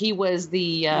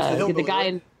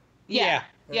in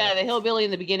the hillbilly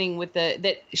in the beginning with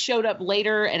that showed up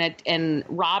later and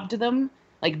robbed them.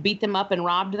 Like beat them up and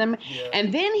robbed them. Yeah.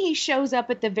 And then he shows up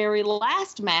at the very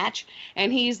last match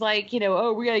and he's like,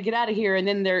 oh, we got to get out of here. And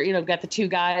then they're, got the two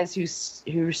guys who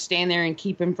stand there and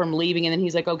keep him from leaving. And then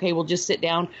he's like, okay, we'll just sit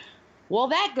down. Well,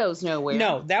 that goes nowhere.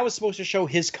 No, that was supposed to show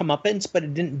his comeuppance, but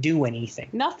it didn't do anything.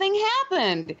 Nothing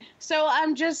happened. So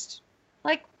I'm just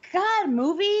like, God,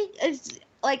 movie. It's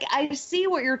like, I see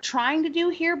what you're trying to do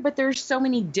here, but there's so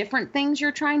many different things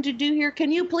you're trying to do here.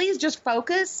 Can you please just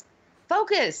focus?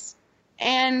 Focus.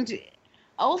 And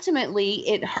ultimately,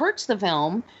 it hurts the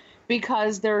film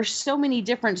because there are so many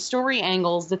different story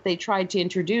angles that they tried to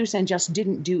introduce and just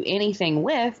didn't do anything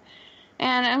with.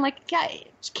 And I'm like,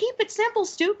 keep it simple,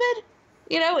 stupid.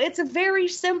 It's a very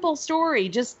simple story.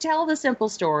 Just tell the simple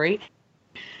story.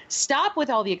 Stop with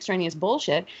all the extraneous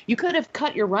bullshit. You could have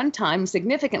cut your runtime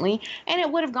significantly, and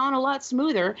it would have gone a lot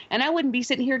smoother. And I wouldn't be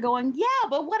sitting here going, yeah,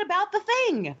 but what about the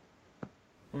thing?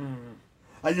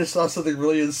 I just saw something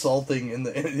really insulting in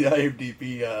the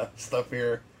IMDb stuff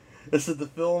here. It said the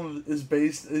film is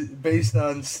based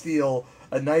on Steel,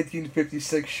 a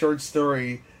 1956 short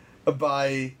story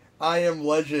by I Am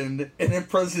Legend, and in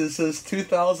parentheses it says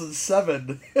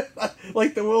 2007,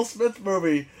 like the Will Smith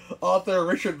movie. Author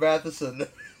Richard Matheson.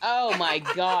 Oh my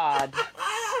God!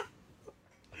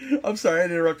 I'm sorry, I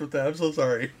interrupted with that. I'm so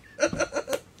sorry.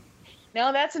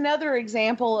 No, that's another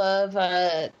example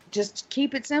of just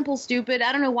keep it simple, stupid.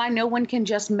 I don't know why no one can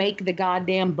just make the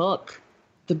goddamn book.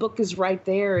 The book is right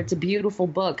there. It's a beautiful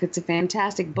book. It's a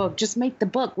fantastic book. Just make the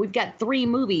book. We've got 3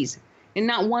 movies, and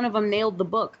not one of them nailed the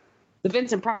book. The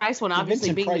Vincent Price one,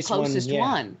 obviously, being the closest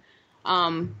one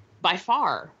by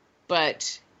far,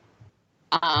 but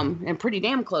and pretty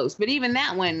damn close. But even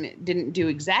that one didn't do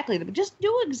exactly just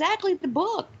do exactly the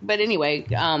book. But anyway,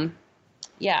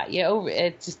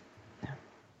 it just.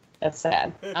 That's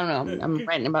sad. I don't know. I'm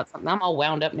ranting about something. I'm all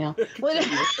wound up now.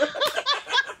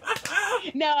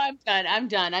 No, I'm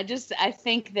done. I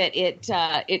think that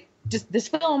this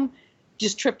film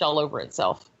just tripped all over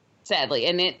itself, sadly.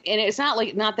 And it's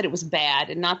not that it was bad,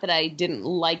 and not that I didn't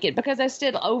like it, because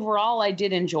overall I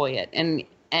did enjoy it. And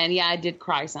yeah, I did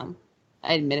cry some.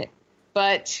 I admit it.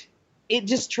 But it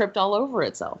just tripped all over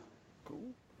itself.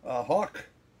 Cool. Hawk.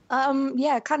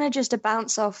 Kind of just to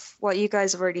bounce off what you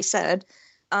guys have already said.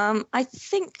 I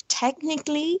think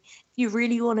technically, if you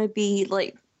really want to be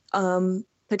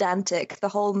pedantic, the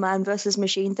whole man versus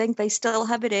machine thing, they still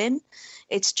have it in.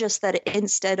 It's just that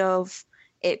instead of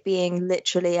it being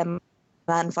literally a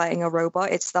man fighting a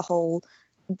robot, it's the whole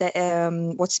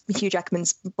what's Hugh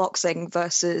Jackman's boxing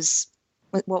versus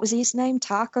what was his name,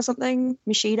 Tak or something,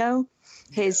 Bushido,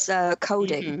 his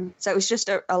coding. Mm-hmm. So it was just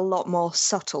a lot more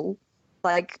subtle.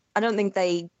 Like, I don't think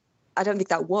they I don't think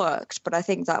that worked, but I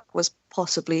think that was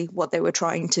possibly what they were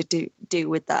trying to do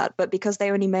with that. But because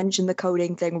they only mentioned the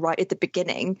coding thing right at the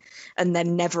beginning and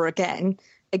then never again,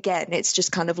 it's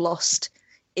just kind of lost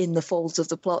in the folds of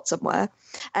the plot somewhere.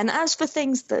 And as for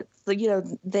things that,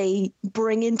 they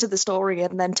bring into the story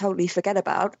and then totally forget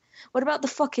about, what about the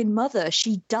fucking mother?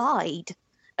 She died,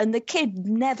 and the kid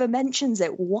never mentions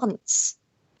it once.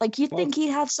 Like, you'd think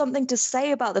he'd have something to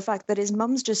say about the fact that his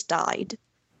mum's just died.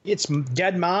 It's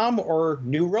dead mom or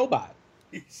new robot.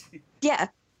 Yeah.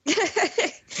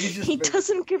 He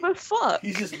doesn't give a fuck.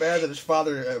 He's just mad that his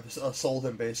father sold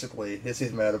him, basically.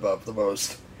 He's mad about the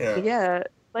most. Yeah.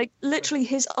 Like, literally,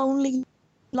 his only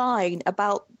line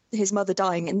about his mother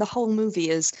dying in the whole movie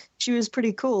is, she was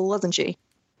pretty cool, wasn't she?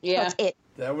 Yeah. That's it.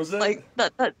 That was it? Like,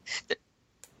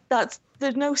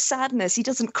 there's no sadness. He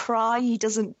doesn't cry. He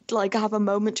doesn't, like, have a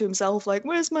moment to himself, like,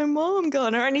 where's my mom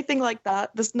gone? Or anything like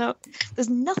that. There's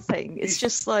nothing. It's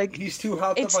just like... He's too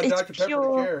hopped up on Dr. Pepper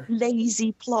to care.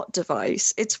 Lazy plot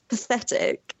device. It's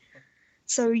pathetic.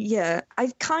 So, yeah,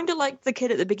 I kind of liked the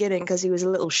kid at the beginning because he was a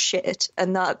little shit,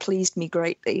 and that pleased me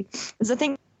greatly. Because I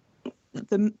think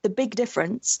the big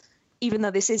difference, even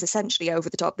though this is essentially over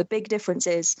the top, the big difference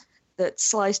is that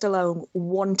Sly Stallone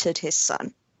wanted his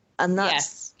son. And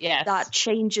yes. That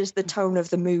changes the tone of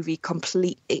the movie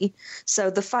completely. So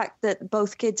the fact that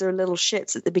both kids are little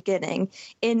shits at the beginning,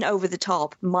 in Over the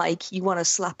Top, Mike, you want to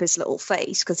slap his little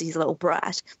face because he's a little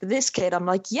brat. But this kid, I'm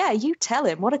like, yeah, you tell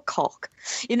him, what a cock.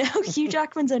 Hugh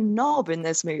Jackman's a knob in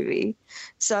this movie.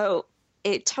 So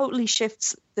it totally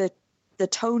shifts the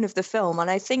tone of the film.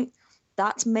 And I think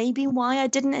that's maybe why I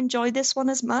didn't enjoy this one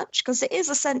as much, because it is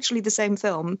essentially the same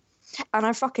film. And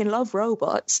I fucking love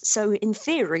robots, so in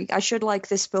theory, I should like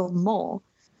this film more.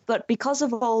 But because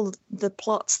of all the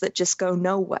plots that just go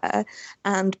nowhere,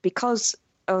 and because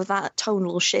of that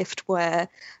tonal shift where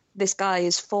this guy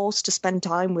is forced to spend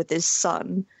time with his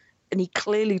son, and he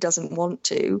clearly doesn't want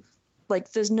to,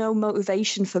 like, there's no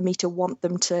motivation for me to want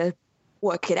them to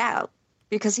work it out,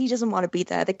 because he doesn't want to be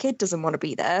there, the kid doesn't want to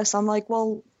be there, so I'm like,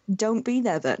 well, don't be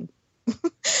there then.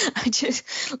 I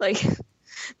just, like...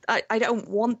 I don't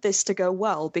want this to go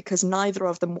well because neither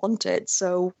of them want it,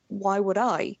 so why would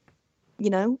I?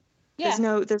 Yeah.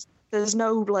 There's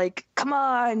no like, come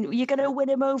on, you're gonna win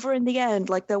him over in the end,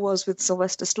 like there was with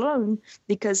Sylvester Stallone,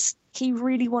 because he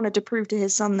really wanted to prove to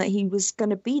his son that he was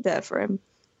gonna be there for him.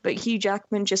 But Hugh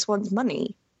Jackman just wants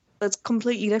money. That's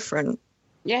completely different.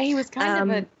 Yeah, he was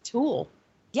kind of a tool.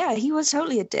 Yeah, he was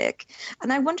totally a dick.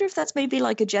 And I wonder if that's maybe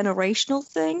like a generational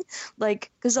thing.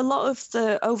 Like, because a lot of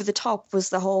the Over the Top was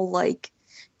the whole like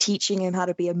teaching him how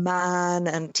to be a man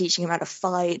and teaching him how to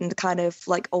fight and kind of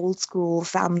like old school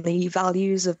family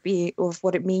values of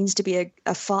what it means to be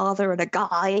a father and a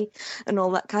guy and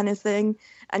all that kind of thing.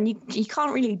 And you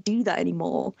can't really do that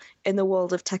anymore in the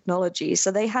world of technology.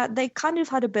 So they kind of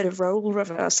had a bit of role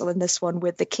reversal in this one,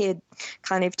 with the kid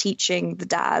kind of teaching the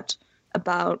dad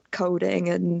about coding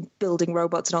and building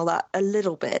robots and all that a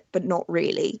little bit, but not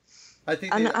really. I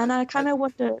think I kind of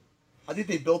wonder. I think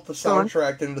they built the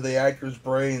soundtrack into the actors'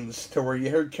 brains to where you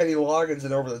heard Kenny Loggins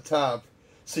and Over the Top,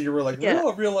 so you were like,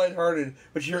 real lighthearted,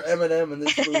 but you hear Eminem in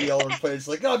this movie all over the place,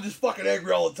 like, I'm just fucking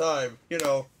angry all the time,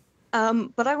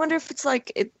 But I wonder if it's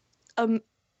like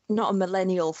not a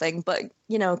millennial thing, but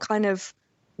kind of.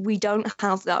 We don't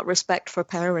have that respect for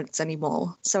parents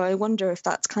anymore. So I wonder if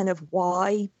that's kind of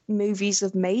why movies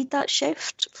have made that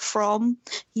shift from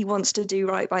he wants to do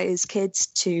right by his kids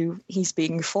to he's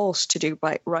being forced to do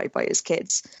right by his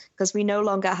kids. Because we no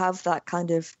longer have that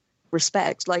kind of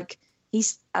respect. Like,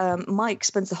 Mike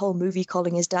spends the whole movie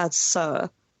calling his dad sir.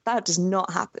 That does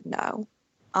not happen now.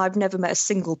 I've never met a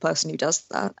single person who does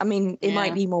that. I mean, it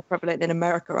might be more prevalent in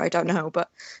America, I don't know,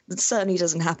 but it certainly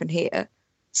doesn't happen here.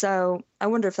 So I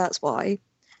wonder if that's why.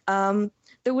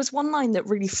 There was one line that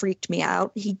really freaked me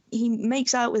out. He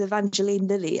makes out with Evangeline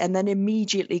Lilly and then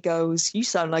immediately goes, "You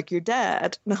sound like your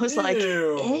dad." And I was like,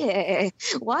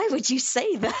 why would you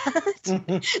say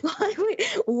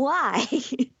that? Why?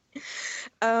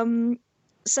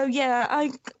 So yeah,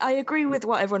 I agree with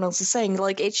what everyone else is saying.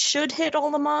 Like, it should hit all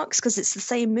the marks because it's the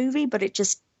same movie, but it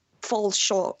just falls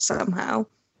short somehow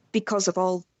because of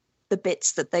all the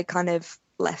bits that they kind of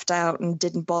left out and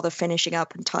didn't bother finishing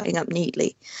up and tying up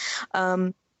neatly.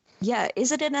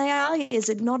 Is it an AI? Is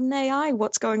it not an AI?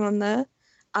 What's going on there?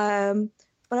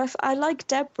 But I like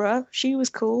Deborah. She was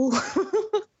cool.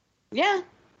 Yeah,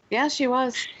 she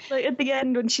was. Like at the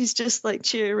end when she's just like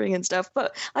cheering and stuff.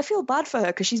 But I feel bad for her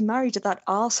because she's married to that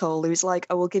arsehole who's like,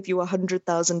 I will give you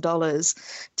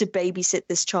 $100,000 to babysit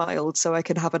this child so I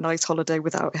can have a nice holiday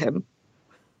without him.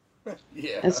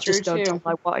 Yeah, that's true just don't tell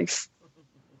my wife.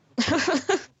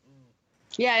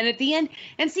 Yeah, and at the end,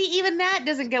 and see, even that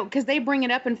doesn't go, because they bring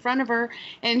it up in front of her,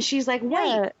 and she's like,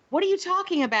 wait, what are you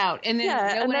talking about? And then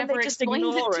no one ever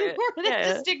explains it to her. They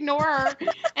just ignore her.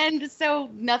 And so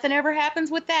nothing ever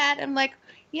happens with that. I'm like,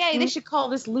 yay, they should call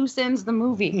this Loose Ends the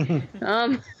movie.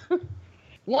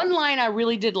 One line I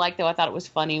really did like, though, I thought it was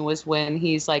funny, was when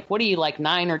he's like, what are you, like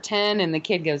 9 or 10? And the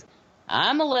kid goes,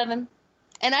 I'm 11.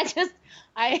 And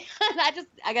I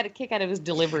got a kick out of his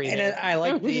delivery. And there. I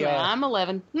like the... I'm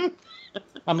 11.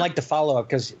 I'm like the follow-up,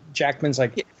 because Jackman's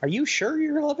like, are you sure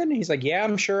you're 11? He's like, yeah,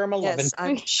 I'm sure I'm 11. Yes,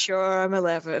 I'm sure I'm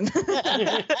 11.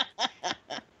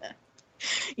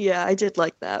 Yeah, I did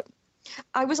like that.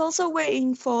 I was also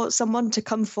waiting for someone to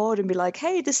come forward and be like,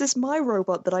 hey, this is my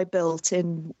robot that I built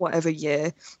in whatever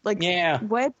year. Like,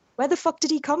 where the fuck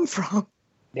did he come from?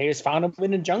 They just found him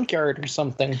in a junkyard or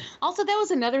something. Also, that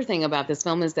was another thing about this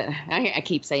film, is that I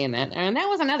keep saying that, and that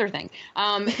was another thing,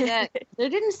 that there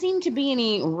didn't seem to be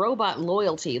any robot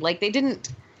loyalty. Like, they didn't.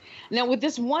 Now, with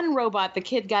this one robot, the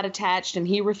kid got attached and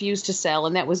he refused to sell,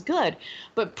 and that was good.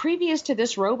 But previous to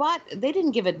this robot, they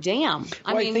didn't give a damn.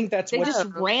 I think that's they just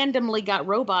randomly got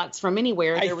robots from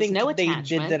anywhere. There was no attachment.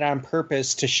 They did that on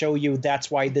purpose to show you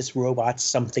that's why this robot's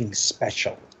something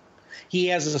special. He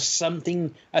has a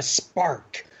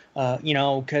spark,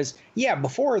 because,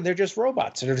 before they're just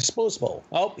robots. They're disposable.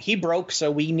 Oh, he broke,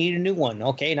 so we need a new one.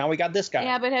 Okay, now we got this guy.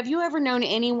 Yeah, but have you ever known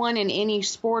anyone in any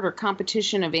sport or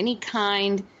competition of any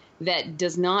kind that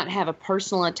does not have a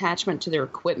personal attachment to their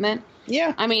equipment?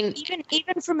 Yeah. I mean,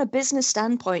 even from a business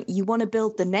standpoint, you want to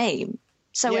build the name.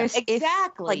 So if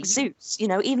like Zeus,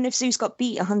 even if Zeus got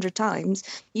beat 100 times,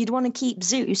 you'd want to keep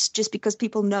Zeus just because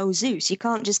people know Zeus. You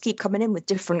can't just keep coming in with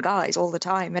different guys all the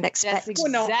time and expect a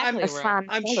fan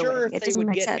I'm sure if they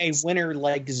would get a winner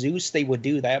like Zeus, they would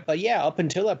do that. But yeah, up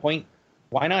until that point,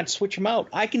 why not switch them out?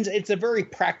 It's a very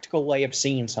practical way of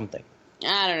seeing something.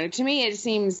 I don't know. To me, it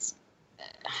seems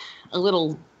a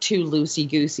little too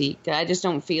loosey-goosey. I just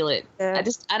don't feel it. I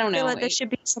don't know. I feel like there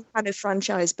should be some kind of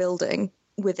franchise building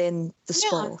within the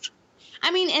sport.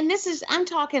 I mean, and I'm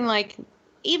talking like,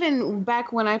 even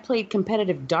back when I played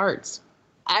competitive darts,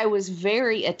 I was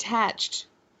very attached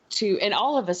to, and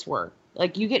all of us were,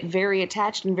 like, you get very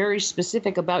attached and very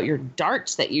specific about your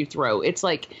darts that you throw. It's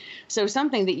like, so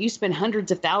something that you spend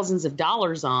hundreds of thousands of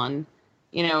dollars on,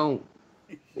 yeah,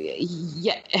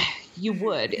 you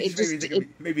would.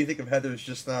 It made me think of Heather's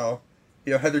just now.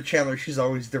 Heather Chandler, she's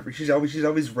always different. She's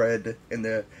always red in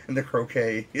the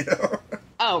croquet,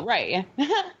 Oh, right. Yeah.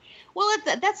 Well,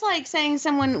 that's like saying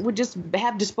someone would just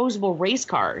have disposable race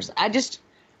cars. I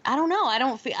don't know.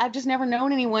 I've just never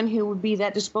known anyone who would be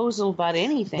that disposable about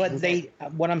anything.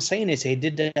 But what I'm saying is they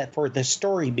did that for the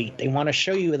story beat. They want to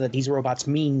show you that these robots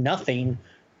mean nothing,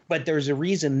 but there's a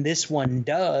reason this one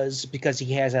does, because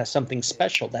he has something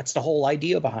special. That's the whole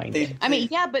idea behind it. I mean,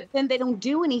 yeah, but then they don't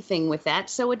do anything with that,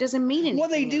 so it doesn't mean anything. Well,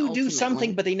 they do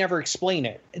something, but they never explain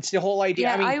it. It's the whole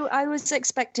idea. Yeah, I was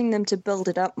expecting them to build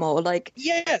it up more. Like,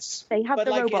 yes, they have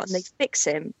the robot and they fix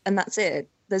him, and that's it.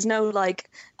 There's no, like,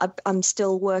 I'm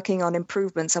still working on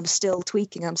improvements. I'm still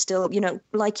tweaking. I'm still,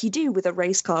 like you do with a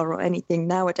race car or anything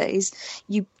nowadays.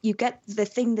 You get the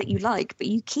thing that you like, but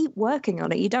you keep working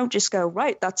on it. You don't just go,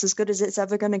 right, that's as good as it's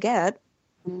ever going to get.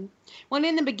 Mm-hmm. Well,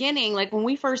 in the beginning, like when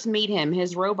we first meet him,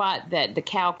 his robot that the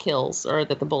cow kills, or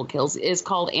that the bull kills, is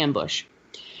called Ambush.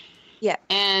 Yeah.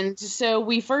 And so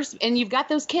and you've got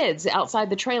those kids outside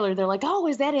the trailer. They're like, oh,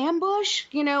 is that Ambush?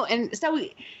 And so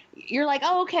you're like,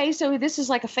 oh, okay, so this is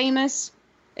like this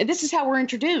is how we're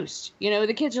introduced.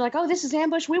 The kids are like, oh, this is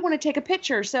Ambush. We want to take a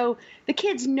picture. So the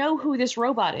kids know who this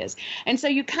robot is. And so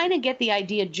you kind of get the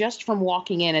idea just from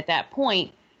walking in at that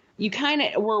point. You kind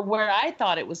of where I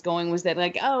thought it was going was that,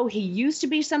 like, oh, he used to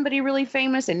be somebody really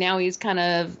famous and now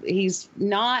he's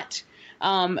not.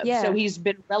 So he's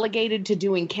been relegated to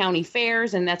doing county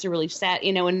fairs, and that's a really sad,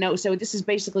 so this is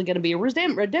basically going to be a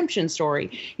redemption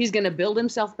story. He's going to build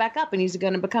himself back up and he's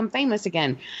going to become famous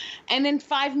again. And then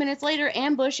 5 minutes later,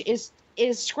 Ambush is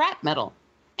scrap metal.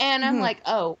 And I'm like,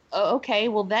 oh, okay,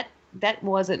 well that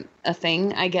wasn't a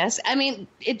thing, I guess. I mean,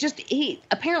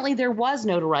 apparently there was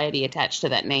notoriety attached to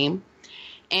that name.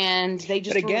 And they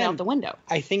just threw it out the window.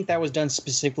 I think that was done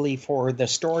specifically for the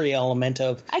story element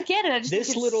of, I get it. I just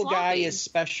this little guy is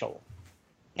special.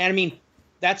 And I mean,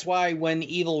 that's why when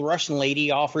evil Russian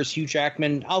lady offers Hugh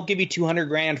Jackman, I'll give you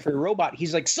 $200,000 for your robot,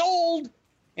 he's like, sold.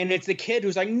 And it's the kid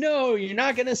who's like, no, you're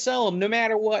not going to sell him no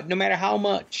matter what, no matter how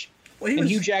much. Well,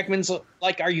 Hugh Jackman's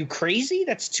like, are you crazy?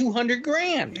 That's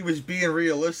 $200,000. He was being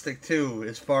realistic too,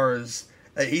 as far as,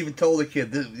 I even told the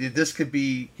kid,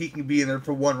 he can be in there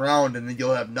for one round and then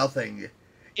you'll have nothing.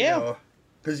 Yeah.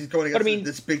 Because he's going against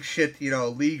this big shit,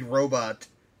 league robot.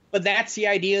 But that's the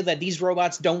idea that these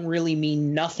robots don't really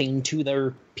mean nothing to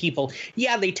their people.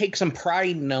 Yeah, they take some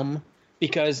pride in them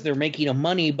because they're making them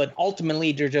money, but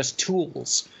ultimately they're just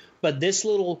tools. But this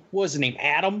little, what was his name,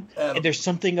 Adam? There's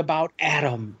something about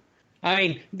Adam. I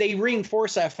mean, they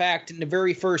reinforce that fact in the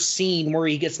very first scene where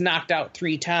he gets knocked out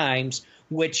 3 times,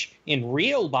 which in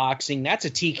real boxing, that's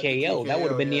a TKO. That would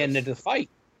have been the end of the fight.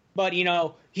 But, you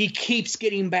know, he keeps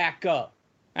getting back up.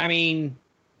 I mean,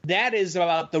 that is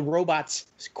about the robot's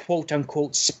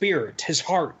quote-unquote spirit, his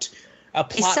heart.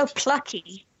 He's so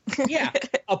plucky. Yeah,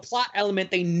 a plot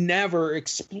element they never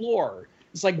explore.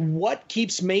 It's like, what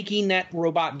keeps making that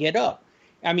robot get up?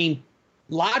 I mean,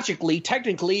 logically,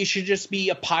 technically, it should just be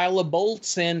a pile of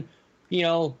bolts and, you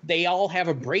know, they all have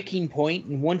a breaking point.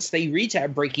 And once they reach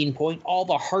that breaking point, all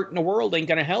the heart in the world ain't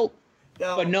going to help.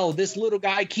 No. But no, this little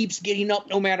guy keeps getting up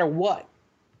no matter what.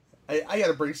 I got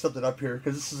to bring something up here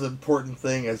because this is an important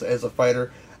thing as a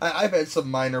fighter. I've had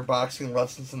some minor boxing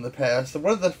lessons in the past, and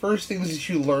one of the first things that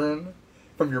you learn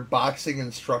from your boxing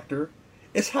instructor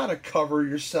is how to cover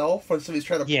yourself when somebody's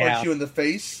trying to punch you in the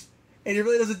face. And he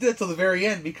really doesn't do it till the very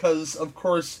end because, of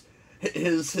course,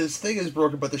 his thing is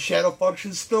broken, but the shadow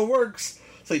function still works.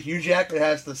 So Hugh Jackman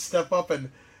has to step up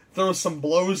and throw some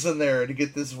blows in there to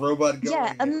get this robot going.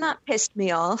 Yeah, and that pissed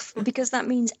me off because that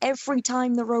means every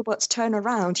time the robots turn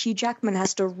around, Hugh Jackman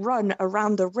has to run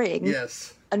around the ring.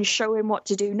 Yes. And show him what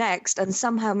to do next, and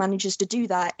somehow manages to do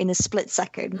that in a split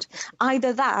second.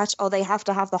 Either that, or they have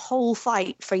to have the whole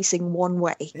fight facing one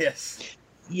way. Yes.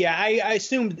 Yeah, I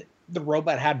assumed the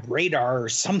robot had radar or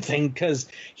something, because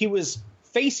he was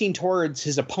facing towards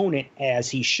his opponent as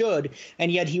he should,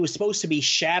 and yet he was supposed to be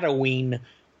shadowing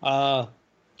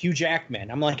Hugh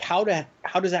Jackman. I'm like, how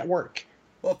does that work?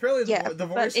 Well, apparently the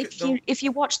voice... But if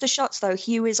you watch the shots, though,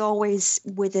 Hugh is always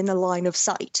within a line of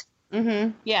sight.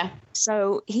 Mm-hmm. Yeah.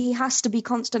 So he has to be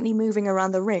constantly moving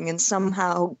around the ring and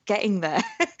somehow getting there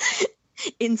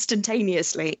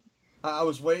instantaneously. I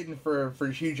was waiting for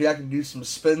Hugh Jackman to do some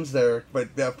spins there,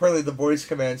 but apparently the voice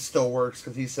command still works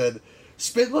because he said,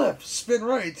 spin left, spin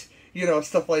right, you know,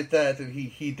 stuff like that, and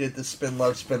he did the spin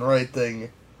left, spin right thing.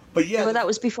 But yeah, well, that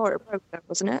was before it broke,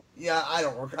 wasn't it? Yeah, I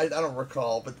don't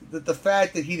recall, but the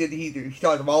fact that he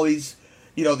talked about all these,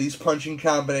 you know, these punching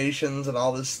combinations and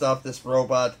all this stuff, this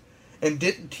robot, and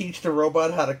didn't teach the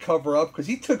robot how to cover up because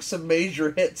he took some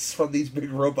major hits from these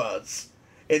big robots,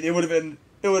 and it would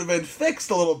have been fixed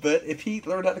a little bit if he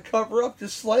learned how to cover up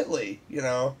just slightly, you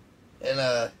know,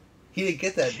 and he didn't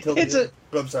get that until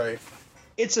I'm sorry.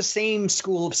 It's the same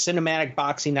school of cinematic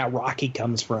boxing that Rocky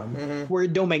comes from, where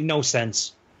it don't make no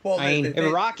sense. Well,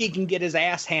 if Rocky can get his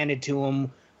ass handed to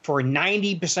him for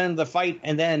 90% of the fight,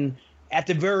 and then at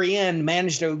the very end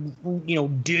manage to, you know,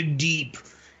 dig deep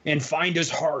and find his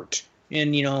heart.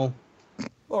 And, you know,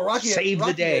 Rocky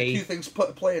the day. Had 2 things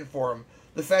playing for him.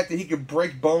 The fact that he could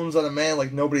break bones on a man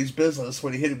like nobody's business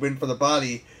when he hit a win for the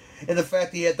body, and the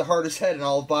fact that he had the hardest head in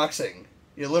all of boxing.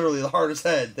 You know, literally the hardest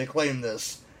head, they claimed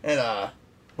this. And,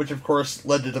 which of course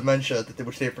led to dementia,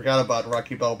 which they forgot about in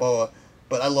Rocky Balboa.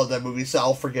 But I love that movie, so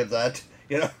I'll forgive that,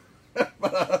 you know?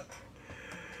 But,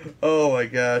 oh my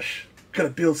gosh. Gotta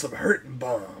build some hurting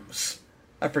bombs.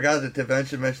 I forgot to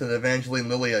mention that Evangeline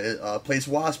Lilly plays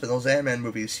Wasp in those Ant-Man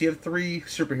movies. You have 3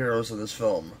 superheroes in this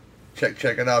film. Check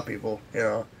it out, people. You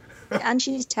know. And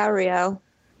she's Terrio.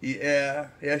 Yeah,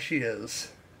 she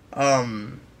is.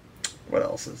 What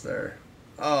else is there?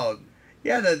 Oh,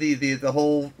 yeah, the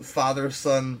whole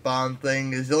father-son bond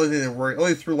thing is the only thing that works.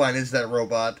 Only through line is that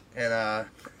robot, and I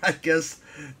guess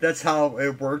that's how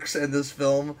it works in this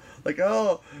film. Like,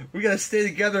 oh, we gotta stay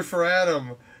together for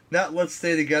Adam. Not let's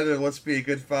stay together, let's be a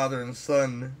good father and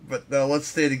son, but no, let's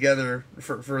stay together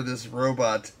for this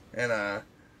robot. And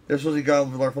they're supposed to be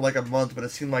gone for like a month, but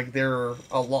it seemed like they were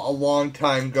a long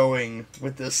time going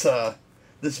with this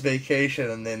this vacation,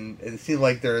 and then it seemed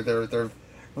like their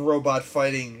robot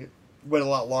fighting went a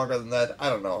lot longer than that. I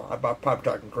don't know. I'm probably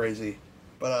talking crazy,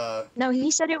 but no,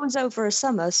 he said it was over a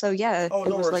summer, so yeah, it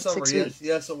was over like summer. 6 weeks.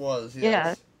 Yes, it was. Yes.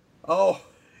 Yeah. Oh.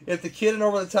 If the kid in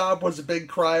Over the Top was a big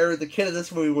crier, the kid in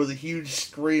this movie was a huge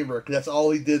screamer, because that's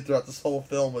all he did throughout this whole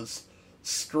film was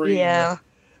scream. Yeah.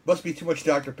 Must be too much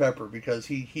Dr. Pepper, because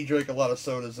he drank a lot of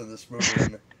sodas in this movie.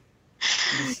 And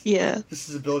yeah. This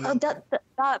is ability. Oh,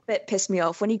 that bit pissed me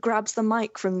off when he grabs the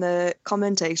mic from the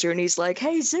commentator and he's like,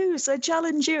 "Hey Zeus, I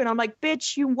challenge you," and I'm like,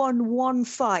 "Bitch, you won 1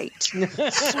 fight."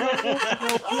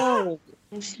 No.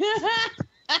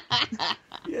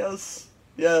 Yes.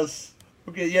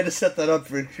 Okay, you had to set that up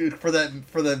for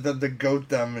them to goat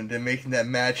them into making that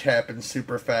match happen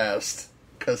super fast.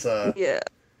 Cause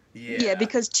yeah,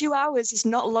 because 2 hours is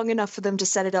not long enough for them to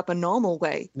set it up a normal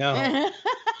way. No.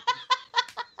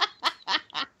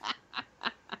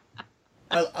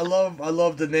 I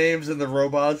love the names and the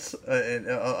robots and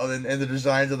the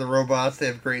designs of the robots. They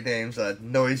have great names.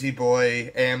 Noisy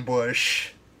Boy, Ambush.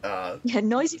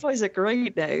 Noisy Boy's a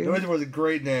great name. Noisy Boy's a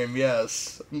great name.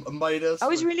 Yes, Midas. I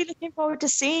was really looking forward to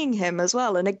seeing him as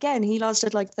well. And again, he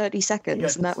lasted like 30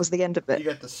 seconds, and that was the end of it. He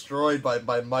got destroyed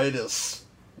by Midas,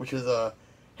 which is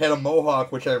had a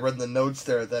mohawk. Which I read in the notes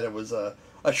there that it was a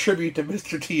tribute to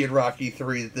Mr. T in Rocky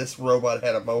 3. That this robot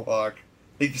had a mohawk.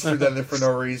 He just threw that in there for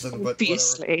no reason. But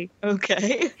obviously,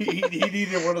 okay. He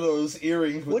needed one of those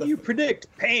earrings. What do you predict?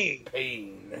 Pain.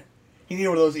 Pain. He needed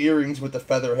one of those earrings with the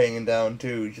feather hanging down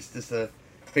too. Just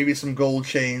maybe some gold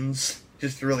chains,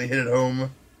 just to really hit it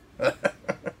home.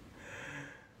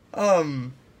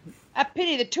 I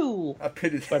pity the tool. I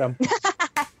pity. But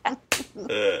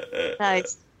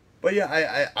nice. But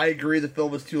yeah, I agree. The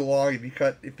film is too long. If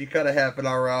you cut a half an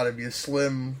hour out, it'd be a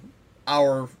slim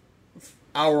hour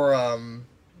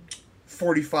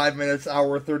 45 minutes,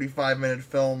 hour 35-minute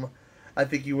film. I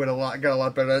think you would got a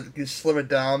lot better. You slim it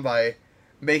down by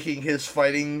making his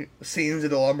fighting scenes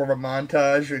into a lot more of a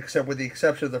montage, except with the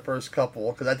exception of the first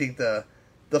couple, because I think the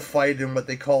fight in what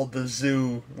they called the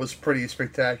zoo was pretty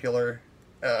spectacular.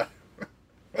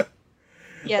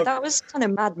 Yeah, that was kind of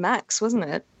Mad Max, wasn't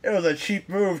it? It was a cheap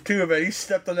move too, man. He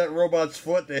stepped on that robot's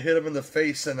foot and it hit him in the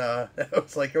face, and it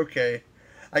was like, okay,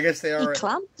 I guess they are. He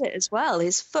clamped it as well.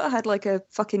 His foot had like a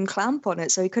fucking clamp on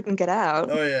it, so he couldn't get out.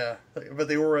 Oh yeah, but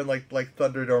they were in like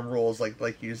Thunderdome rules,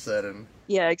 like you said, and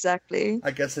yeah, exactly.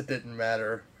 I guess it didn't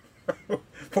matter. But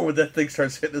when that thing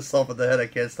starts hitting itself in the head, I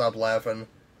can't stop laughing.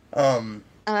 I'm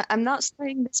not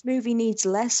saying this movie needs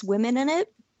less women in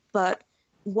it, but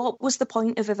what was the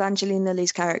point of Evangeline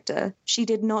Lilly's character? She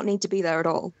did not need to be there at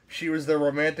all. She was the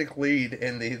romantic lead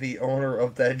and the owner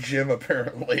of that gym,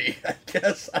 apparently. I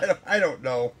guess I don't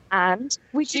know. And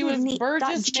she was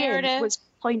Burgess Meredith. Was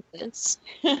pointless.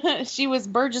 She was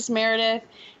Burgess Meredith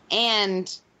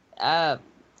and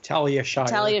Talia Shire.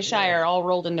 Talia Shire, all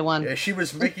rolled into one. Yeah, she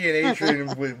was Mickey and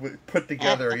Adrian put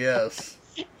together. Yes.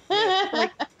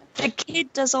 Like the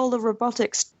kid does all the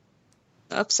robotics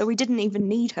stuff, so we didn't even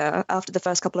need her after the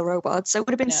first couple of robots. So it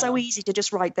would have been so easy to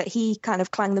just write that he kind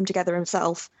of clanged them together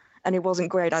himself, and he wasn't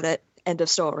great at it. End of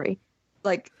story.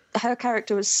 Like her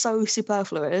character was so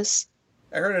superfluous.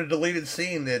 I heard a deleted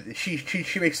scene that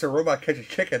she makes the robot catch a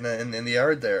chicken in the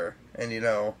yard there, and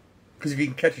because if you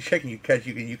can catch a chicken, you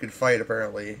can fight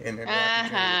apparently.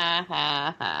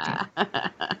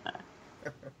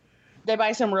 They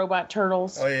buy some robot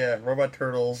turtles. Oh yeah, robot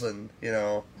turtles, and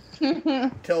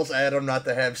tells Adam not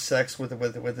to have sex with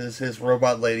his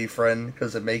robot lady friend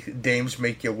because dames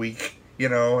make you weak,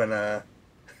 and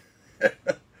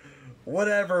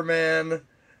whatever, man.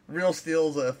 Real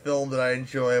Steel's a film that I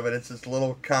enjoy, but it's just a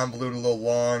little convoluted, a little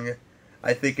long.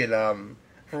 I think it from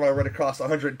what I read, it cost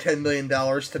 $110 million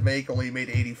to make, only made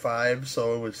 85,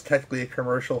 so it was technically a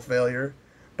commercial failure.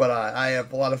 But I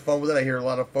have a lot of fun with it. I hear a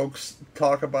lot of folks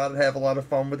talk about it, have a lot of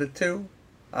fun with it too.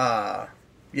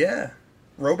 Yeah.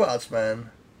 Robots, man.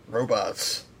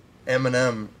 Robots.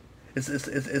 Eminem.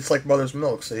 It's like mother's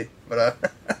milk, see? But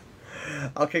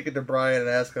I'll kick it to Brian and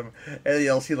ask him anything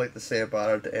else he'd like to say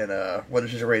about it, and what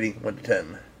is his rating, 1 to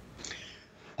 10?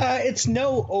 It's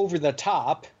no over the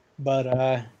top,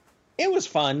 but it was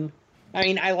fun. I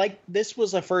mean, this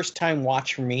was a first time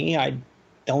watch for me. I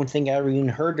don't think I ever even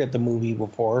heard of the movie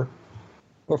before,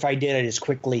 or if I did, I just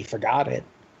quickly forgot it.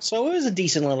 So it was a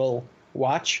decent little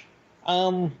watch. I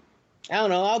don't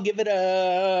know. I'll give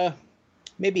it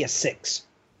maybe a 6.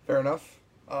 Fair enough.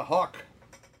 Hawk.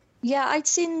 Yeah, I'd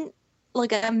seen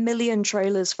like a million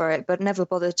trailers for it, but never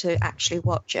bothered to actually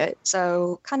watch it.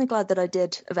 So kind of glad that I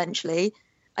did eventually.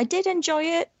 I did enjoy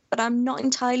it, but I'm not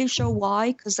entirely sure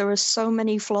why, because there are so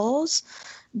many flaws.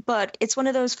 But it's one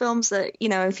of those films that,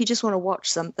 if you just want to watch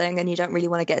something and you don't really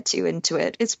want to get too into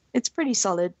it, it's pretty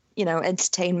solid,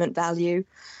 entertainment value.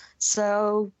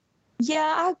 So,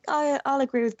 yeah, I'll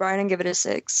agree with Brian and give it a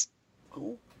 6.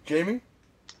 Cool. Jamie?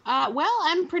 Well,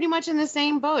 I'm pretty much in the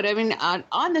same boat. I mean,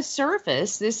 on the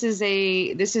surface, this is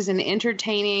an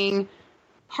entertaining,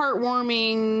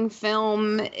 heartwarming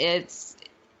film. It's,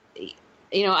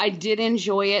 I did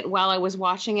enjoy it while I was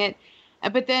watching it.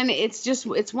 But then it's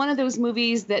one of those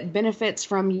movies that benefits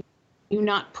from you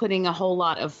not putting a whole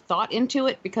lot of thought into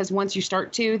it, because once you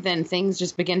start to, then things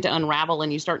just begin to unravel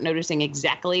and you start noticing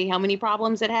exactly how many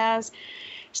problems it has.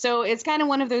 So it's kind of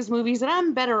one of those movies that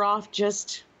I'm better off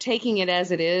just taking it as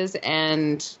it is,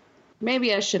 and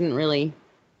maybe I shouldn't really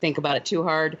think about it too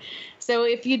hard. So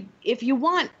if you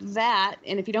want that,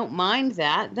 and if you don't mind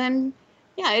that, then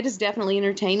yeah, it is definitely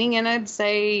entertaining, and I'd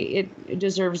say it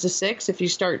deserves a 6. If you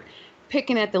start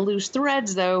picking at the loose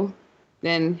threads, though,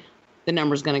 then the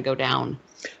number's going to go down.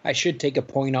 I should take a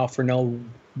point off for no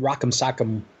Rock'em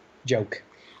Sock'em joke.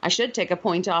 I should take a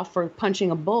point off for punching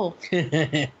a bull.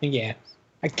 Yeah.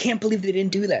 I can't believe they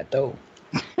didn't do that, though.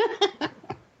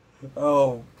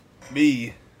 Oh,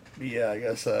 me. Yeah, I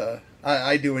guess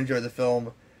I do enjoy the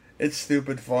film. It's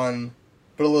stupid fun,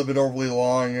 but a little bit overly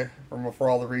long for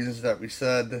all the reasons that we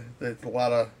said. There's a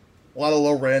lot of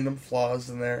low random flaws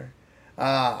in there.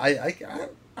 I think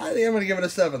I'm going to give it a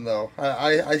 7, though.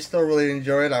 I still really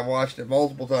enjoy it. I watched it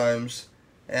multiple times.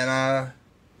 And,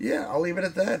 yeah, I'll leave it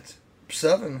at that.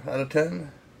 7 out of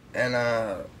 10. And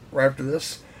right after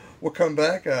this, we'll come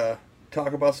back,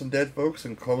 talk about some dead folks,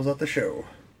 and close out the show.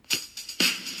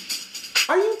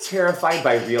 Are you terrified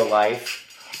by real life?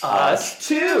 Us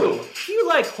too! Do you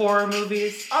like horror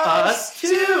movies? Us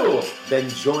too! Then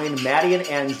join Maddie and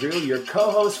Andrew, your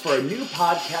co-hosts, for a new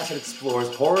podcast that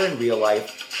explores horror in real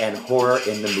life and horror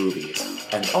in the movies.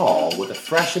 And all with a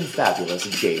fresh and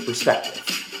fabulous gay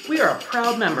perspective. We are a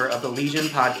proud member of the Legion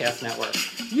Podcast Network.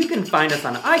 You can find us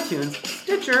on iTunes,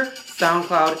 Stitcher,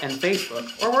 SoundCloud, and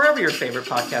Facebook, or wherever your favorite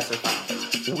podcasts are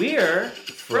found. We're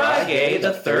Friday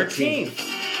the 13th.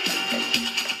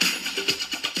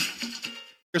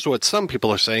 Here's what some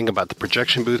people are saying about the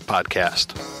Projection Booth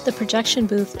podcast. The Projection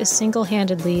Booth is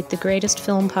single-handedly the greatest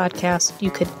film podcast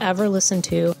you could ever listen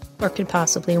to or could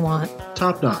possibly want.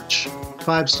 Top notch.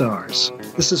 5 stars.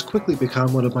 This has quickly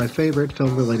become one of my favorite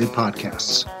film-related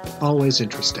podcasts. Always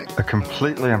interesting. A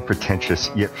completely unpretentious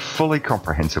yet fully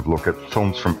comprehensive look at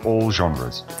films from all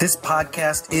genres. This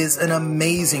podcast is an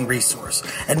amazing resource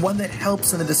and one that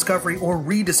helps in the discovery or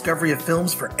rediscovery of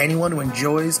films for anyone who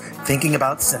enjoys thinking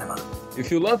about cinema. If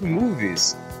you love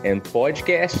movies and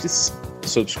podcasts,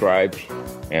 subscribe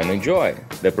and enjoy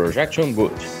the Projection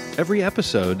Booth. Every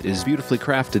episode is beautifully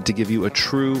crafted to give you a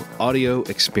true audio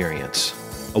experience,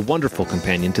 a wonderful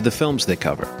companion to the films they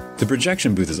cover. The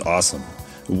Projection Booth is awesome.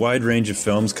 A wide range of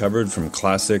films covered from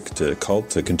classic to cult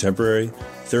to contemporary,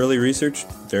 thoroughly researched,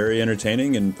 very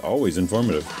entertaining, and always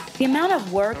informative. The amount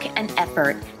of work and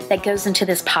effort that goes into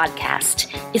this podcast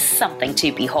is something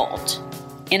to behold.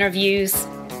 Interviews,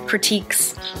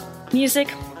 critiques,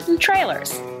 music, and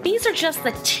trailers. These are just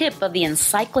the tip of the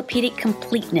encyclopedic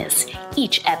completeness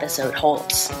each episode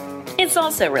holds. It's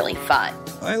also really fun.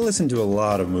 I listen to a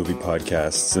lot of movie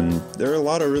podcasts, and there are a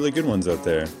lot of really good ones out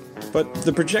there. But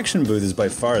the Projection Booth is by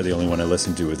far the only one I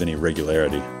listen to with any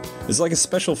regularity. It's like a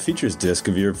special features disc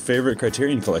of your favorite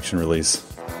Criterion Collection release.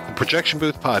 The Projection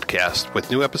Booth podcast,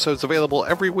 with new episodes available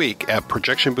every week at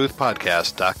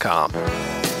projectionboothpodcast.com.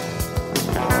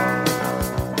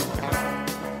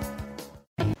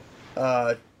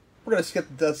 We're going to skip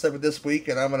the death segment this week,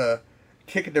 and I'm going to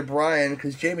kick it to Brian,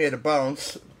 because Jamie had to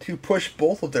bounce, to push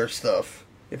both of their stuff,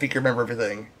 if he can remember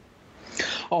everything.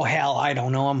 Oh, hell, I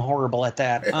don't know. I'm horrible at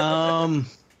that.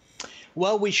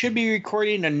 Well, we should be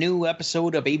recording a new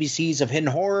episode of ABCs of Hidden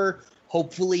Horror,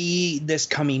 hopefully this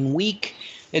coming week.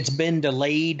 It's been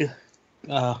delayed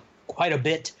quite a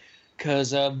bit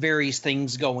because of various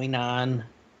things going on.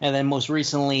 And then most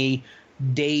recently,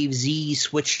 Dave Z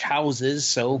switched houses,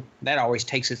 so that always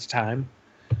takes its time.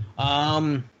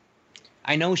 I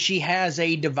know she has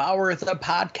a Devour the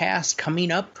podcast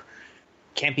coming up.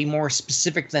 Can't be more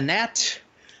specific than that.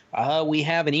 We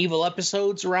have an Evil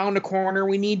episodes around the corner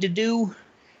we need to do,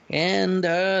 and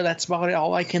that's about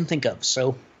all I can think of.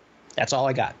 So that's all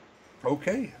I got.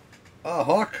 Okay.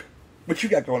 Hawk, what you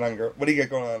got going on, girl? What do you got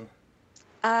going on?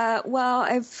 Well,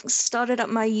 I've started up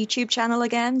my YouTube channel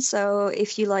again, so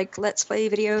if you like Let's Play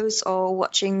videos or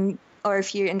watching, or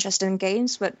if you're interested in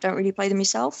games but don't really play them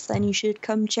yourself, then you should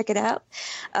come check it out.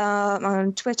 I'm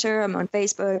on Twitter, I'm on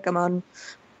Facebook, I'm on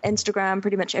Instagram,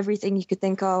 pretty much everything you could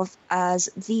think of as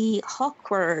the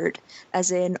Hawkward, as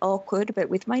in awkward, but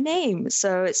with my name.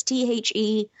 So it's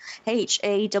THEHAWKEWARD,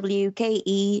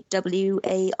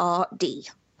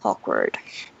 Hawkward.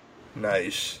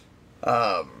 Nice.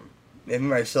 And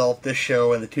myself, this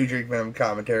show, and the Two Drink Minimum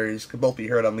commentaries can both be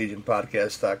heard on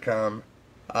LegionPodcast.com.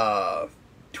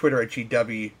 Twitter at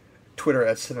GW, Twitter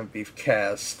at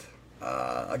CinemaBeefCast.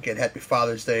 Again, happy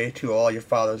Father's Day to all your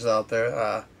fathers out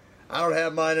there. I don't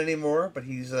have mine anymore, but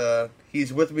he's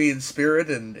with me in spirit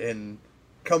and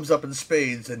comes up in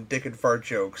spades and dick and fart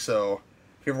jokes. So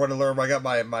if you ever want to learn where I got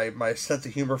my sense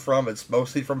of humor from, it's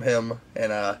mostly from him,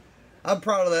 and I'm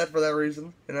proud of that for that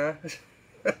reason. You know.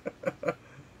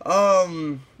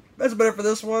 That's about it for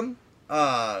this one.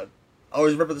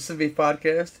 Always remember the Cinemabeef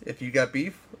podcast. If you got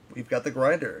beef, we've got the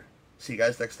grinder. See you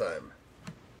guys next time.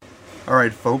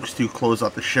 Alright, folks, to close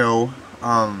out the show,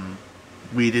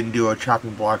 we didn't do a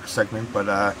chopping block segment, but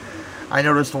I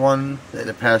noticed one that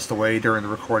had passed away during the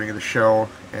recording of the show,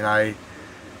 and I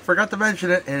forgot to mention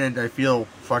it, and I feel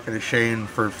fucking ashamed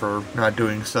for not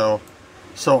doing so.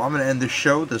 So I'm going to end the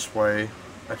show this way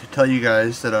to tell you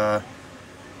guys that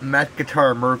Matt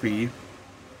Guitar Murphy,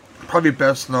 probably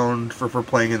best known for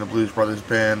playing in the Blues Brothers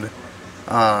band,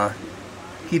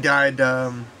 he died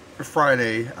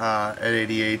Friday at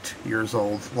 88 years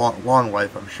old. Long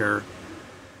life, I'm sure.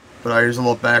 But here's a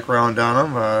little background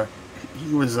on him.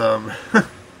 He was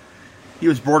he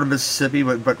was born in Mississippi,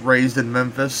 but raised in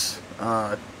Memphis.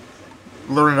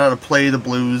 Learning how to play the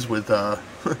blues with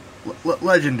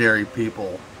legendary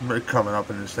people coming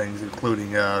up in his things,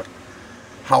 including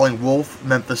Howling Wolf,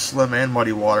 Memphis Slim, and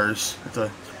Muddy Waters. It's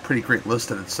a pretty great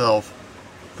list in itself.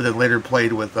 But then later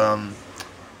played with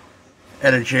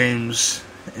Etta James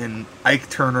and Ike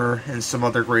Turner and some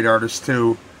other great artists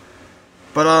too.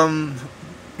 But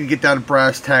you get down to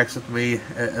brass tacks with me.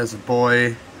 As a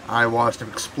boy, I watched him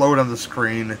explode on the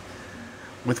screen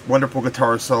with wonderful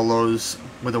guitar solos,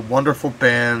 with a wonderful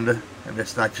band, and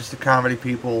it's not just the comedy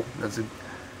people. That's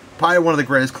probably one of the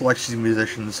greatest collections of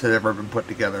musicians that ever been put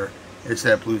together. It's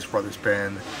that Blues Brothers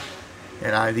band,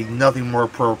 and I think nothing more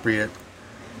appropriate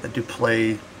than to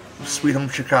play Sweet Home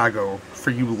Chicago for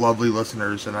you lovely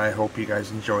listeners, and I hope you guys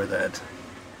enjoy that.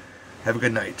 Have a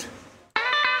good night.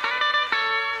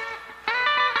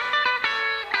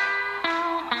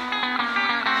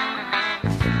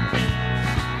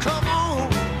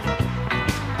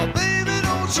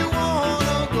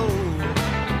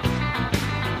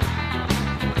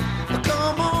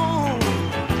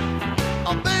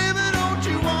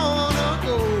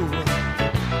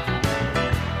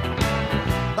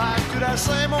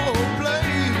 Same old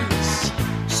place,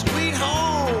 sweet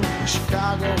home,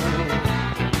 Chicago.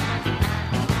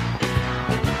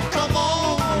 Come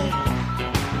on,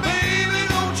 baby,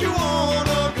 don't you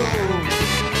wanna go?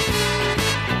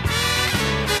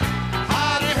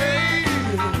 Howdy, hey,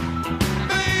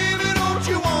 baby, don't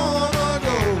you wanna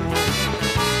go?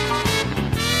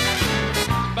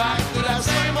 Back to that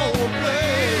same old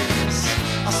place,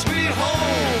 a sweet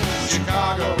home,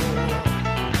 Chicago.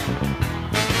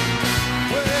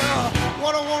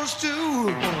 What I want to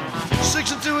do,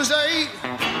 6 and 2 is 8.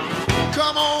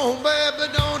 Come on, baby,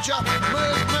 don't you make me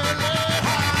late.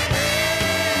 Hey,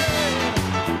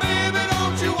 baby,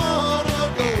 don't you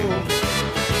wanna go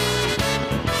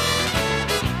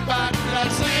back to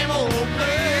that same old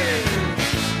place,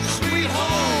 sweet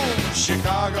home,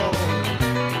 Chicago.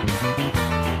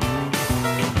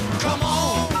 Come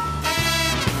on,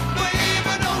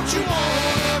 baby, don't you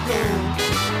wanna go?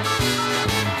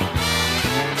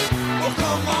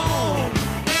 Come on,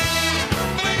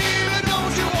 baby,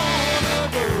 don't you wanna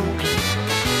go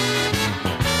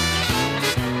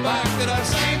back to that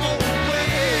same old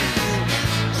place,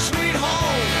 sweet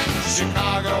home,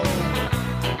 Chicago.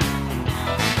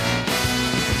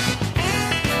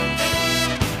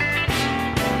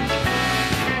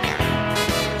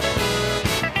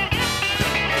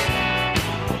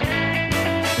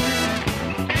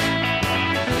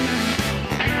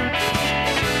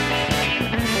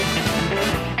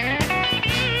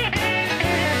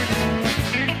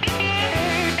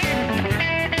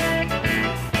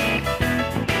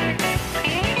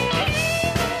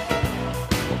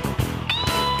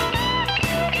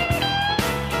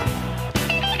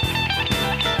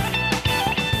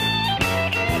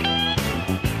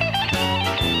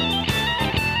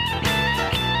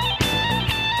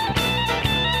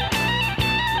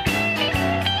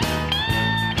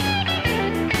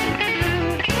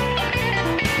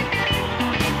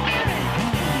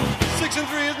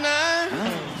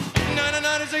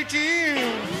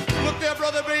 Look there,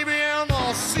 brother, baby.